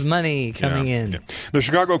news. There's money coming in. Yeah. The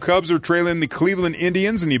Chicago Cubs are trailing the Cleveland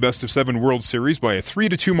Indians in the best-of-7 World Series by a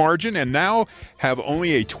 3-2 margin and now have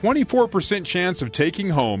only a 24% chance of taking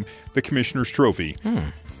home the Commissioner's Trophy.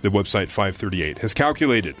 The website 538 has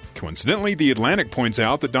calculated. Coincidentally, The Atlantic points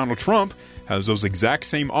out that Donald Trump has those exact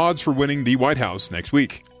same odds for winning the White House next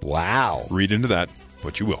week. Wow. Read into that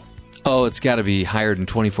what you will. Oh, it's got to be higher than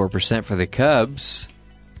 24% for the Cubs.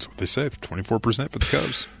 That's what they say, 24% for the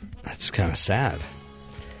Cubs. That's kind of sad.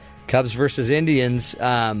 Cubs versus Indians.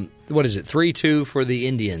 What is it? 3-2 for the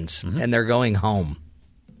Indians, and they're going home.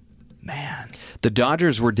 Man. The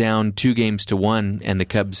Dodgers were down 2-1, and the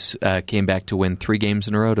Cubs came back to win 3 games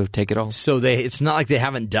in a row to take it all. So it's not like they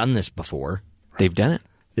haven't done this before. They've done it.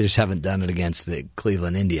 They just haven't done it against the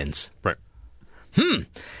Cleveland Indians. Right.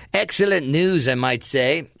 Excellent news, I might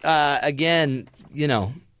say. Again,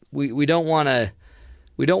 we don't want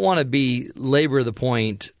to belabor the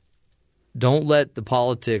point. Don't let the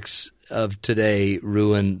politics of today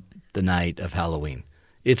ruin the night of Halloween.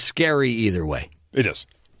 It's scary either way. It is.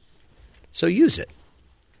 So use it.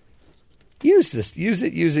 Use this. Use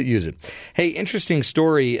it. Hey, interesting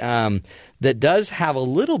story that does have a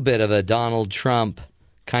little bit of a Donald Trump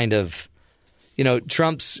kind of,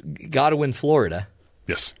 Trump's got to win Florida.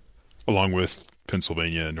 Yes. Along with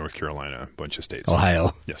Pennsylvania, North Carolina, a bunch of states.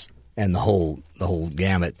 Ohio. Yes. And the whole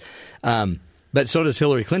gamut. But so does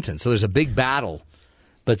Hillary Clinton. So there's a big battle.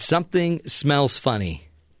 But something smells funny.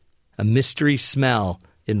 A mystery smell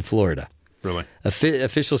in Florida. Really?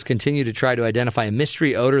 Officials continue to try to identify a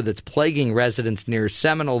mystery odor that's plaguing residents near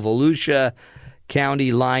Seminole-Volusia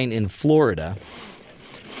County line in Florida.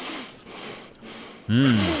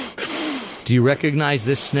 Do you recognize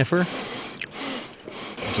this sniffer?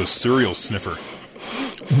 It's a cereal sniffer.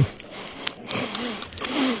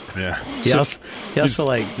 Yeah. He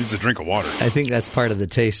also needs a drink of water. I think that's part of the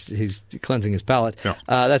taste. He's cleansing his palate. Yeah.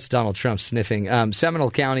 That's Donald Trump sniffing.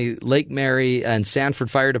 Seminole County, Lake Mary, and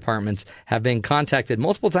Sanford fire departments have been contacted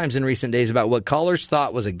multiple times in recent days about what callers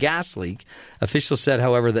thought was a gas leak. Officials said,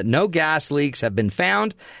 however, that no gas leaks have been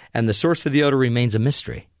found, and the source of the odor remains a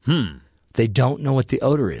mystery. They don't know what the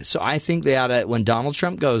odor is. So I think they ought to, when Donald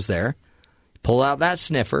Trump goes there, pull out that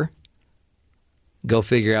sniffer, go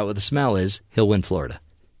figure out what the smell is. He'll win Florida.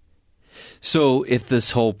 So if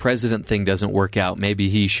this whole president thing doesn't work out, maybe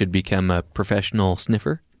he should become a professional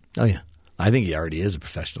sniffer? Oh, yeah. I think he already is a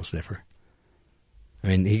professional sniffer. I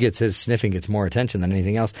mean, his sniffing gets more attention than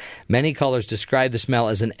anything else. Many callers describe the smell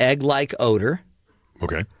as an egg-like odor.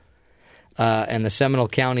 Okay. And the Seminole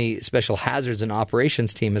County Special Hazards and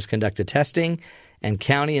Operations Team has conducted testing, and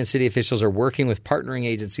county and city officials are working with partnering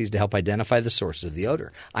agencies to help identify the sources of the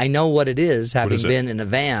odor. I know what it is, having been in a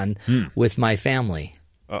van with my family.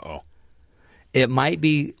 Uh-oh. It might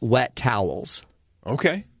be wet towels.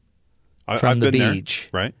 Okay. From the been beach.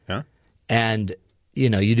 There. Right, yeah. And,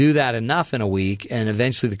 you do that enough in a week, and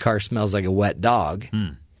eventually the car smells like a wet dog,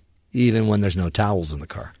 even when there's no towels in the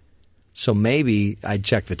car. So maybe I'd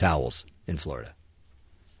check the towels in Florida.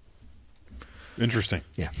 Interesting.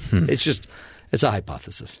 Yeah. It's a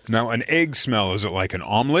hypothesis. Now, an egg smell, is it like an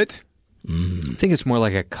omelet? I think it's more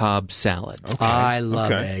like a Cobb salad. Okay. I love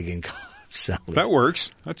egg and Cobb salad. That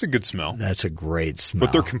works. That's a good smell. That's a great smell.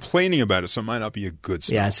 But they're complaining about it, so it might not be a good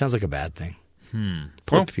smell. Yeah, it sounds like a bad thing.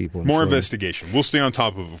 Well, people. More investigation. We'll stay on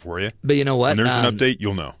top of it for you. But you know what? When there's an update,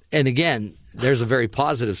 you'll know. And again, there's a very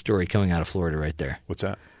positive story coming out of Florida right there. What's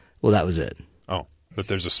that? Well, that was it. Oh, that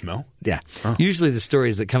there's a smell? Yeah. Oh. Usually the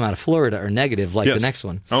stories that come out of Florida are negative, like the next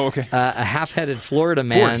one. Oh, okay. A half-headed Florida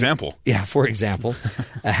man. For example. Yeah, for example.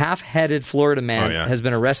 A half-headed Florida man has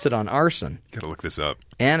been arrested on arson. Got to look this up.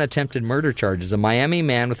 And attempted murder charges. A Miami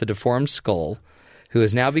man with a deformed skull who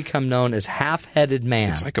has now become known as Half-Headed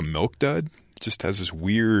Man. It's like a milk dud. It just has this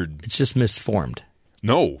weird... It's just misformed.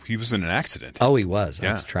 No, he was in an accident. Oh, he was.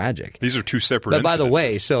 That's tragic. These are two separate But by the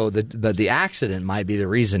incidences. way, the accident might be the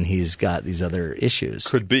reason he's got these other issues.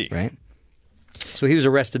 Could be. Right? So he was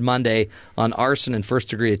arrested Monday on arson and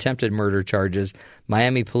first-degree attempted murder charges.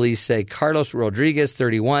 Miami police say Carlos Rodriguez,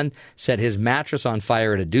 31, set his mattress on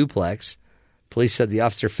fire at a duplex. Police said the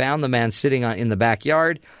officer found the man sitting in the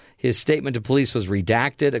backyard. His statement to police was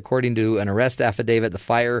redacted. According to an arrest affidavit, the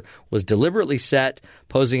fire was deliberately set,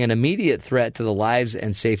 posing an immediate threat to the lives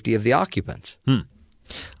and safety of the occupants.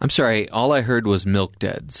 I'm sorry, all I heard was milk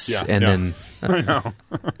duds. Yeah, then I know.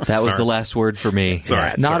 That was the last word for me.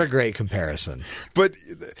 Not a great comparison. But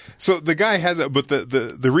so the guy has it, but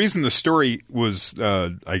the reason the story was,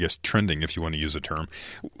 I guess, trending, if you want to use a term,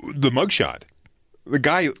 the mugshot. The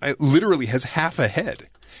guy literally has half a head.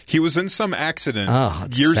 He was in some accident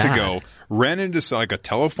years ago, ran into like a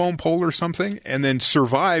telephone pole or something, and then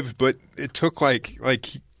survived. But it took like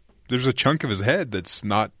there's a chunk of his head that's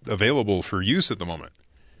not available for use at the moment.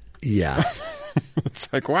 Yeah,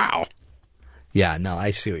 it's like wow. Yeah, no,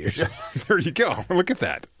 I see what you're saying. There you go. Look at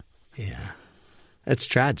that. Yeah, it's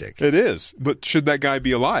tragic. It is. But should that guy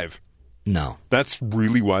be alive? No. That's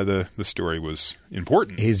really why the story was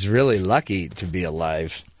important. He's really lucky to be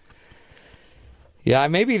alive. Yeah,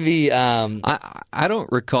 maybe the... I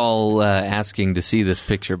don't recall asking to see this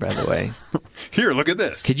picture, by the way. Here, look at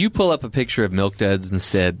this. Could you pull up a picture of milk duds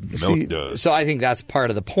instead? Milk duds. So I think that's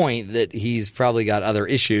part of the point, that he's probably got other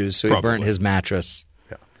issues, so he burnt his mattress.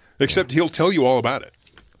 Yeah. Except he'll tell you all about it.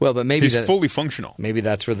 Well, but maybe he's fully functional. Maybe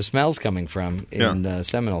that's where the smell's coming from in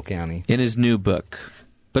Seminole County. In his new book.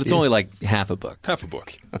 But it's only like half a book. Half a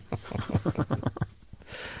book.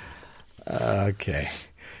 Okay.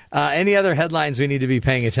 Any other headlines we need to be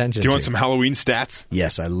paying attention to? Do you want some Halloween stats?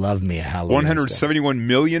 Yes, I love me a Halloween 171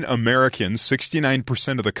 million Americans,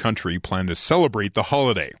 69% of the country, plan to celebrate the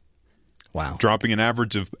holiday. Wow. Dropping an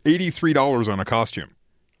average of $83 on a costume.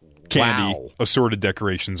 Candy, assorted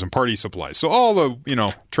decorations, and party supplies. So all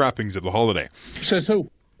the, trappings of the holiday. Says who?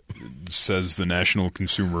 Says the national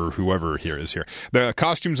consumer, whoever here is here. The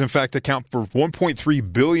costumes, in fact, account for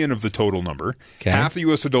 1.3 billion of the total number. Okay. Half the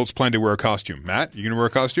U.S. adults plan to wear a costume. Matt, you going to wear a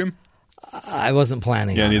costume? I wasn't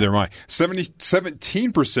planning. Yeah, neither am I.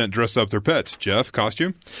 17% dress up their pets. Jeff,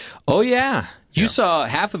 costume? Oh, yeah. You saw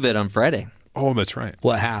half of it on Friday. Oh, that's right.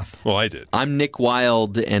 What half? Well, I did. I'm Nick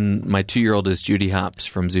Wilde, and my 2-year-old is Judy Hopps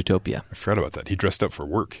from Zootopia. I forgot about that. He dressed up for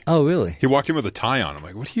work. Oh, really? He walked in with a tie on. I'm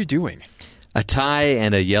like, what are you doing? A tie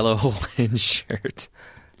and a yellow Hawaiian shirt.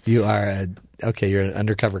 You are you're an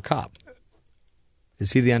undercover cop.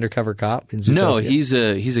 Is he the undercover cop in Zootopia? No, he's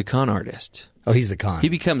a con artist. Oh, he's the con. He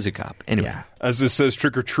becomes a cop. Anyway. Yeah. As this says,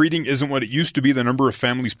 trick-or-treating isn't what it used to be. The number of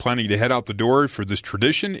families planning to head out the door for this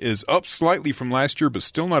tradition is up slightly from last year, but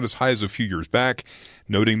still not as high as a few years back,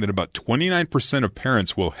 noting that about 29% of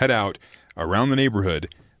parents will head out around the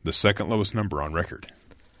neighborhood, the second lowest number on record.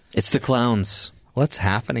 It's the clowns. What's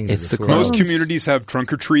happening to this world? Most communities have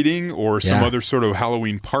trunk-or-treating or some other sort of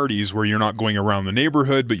Halloween parties where you're not going around the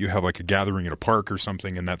neighborhood, but you have like a gathering at a park or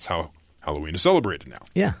something, and that's how Halloween is celebrated now.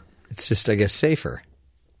 Yeah. It's just, I guess, safer.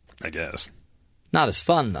 I guess. Not as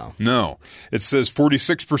fun, though. No. It says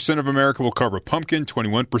 46% of America will carve a pumpkin,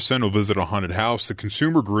 21% will visit a haunted house. The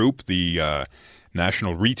consumer group, the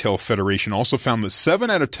National Retail Federation, also found that 7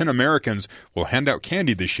 out of 10 Americans will hand out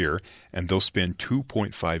candy this year, and they'll spend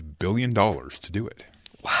 $2.5 billion to do it.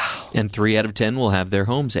 Wow. And 3 out of 10 will have their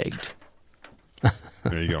homes egged.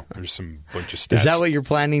 There you go. There's some bunch of stats. Is that what you're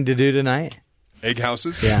planning to do tonight? Egg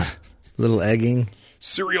houses? Yeah. Little egging.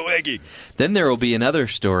 Cereal egging. Then there will be another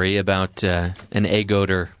story about an egg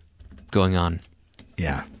odor going on.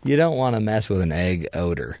 Yeah. You don't want to mess with an egg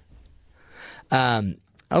odor.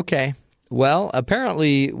 Okay. Well,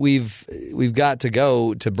 apparently we've got to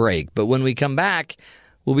go to break. But when we come back,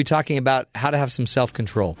 we'll be talking about how to have some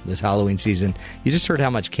self-control this Halloween season. You just heard how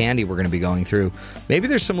much candy we're going to be going through. Maybe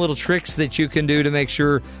there's some little tricks that you can do to make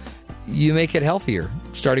sure you make it healthier.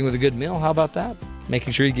 Starting with a good meal. How about that?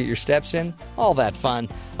 Making sure you get your steps in. All that fun.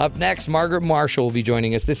 Up next, Margaret Marshall will be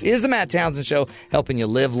joining us. This is the Matt Townsend Show, helping you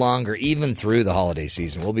live longer even through the holiday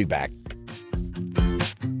season. We'll be back.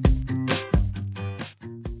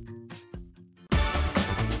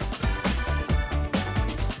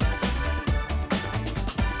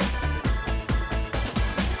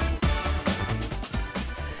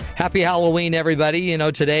 Happy Halloween, everybody. You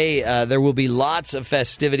know, today there will be lots of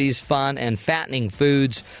festivities, fun, and fattening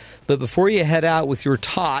foods. But before you head out with your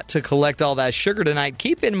tot to collect all that sugar tonight,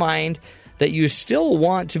 keep in mind that you still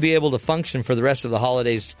want to be able to function for the rest of the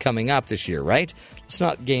holidays coming up this year, right? Let's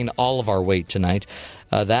not gain all of our weight tonight.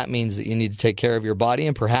 That means that you need to take care of your body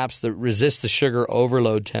and perhaps resist the sugar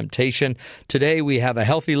overload temptation. Today we have a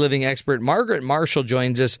healthy living expert. Margaret Marshall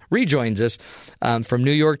rejoins us from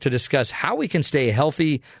New York to discuss how we can stay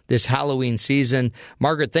healthy this Halloween season.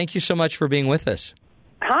 Margaret, thank you so much for being with us.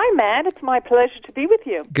 Hi, Matt. It's my pleasure to be with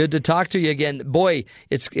you. Good to talk to you again. Boy,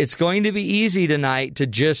 it's going to be easy tonight to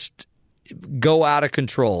just go out of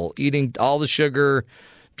control, eating all the sugar,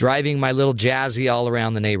 driving my little Jazzy all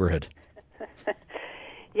around the neighborhood.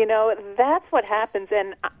 You know, that's what happens.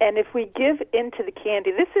 And if we give into the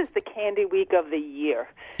candy, this is the candy week of the year.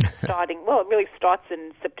 It really starts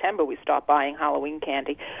in September. We start buying Halloween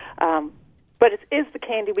candy. But it is the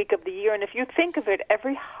candy week of the year, and if you think of it,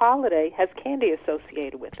 every holiday has candy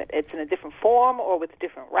associated with it. It's in a different form or with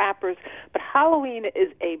different wrappers, but Halloween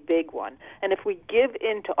is a big one. And if we give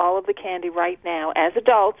in to all of the candy right now, as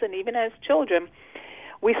adults and even as children,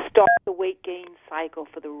 we start the weight gain cycle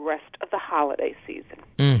for the rest of the holiday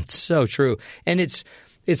season. So true. And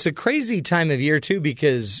it's a crazy time of year, too,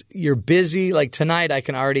 because you're busy. Like tonight, I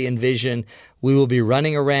can already envision we will be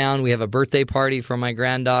running around. We have a birthday party for my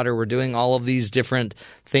granddaughter. We're doing all of these different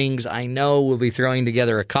things. I know we'll be throwing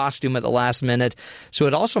together a costume at the last minute. So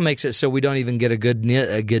it also makes it so we don't even get a good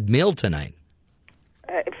meal tonight.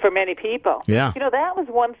 For many people. Yeah. You know, that was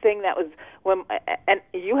one thing that was when, and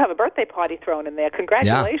you have a birthday party thrown in there.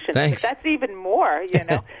 Congratulations. Yeah, thanks. But that's even more, you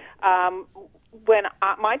know. When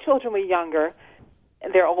my children were younger,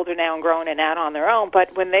 they're older now and grown and out on their own,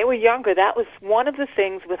 but when they were younger, that was one of the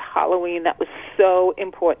things with Halloween that was so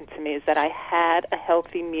important to me is that I had a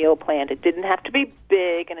healthy meal planned. It didn't have to be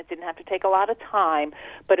big, and it didn't have to take a lot of time,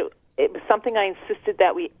 but it was something I insisted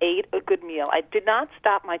that we ate a good meal. I did not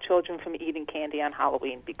stop my children from eating candy on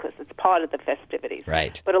Halloween because it's part of the festivities.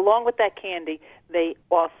 Right. But along with that candy, they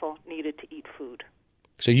also needed to eat food.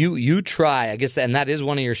 So you try, I guess, and that is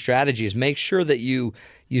one of your strategies. Make sure that you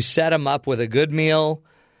set them up with a good meal.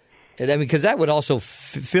 I mean, because that would also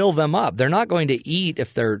fill them up. They're not going to eat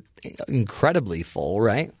if they're incredibly full,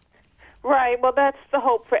 right? Right. Well, that's the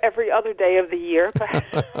hope for every other day of the year.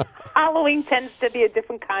 But Halloween tends to be a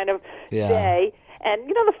different kind of day. And,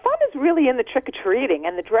 the fun is really in the trick-or-treating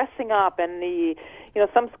and the dressing up and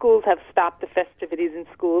some schools have stopped the festivities in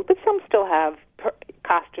schools, but some still have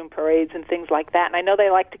costume parades and things like that. And I know they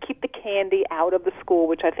like to keep the candy out of the school,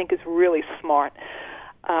 which I think is really smart.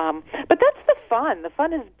 But that's the fun. The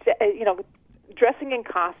fun is, dressing in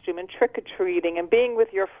costume and trick-or-treating and being with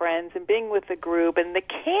your friends and being with the group. And the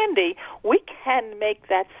candy, we can make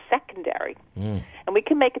that secondary. And we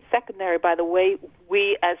can make it secondary by the way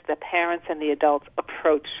we as the parents and the adults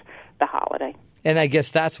approach the holiday. And I guess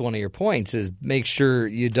that's one of your points is make sure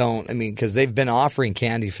you don't, because they've been offering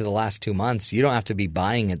candy for the last 2 months. You don't have to be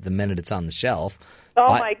buying it the minute it's on the shelf. Oh,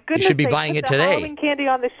 my goodness. You should be buying it today. Halloween candy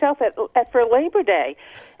on the shelf for Labor Day.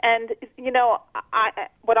 And,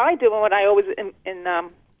 what I do and what I always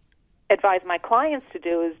advise my clients to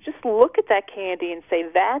do is just look at that candy and say,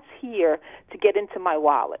 that's here to get into my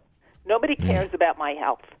wallet. Nobody cares about my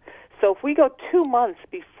health. So if we go 2 months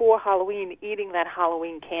before Halloween eating that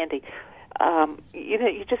Halloween candy,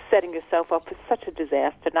 you're just setting yourself up for such a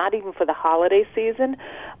disaster, not even for the holiday season,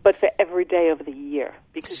 but for every day of the year,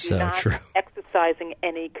 because you're not exercising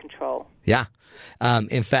any control. Yeah.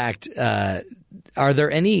 In fact, are there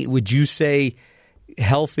any, would you say,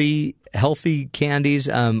 healthy candies?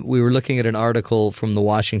 We were looking at an article from the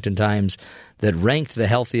Washington Times that ranked the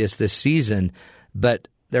healthiest this season, but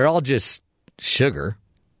they're all just sugar.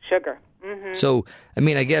 Mm-hmm. So,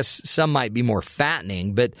 I guess some might be more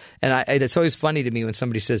fattening, but it's always funny to me when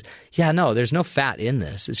somebody says, yeah, no, there's no fat in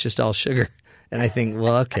this. It's just all sugar. And I think,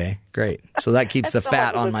 well, okay, great. So that keeps the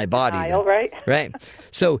fat on my body. Denial, right? Right.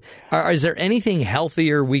 So is there anything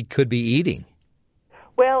healthier we could be eating?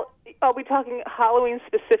 Well, are we talking Halloween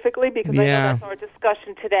specifically? Because I know that's our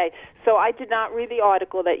discussion today. So I did not read the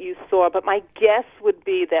article that you saw, but my guess would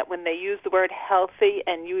be that when they use the word healthy,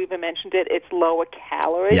 and you even mentioned it, it's lower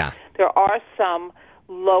calorie. Yeah. There are some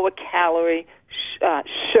lower calorie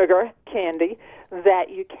sugar candy that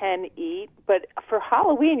you can eat, but for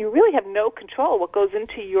Halloween, you really have no control what goes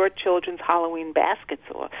into your children's Halloween baskets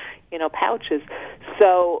or, pouches.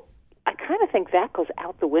 So I kind of think that goes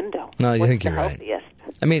out the window. No, you think you're healthiest?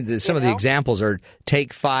 Right. Some of the examples are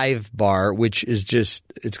Take 5 bar, which is just,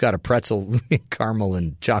 it's got a pretzel, caramel,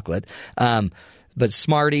 and chocolate. But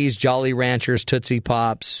Smarties, Jolly Ranchers, Tootsie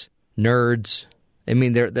Pops, Nerds.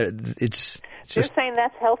 It's You're saying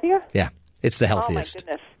that's healthier? Yeah, it's the healthiest. Oh,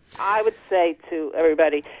 my goodness. I would say to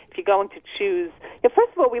everybody, if you're going to choose,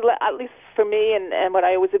 first of all, at least for me and what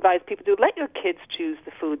I always advise people to do, let your kids choose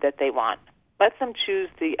the food that they want. Let them choose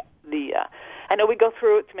I know we go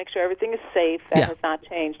through it to make sure everything is safe. That has not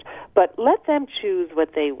changed. But let them choose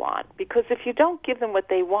what they want. Because if you don't give them what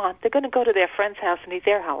they want, they're going to go to their friend's house and eat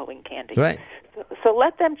their Halloween candy. Right. So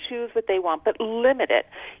let them choose what they want, but limit it.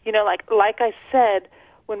 Like I said,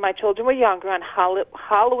 when my children were younger, on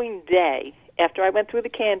Halloween Day, after I went through the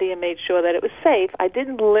candy and made sure that it was safe, I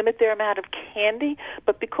didn't limit their amount of candy.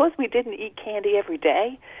 But because we didn't eat candy every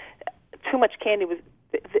day, too much candy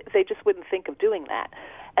they just wouldn't think of doing that.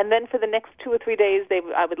 And then for the next 2 or 3 days,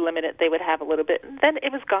 I would limit it. They would have a little bit, and then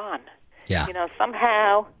it was gone. Yeah.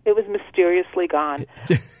 Somehow it was mysteriously gone.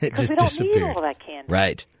 It just we don't disappeared. need all that candy.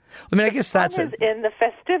 Right. I guess that's is in the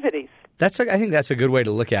festivities. I think that's a good way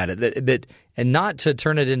to look at it. And not to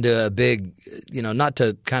turn it into a big, not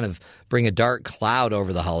to kind of bring a dark cloud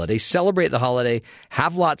over the holiday. Celebrate the holiday.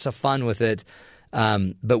 Have lots of fun with it.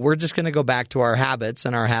 But we're just going to go back to our habits,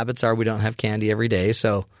 and our habits are we don't have candy every day.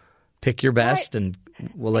 So pick your best, and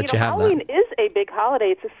we'll let you have Halloween that. is a big holiday.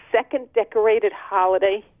 It's the second decorated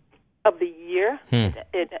holiday of the year,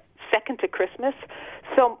 second to Christmas.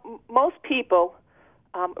 So most people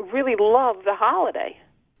really love the holiday.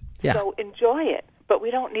 Yeah. So enjoy it. But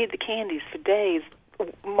we don't need the candies for days,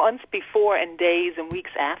 months before and days and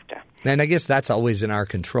weeks after. And I guess that's always in our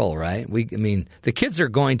control, right? The kids are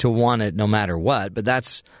going to want it no matter what, but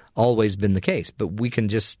that's always been the case. But we can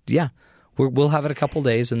just, we'll have it a couple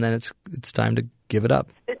days, and then it's time to give it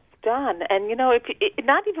up. done. And,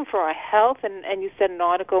 not even for our health, and you said an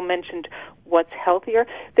article mentioned what's healthier.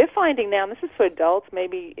 They're finding now, and this is for adults,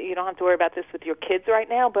 maybe you don't have to worry about this with your kids right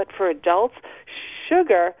now, but for adults,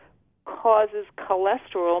 sugar causes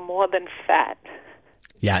cholesterol more than fat.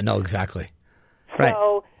 Yeah, no, exactly.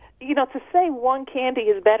 So, to say one candy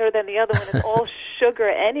is better than the other when it's all sugar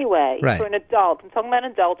anyway, for an adult. I'm talking about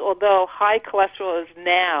an adult, although high cholesterol is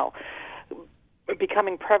now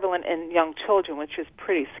becoming prevalent in young children, which is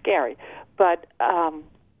pretty scary. But,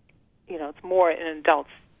 it's more in adults.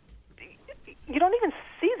 You don't even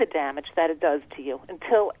see the damage that it does to you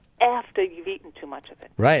until after you've eaten too much of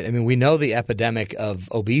it. Right. I mean, we know the epidemic of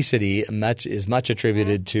obesity is much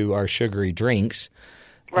attributed to our sugary drinks.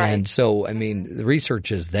 Right. And so, I mean, the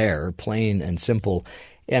research is there, plain and simple.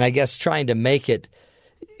 And I guess trying to make it,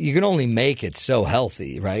 you can only make it so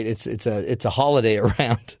healthy, right? It's a holiday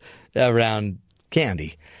around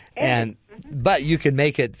candy. But you can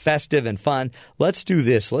make it festive and fun. Let's do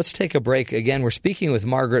this. Let's take a break. Again, we're speaking with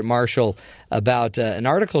Margaret Marshall about an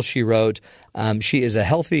article she wrote. She is a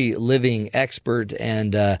healthy living expert,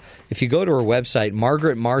 and if you go to her website,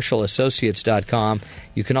 margaretmarshallassociates.com,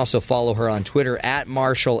 you can also follow her on Twitter at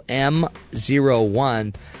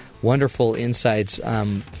MarshallM01. Wonderful insights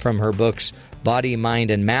from her books, Body, Mind,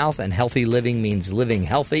 and Mouth, and Healthy Living Means Living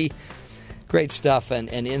Healthy. Great stuff and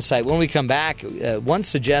insight. When we come back, one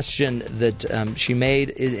suggestion that she made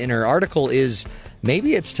in her article is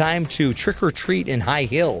maybe it's time to trick or treat in high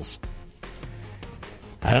heels.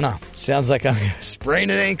 I don't know. Sounds like I'm going to sprain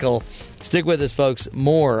an ankle. Stick with us, folks.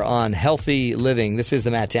 More on healthy living. This is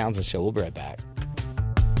the Matt Townsend Show. We'll be right back.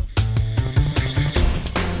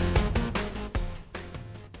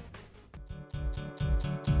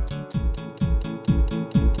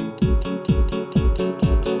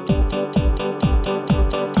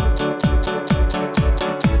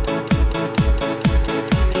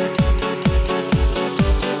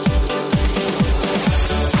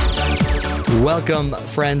 Welcome,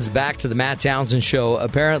 friends, back to the Matt Townsend Show.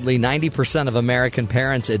 Apparently, 90% of American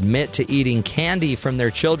parents admit to eating candy from their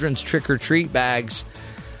children's trick-or-treat bags.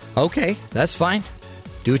 Okay, that's fine.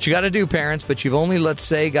 Do what you got to do, parents, but you've only, let's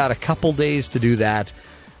say, got a couple days to do that.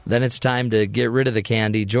 Then it's time to get rid of the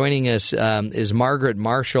candy. Joining us is Margaret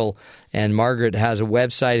Marshall, and Margaret has a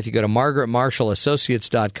website. If you go to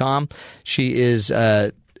margaretmarshallassociates.com, she is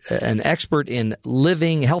an expert in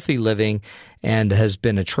healthy living, and has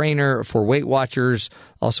been a trainer for Weight Watchers.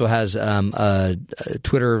 Also has a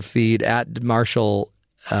Twitter feed at Marshall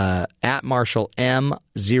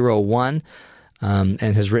M01, and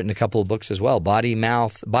has written a couple of books as well. Body,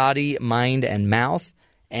 Mind, and Mouth,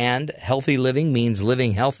 and Healthy Living Means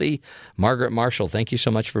Living Healthy. Margaret Marshall, thank you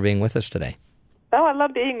so much for being with us today. Oh, I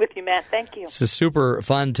love being with you, Matt. Thank you. This is super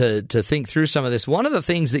fun to think through some of this. One of the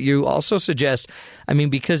things that you also suggest, I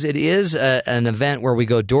mean, because it is an event where we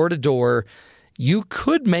go door to door, you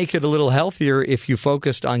could make it a little healthier if you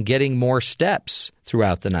focused on getting more steps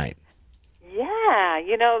throughout the night. Yeah.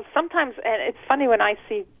 Sometimes, and it's funny when I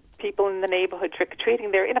see people in the neighborhood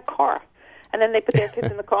trick-or-treating, they're in a car, and then they put their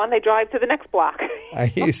kids in the car and they drive to the next block.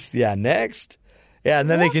 Next. Yeah, and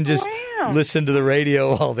then they can just listen to the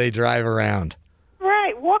radio while they drive around.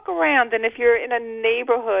 Right, walk around, and if you're in a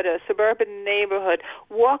neighborhood, a suburban neighborhood,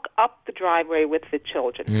 walk up the driveway with the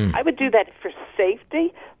children. I would do that for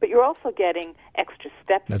safety, but you're also getting extra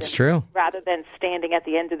steps. That's true. Rather than standing at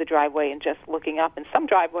the end of the driveway and just looking up. And some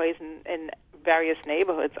driveways in various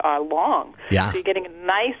neighborhoods are long. Yeah. So you're getting a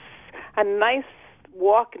nice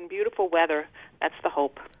walk in beautiful weather. That's the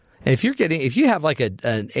hope. And if you have like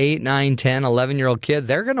an 8, 9, 10, 11-year-old kid,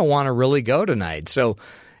 they're going to want to really go tonight. So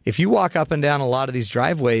if you walk up and down a lot of these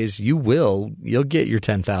driveways, you'll get your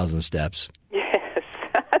 10,000 steps. Yes,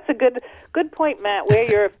 that's a good point, Matt. Wear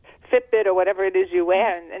your Fitbit or whatever it is you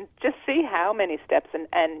wear, and just see how many steps, and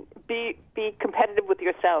be competitive with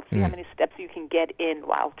yourself. See how many steps you can get in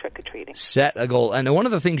while trick-or-treating. Set a goal. And one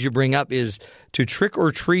of the things you bring up is to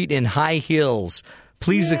trick-or-treat in high heels.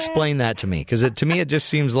 Please explain that to me, because to me it just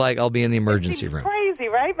seems like I'll be in the emergency room. Crazy,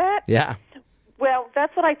 right, Matt? Yeah. Well,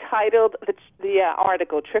 that's what I titled the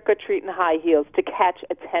article, Trick or Treat in High Heels, to catch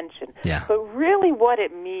attention. Yeah. But really what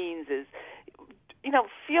it means is,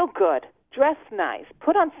 feel good, dress nice,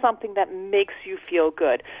 put on something that makes you feel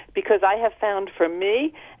good. Because I have found for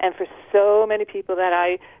me and for so many people that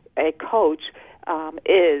I coach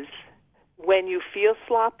is when you feel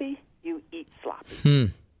sloppy, you eat sloppy.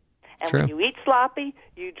 And True. When you eat sloppy,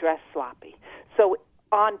 you dress sloppy. So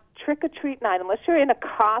on trick-or-treat night, unless you're in a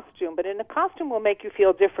costume, but in a costume will make you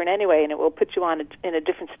feel different anyway, and it will put you in a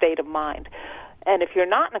different state of mind. And if you're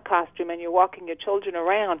not in a costume and you're walking your children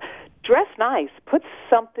around, dress nice. Put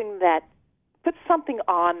something that put something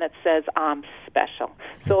on that says I'm special.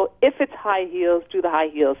 So if it's high heels, do the high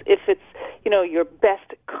heels. If it's, your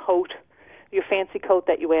best coat, your fancy coat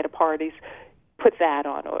that you wear to parties, put that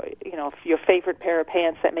on. Or, if your favorite pair of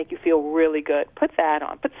pants that make you feel really good, put that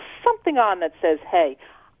on. Put something on that says, hey,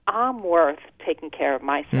 I'm worth taking care of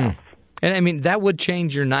myself. And I mean, that would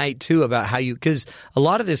change your night, too, about how because a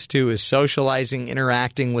lot of this, too, is socializing,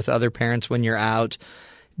 interacting with other parents when you're out,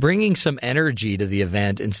 bringing some energy to the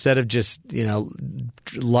event instead of just, being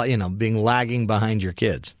lagging behind your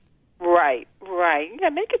kids. Right. Yeah,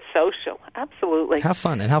 make it social. Absolutely. Have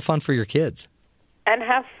fun, and have fun for your kids. And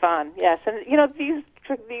have fun, yes. And,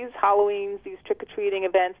 these Halloweens, these trick-or-treating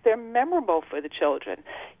events, they're memorable for the children.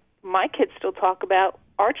 My kids still talk about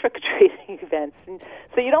our trick-or-treating events. And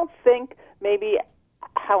so you don't think maybe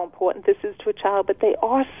how important this is to a child, but they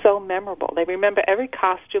are so memorable. They remember every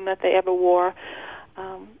costume that they ever wore.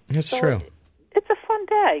 That's true. It's a fun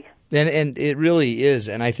day. And it really is.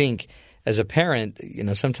 And I think as a parent,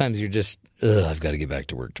 sometimes you're just, I've got to get back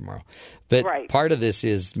to work tomorrow. But part of this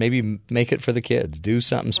is maybe make it for the kids. Do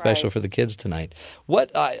something special for the kids tonight.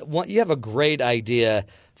 You have a great idea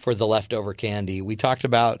for the leftover candy. We talked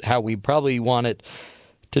about how we probably want it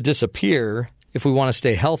to disappear if we want to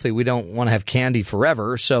stay healthy. We don't want to have candy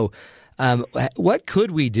forever. So what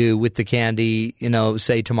could we do with the candy,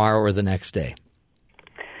 say tomorrow or the next day?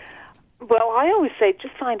 Well, I always say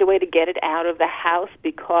just find a way to get it out of the house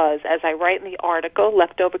because, as I write in the article,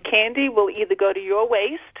 leftover candy will either go to your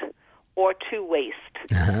waste or to waste.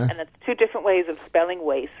 And that's two different ways of spelling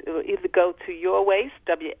waste. It will either go to your waste,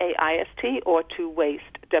 W-A-I-S-T, or to waste,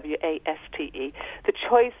 W-A-S-T-E. The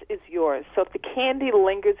choice is yours. So if the candy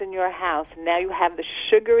lingers in your house, now you have the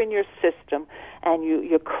sugar in your system, and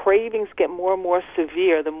your cravings get more and more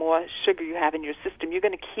severe the more sugar you have in your system. You're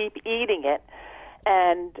going to keep eating it,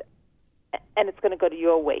 and it's going to go to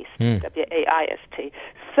your waste, W-A-I-S-T.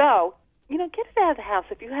 So, get it out of the house.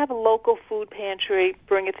 If you have a local food pantry,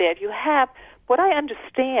 bring it there. If you have, what I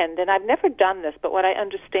understand, and I've never done this, but what I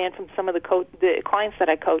understand from some of the clients that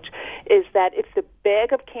I coach is that if the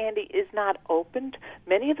bag of candy is not opened,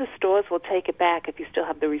 many of the stores will take it back if you still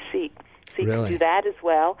have the receipt. So you can do that as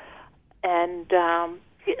well. And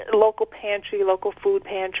local pantry, local food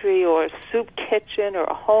pantry, or a soup kitchen, or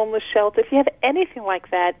a homeless shelter, if you have anything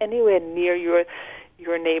like that anywhere near your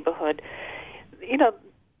neighborhood,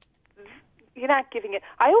 you're not giving it.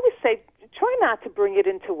 I always say, try not to bring it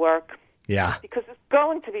into work. Yeah. Because it's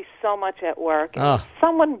going to be so much at work. And if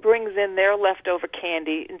someone brings in their leftover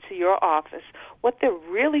candy into your office, what they're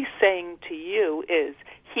really saying to you is,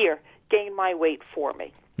 here, gain my weight for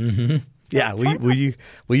me. Mm-hmm. Yeah, will you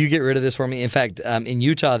get rid of this for me? In fact, in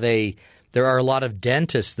Utah, there are a lot of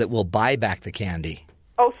dentists that will buy back the candy.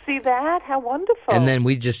 Oh, see that? How wonderful! And then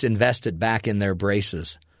we just invest it back in their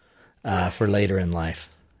braces for later in life.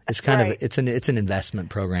 It's kind of it's an investment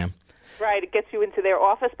program. Right, it gets you into their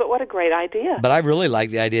office. But what a great idea! But I really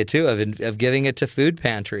like the idea too of giving it to food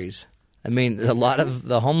pantries. I mean, a lot of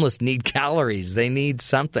the homeless need calories. They need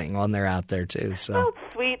something when they're out there, too. So. Well, it's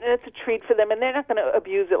sweet, and it's a treat for them, and they're not going to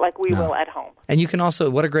abuse it like we will at home. And you can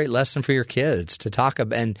also, what a great lesson for your kids to talk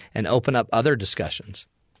about and open up other discussions.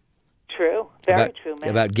 True. Very true,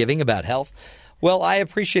 man. About giving, about health. Well, I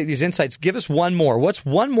appreciate these insights. Give us one more. What's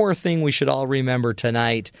one more thing we should all remember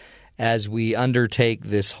tonight as we undertake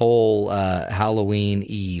this whole Halloween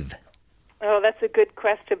Eve? Oh, that's a good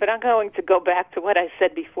question, but I'm going to go back to what I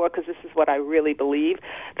said before because this is what I really believe.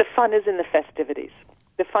 The fun is in the festivities.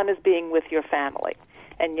 The fun is being with your family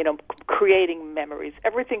and, creating memories.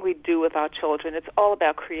 Everything we do with our children, it's all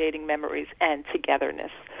about creating memories and togetherness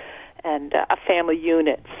and a family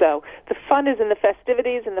unit. So the fun is in the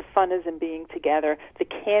festivities and the fun is in being together. The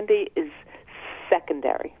candy is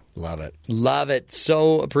secondary. Love it. Love it.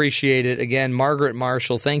 So appreciate it. Again, Margaret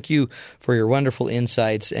Marshall, thank you for your wonderful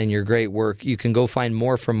insights and your great work. You can go find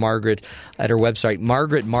more from Margaret at her website,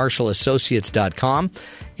 margaretmarshallassociates.com,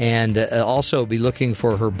 and also be looking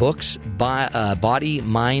for her books, Body,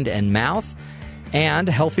 Mind, and Mouth, and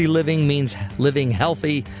Healthy Living Means Living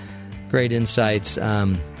Healthy. Great insights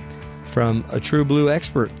from a true blue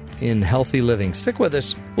expert in healthy living. Stick with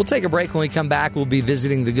us. We'll take a break. When we come back, we'll be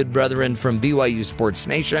visiting the good brethren from BYU Sports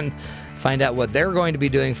Nation, find out what they're going to be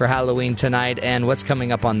doing for Halloween tonight and what's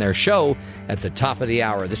coming up on their show at the top of the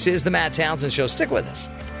hour. This is the Matt Townsend Show. Stick with us.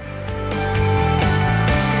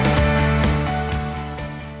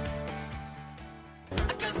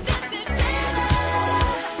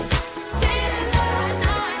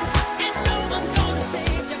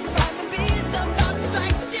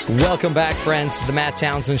 Welcome back, friends, to the Matt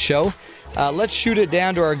Townsend Show. Let's shoot it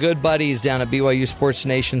down to our good buddies down at BYU Sports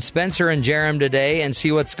Nation, Spencer and Jerem, today, and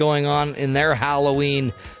see what's going on in their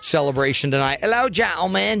Halloween celebration tonight. Hello,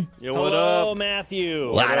 gentlemen. Yo, what up?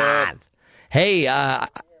 Matthew. What up? Hey,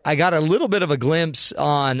 I got a little bit of a glimpse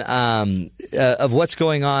on of what's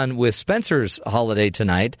going on with Spencer's holiday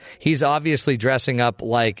tonight. He's obviously dressing up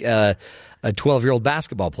like a 12-year-old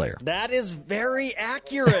basketball player. That is very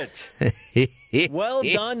accurate. Well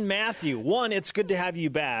done, Matthew. One, it's good to have you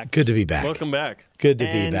back. Good to be back. Welcome back. Good to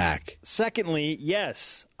be back. Secondly,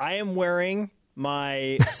 yes, I am wearing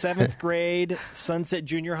my 7th grade Sunset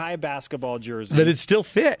Junior High basketball jersey. But it still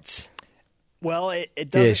fits. Well, it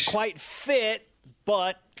doesn't quite fit,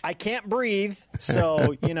 but I can't breathe,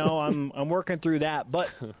 so, I'm working through that.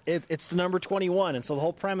 But it's the number 21, and so the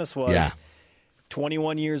whole premise was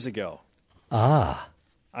 21 years ago.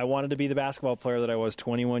 I wanted to be the basketball player that I was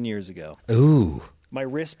 21 years ago. Ooh. My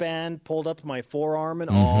wristband pulled up to my forearm and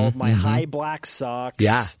all. My high black socks.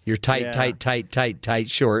 Yeah, your tight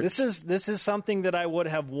shorts. This is something that I would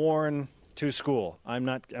have worn to school. I'm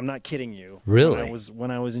not kidding you. Really?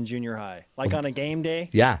 When I was in junior high, like on a game day.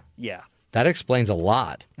 Yeah. Yeah. That explains a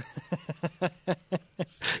lot.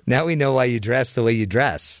 Now we know why you dress the way you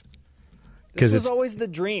dress. This was always the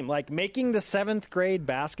dream, like making the 7th grade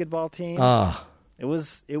basketball team. It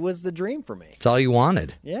was the dream for me. It's all you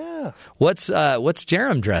wanted. Yeah. What's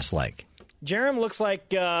Jerem dressed like? Jerem looks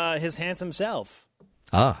like his handsome self.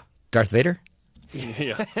 Darth Vader?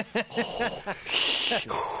 Yeah.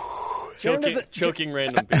 Choking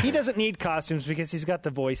random people. He doesn't need costumes because he's got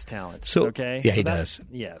the voice talent. So, okay? Yeah, he does.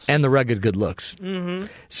 Yes. And the rugged good looks. Mm-hmm.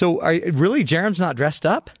 So really Jerem's not dressed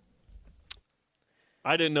up?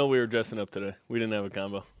 I didn't know we were dressing up today. We didn't have a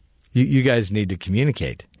combo. You guys need to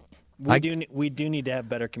communicate. We do need to have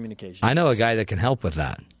better communication. I know a guy that can help with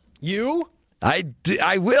that. You? I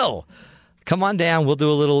will. Come on down. We'll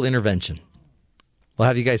do a little intervention. We'll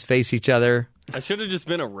have you guys face each other. I should have just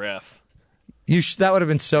been a ref. That would have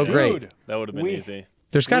been so great. That would have been easy.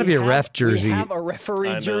 There's got to be a ref jersey. We have a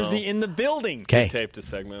referee jersey in the building. Okay. We taped a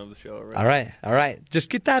segment of the show already. All right. Just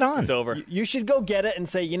get that on. It's over. You should go get it and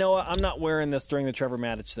say, you know what, I'm not wearing this during the Trevor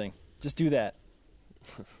Maddich thing. Just do that.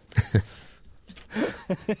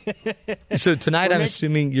 So tonight, I'm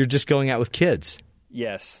assuming you're just going out with kids.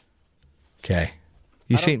 Yes. Okay.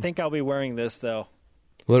 I don't think I'll be wearing this, though.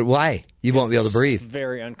 Why? You won't be able to breathe. It's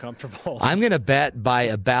very uncomfortable. I'm going to bet by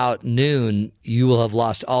about noon you will have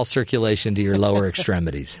lost all circulation to your lower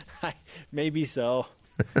extremities. Maybe so.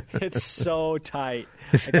 It's so tight.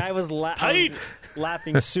 Like I was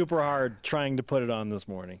laughing super hard trying to put it on this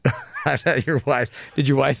morning. Did your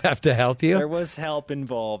wife have to help you? There was help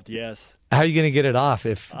involved, yes. How are you going to get it off?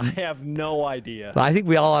 I have no idea. I think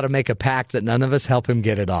we all ought to make a pact that none of us help him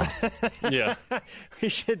get it off. Yeah. We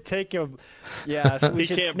should take him. Yeah, so we he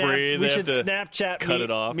should can't breathe. We They should have to Snapchat cut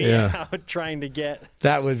it off. me out trying to get.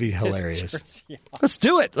 That would be hilarious. Let's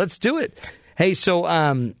do it. Hey, so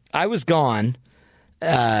I was gone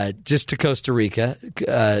just to Costa Rica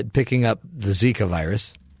picking up the Zika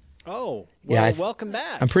virus. Oh, well, welcome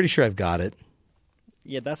back. I'm pretty sure I've got it.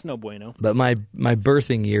 Yeah, that's no bueno. But my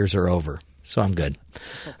birthing years are over, so I'm good.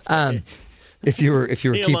 Okay. If you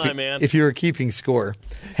were keeping score,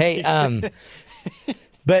 hey.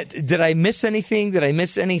 But did I miss anything? I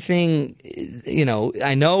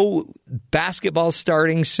know basketball's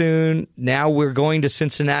starting soon. Now we're going to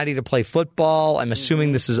Cincinnati to play football. I'm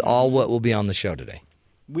assuming this is all what will be on the show today.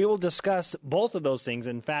 We will discuss both of those things.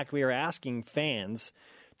 In fact, we are asking fans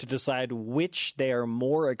to decide which they are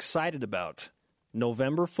more excited about.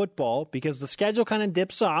 November football, because the schedule kind of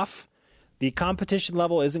dips off. The competition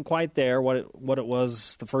level isn't quite there, what it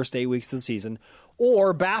was the first 8 weeks of the season.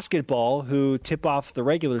 Or basketball, who tip off the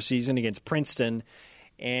regular season against Princeton.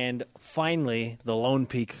 And finally, the Lone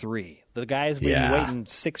Peak 3. The guys we've been waiting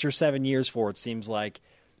 6 or 7 years for, it seems like,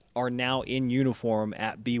 are now in uniform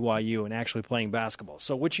at BYU and actually playing basketball.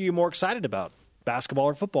 So which are you more excited about, basketball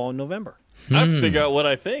or football in November? I have to figure out what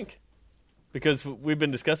I think. Because we've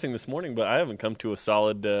been discussing this morning, but I haven't come to a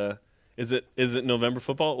solid, is it November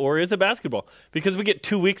football or is it basketball? Because we get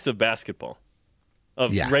 2 weeks of basketball,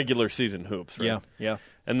 of regular season hoops, right? Yeah.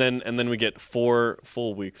 And then we get 4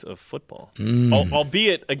 full weeks of football,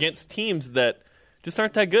 albeit against teams that just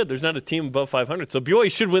aren't that good. There's not a team above 500. So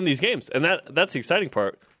BYU should win these games, and that's the exciting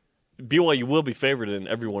part. BYU will be favored in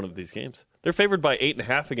every one of these games. They're favored by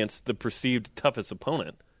 8.5 against the perceived toughest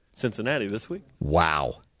opponent, Cincinnati, this week.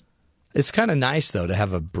 Wow. It's kind of nice, though, to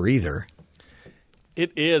have a breather.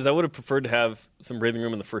 It is. I would have preferred to have some breathing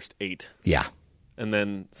room in the first 8. Yeah. and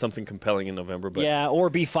then something compelling in November. But yeah, or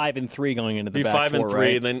be 5-3 going into the be back 5-3, four,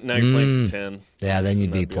 right? and then now you're playing for 10. Yeah, then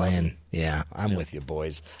you'd be playing. Awesome. Yeah, I'm with you,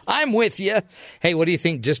 boys. I'm with you. Hey, what do you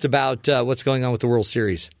think just about what's going on with the World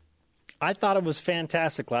Series? I thought it was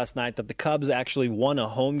fantastic last night that the Cubs actually won a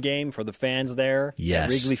home game for the fans there at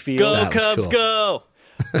Wrigley Field. Go Cubs, go!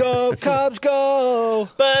 Go Cubs, go!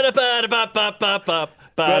 I'm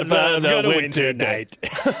gonna win tonight.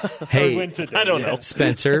 Hey, I don't know.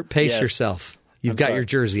 Spencer, pace yourself. You've got your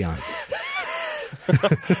jersey on.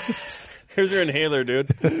 Here's your inhaler, dude.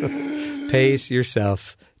 Pace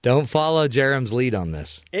yourself. Don't follow Jerem's lead on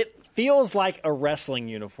this. It feels like a wrestling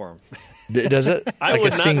uniform. Does it? I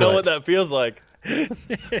would not know what that feels like.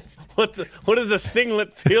 What does a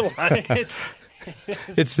singlet feel like?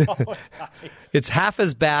 It's half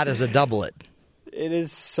as bad as a doublet. It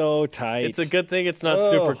is so tight. It's a good thing it's not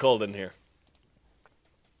super cold in here.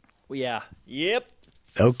 Yeah. Yep.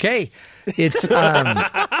 Okay. It's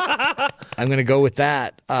I'm going to go with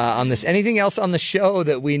that on this. Anything else on the show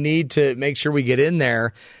that we need to make sure we get in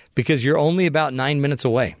there, because you're only about 9 minutes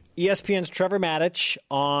away? ESPN's Trevor Maddich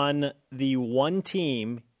on the one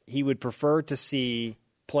team he would prefer to see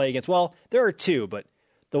play against. Well, there are two, but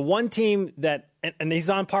the one team that, and he's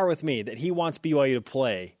on par with me, that he wants BYU to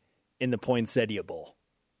play in the Poinsettia Bowl.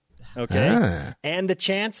 Okay? And the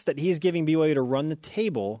chance that he's giving BYU to run the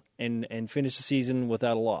table and finish the season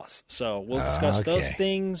without a loss. So we'll discuss those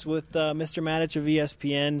things with Mr. Maddich of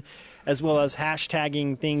ESPN, as well as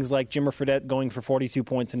hashtagging things like Jimmer Fredette going for 42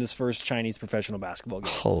 points in his first Chinese professional basketball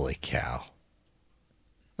game. Holy cow.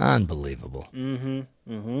 Unbelievable. Mm-hmm.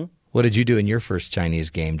 Mm-hmm. What did you do in your first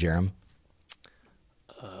Chinese game, Jerem?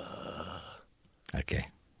 Okay.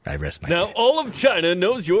 I rest my Now case. all of China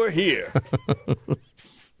knows you're here.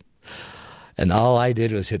 And all I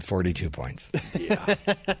did was hit 42 points.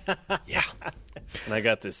 Yeah. And I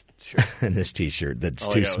got this shirt. And this T-shirt that's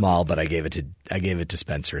too small, but I gave it to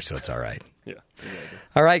Spencer, so it's all right. Yeah.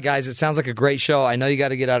 All right, guys. It sounds like a great show. I know you got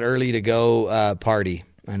to get out early to go party.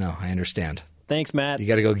 I know. I understand. Thanks, Matt. You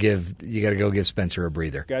got to go give Spencer a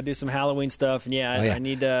breather. Got to do some Halloween stuff, and I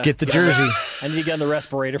need to get the jersey. I need to get on the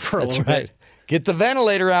respirator for a That's little right. bit. Get the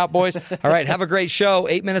ventilator out, boys. All right. Have a great show.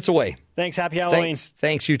 8 minutes away. Thanks. Happy Halloween.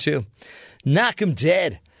 Thanks. You too. Knock 'em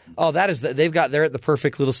dead. Oh, they're at the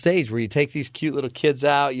perfect little stage where you take these cute little kids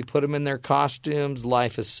out, you put them in their costumes.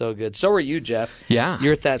 Life is so good. So are you, Jeff. Yeah.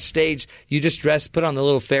 You're at that stage. You just put on the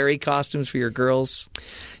little fairy costumes for your girls.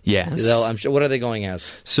 Yes. I'm sure. What are they going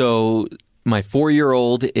as? So my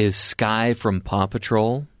 4-year-old is Sky from Paw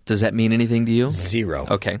Patrol. Does that mean anything to you? Zero.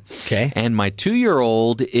 Okay. Okay. And my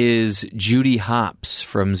 2-year-old is Judy Hopps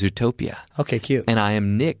from Zootopia. Okay, cute. And I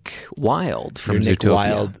am Nick Wilde from You're Zootopia. Nick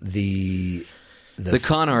Wilde, the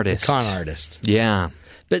con artist. The con artist. Yeah.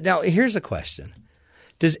 But now here's a question.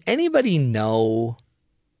 Does anybody know,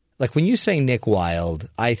 like when you say Nick Wilde,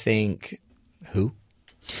 I think who?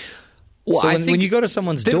 Well, so I think when you go to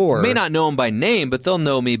someone's door, they may not know him by name, but they'll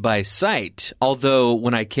know me by sight. Although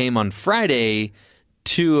when I came on Friday,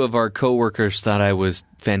 2 of our coworkers thought I was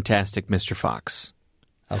fantastic Mr. Fox.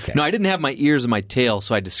 Okay. No, I didn't have my ears and my tail,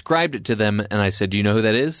 so I described it to them, and I said, "Do you know who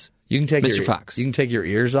that is?" You can take Mr. Fox. You can take your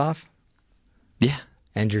ears off. Yeah.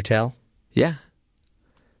 And your tail. Yeah.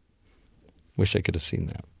 Wish I could have seen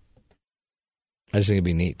that. I just think it'd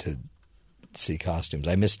be neat to see costumes.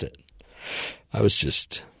 I missed it. I was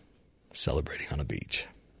just celebrating on a beach.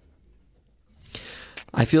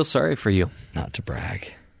 I feel sorry for you. Not to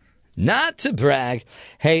brag.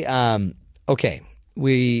 Hey, okay.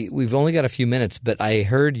 We've only got a few minutes, but I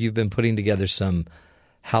heard you've been putting together some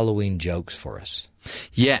Halloween jokes for us.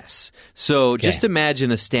 Yes. So just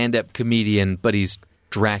imagine a stand-up comedian, but he's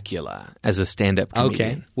Dracula as a stand-up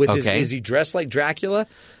comedian. Okay. Is he dressed like Dracula?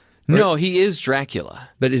 No, he is Dracula.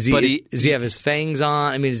 But does he have his fangs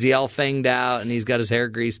on? I mean, is he all fanged out and he's got his hair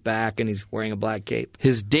greased back and he's wearing a black cape?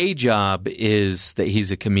 His day job is that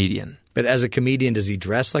he's a comedian. But as a comedian, does he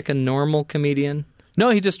dress like a normal comedian?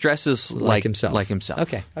 No, he just dresses like himself. Like himself.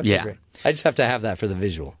 Okay, yeah. Great. I just have to have that for the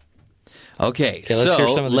visual. Okay, let's hear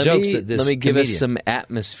some of the jokes that this let me give comedian. us some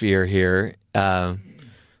atmosphere here.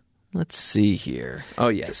 Let's see here. Oh,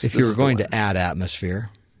 yes. If you were going to add atmosphere.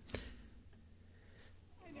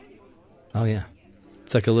 Oh, yeah.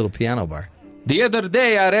 It's like a little piano bar. The other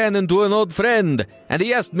day I ran into an old friend, and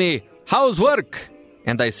he asked me, "How's work?"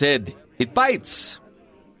 And I said, "It bites."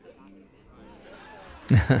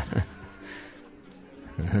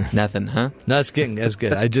 Nothing, huh? No, that's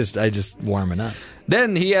good. I just warming up.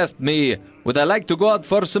 Then he asked me, "Would I like to go out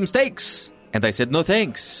for some steaks?" And I said, "No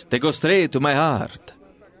thanks. They go straight to my heart."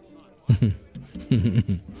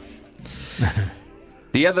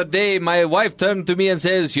 The other day, my wife turned to me and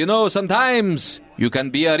says, you know, sometimes you can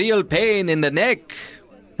be a real pain in the neck.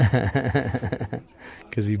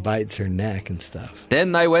 Because he bites her neck and stuff.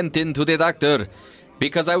 Then I went into the doctor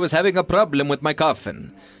because I was having a problem with my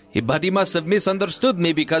coffin. But he must have misunderstood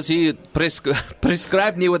me because he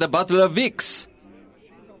prescribed me with a bottle of Vicks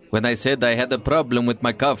when I said I had a problem with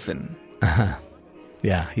my coffin.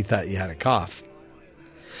 Yeah, he thought you had a cough.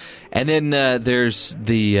 And then there's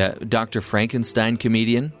the Dr. Frankenstein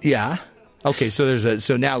comedian. Yeah. Okay,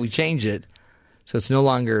 so now we change it. So it's no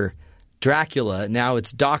longer Dracula. Now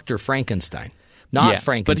it's Dr. Frankenstein. Not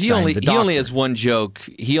Frankenstein. But he only has one joke.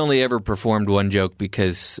 He only ever performed one joke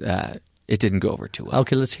because it didn't go over too well.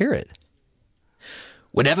 Okay, let's hear it.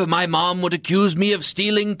 Whenever my mom would accuse me of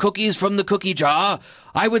stealing cookies from the cookie jar,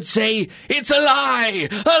 I would say, "It's a lie!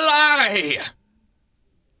 A lie!"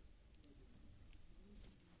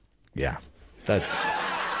 Yeah, that's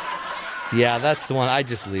the one. I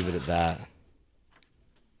just leave it at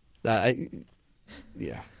that.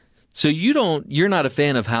 Yeah. So you're not a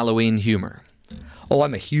fan of Halloween humor? Oh,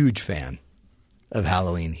 I'm a huge fan of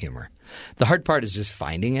Halloween humor. The hard part is just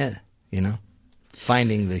finding it,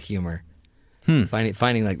 finding the humor,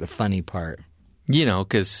 finding like the funny part.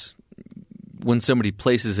 Because when somebody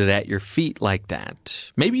places it at your feet like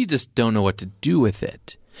that, maybe you just don't know what to do with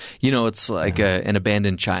it. It's like an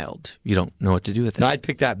abandoned child. You don't know what to do with it. No, I'd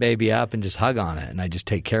pick that baby up and just hug on it, and I'd just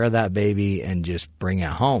take care of that baby and just bring it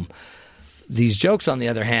home. These jokes, on the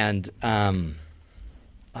other hand, I'm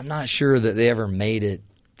not sure that they ever made it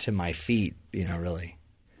to my feet, really,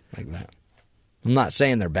 like that. I'm not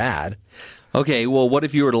saying they're bad. Okay, well, what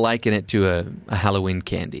if you were to liken it to a Halloween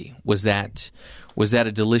candy? Was that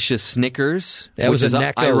a delicious Snickers? That was a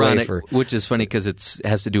Necco ironic, wafer. Which is funny because it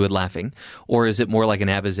has to do with laughing. Or is it more like an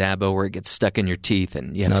Abba Zaba where it gets stuck in your teeth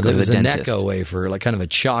and you have to go to the dentist? No, there was a Necco wafer, like kind of a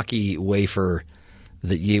chalky wafer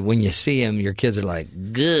that when you see them, your kids are like,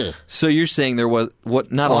 "Gah." So you're saying there was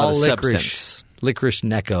not a lot of substance. Licorice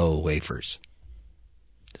Necco wafers.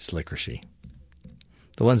 Just licoricey.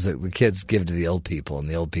 The ones that the kids give to the old people, and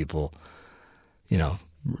the old people,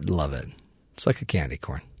 love it. It's like a candy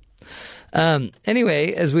corn.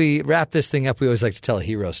 Anyway, as we wrap this thing up, we always like to tell a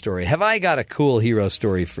hero story. Have I got a cool hero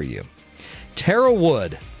story for you? Tara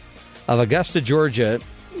Wood of Augusta, Georgia,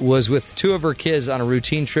 was with two of her kids on a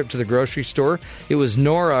routine trip to the grocery store. It was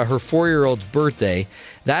Nora, her 4-year-old's birthday.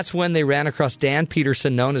 That's when they ran across Dan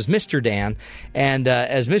Peterson, known as Mr. Dan. And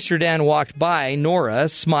as Mr. Dan walked by, Nora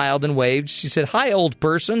smiled and waved. She said, "Hi, old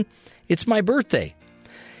person. It's my birthday."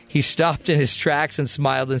 He stopped in his tracks and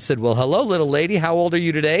smiled and said, "Well, hello, little lady. How old are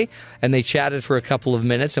you today?" And they chatted for a couple of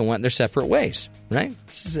minutes and went their separate ways, right?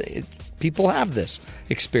 People have this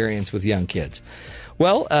experience with young kids.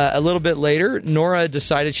 Well, a little bit later, Nora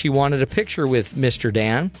decided she wanted a picture with Mr.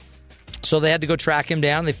 Dan. So they had to go track him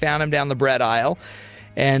down. They found him down the bread aisle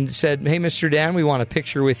and said, "Hey, Mr. Dan, we want a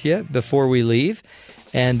picture with you before we leave."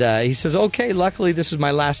 And he says, "Okay, luckily this is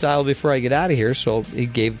my last aisle before I get out of here." So he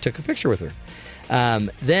took a picture with her.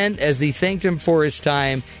 Then, as they thanked him for his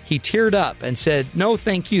time, he teared up and said, "No,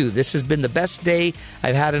 thank you. This has been the best day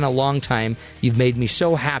I've had in a long time. You've made me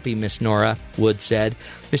so happy, Miss Nora," Wood said.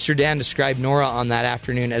 Mr. Dan described Nora on that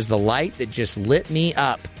afternoon as the light that just lit me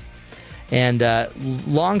up. And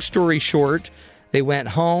long story short, they went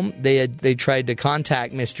home. They tried to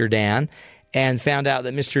contact Mr. Dan and found out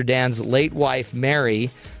that Mr. Dan's late wife, Mary,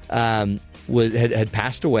 had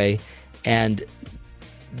passed away. And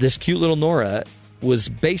this cute little Nora was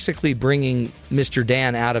basically bringing Mr.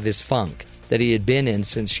 Dan out of his funk that he had been in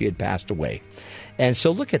since she had passed away. And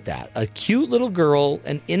so look at that. A cute little girl,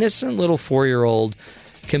 an innocent little 4-year-old,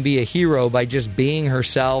 can be a hero by just being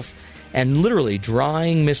herself and literally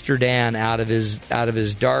drawing Mr. Dan out of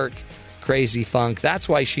his dark, crazy funk. That's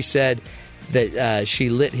why she said that she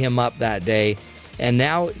lit him up that day. And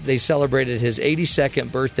now they celebrated his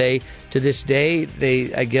 82nd birthday. To this day,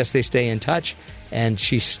 I guess they stay in touch. And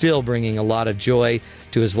she's still bringing a lot of joy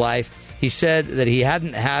to his life. He said that he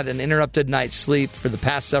hadn't had an interrupted night's sleep for the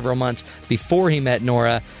past several months before he met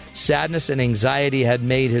Nora. Sadness and anxiety had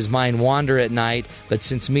made his mind wander at night, but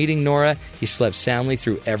since meeting Nora, he slept soundly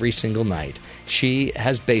through every single night. She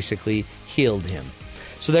has basically healed him.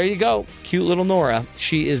 So there you go. Cute little Nora.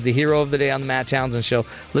 She is the hero of the day on the Matt Townsend Show.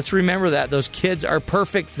 Let's remember that. Those kids are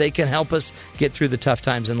perfect. They can help us get through the tough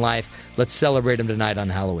times in life. Let's celebrate them tonight on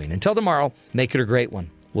Halloween. Until tomorrow, make it a great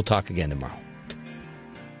one. We'll talk again tomorrow.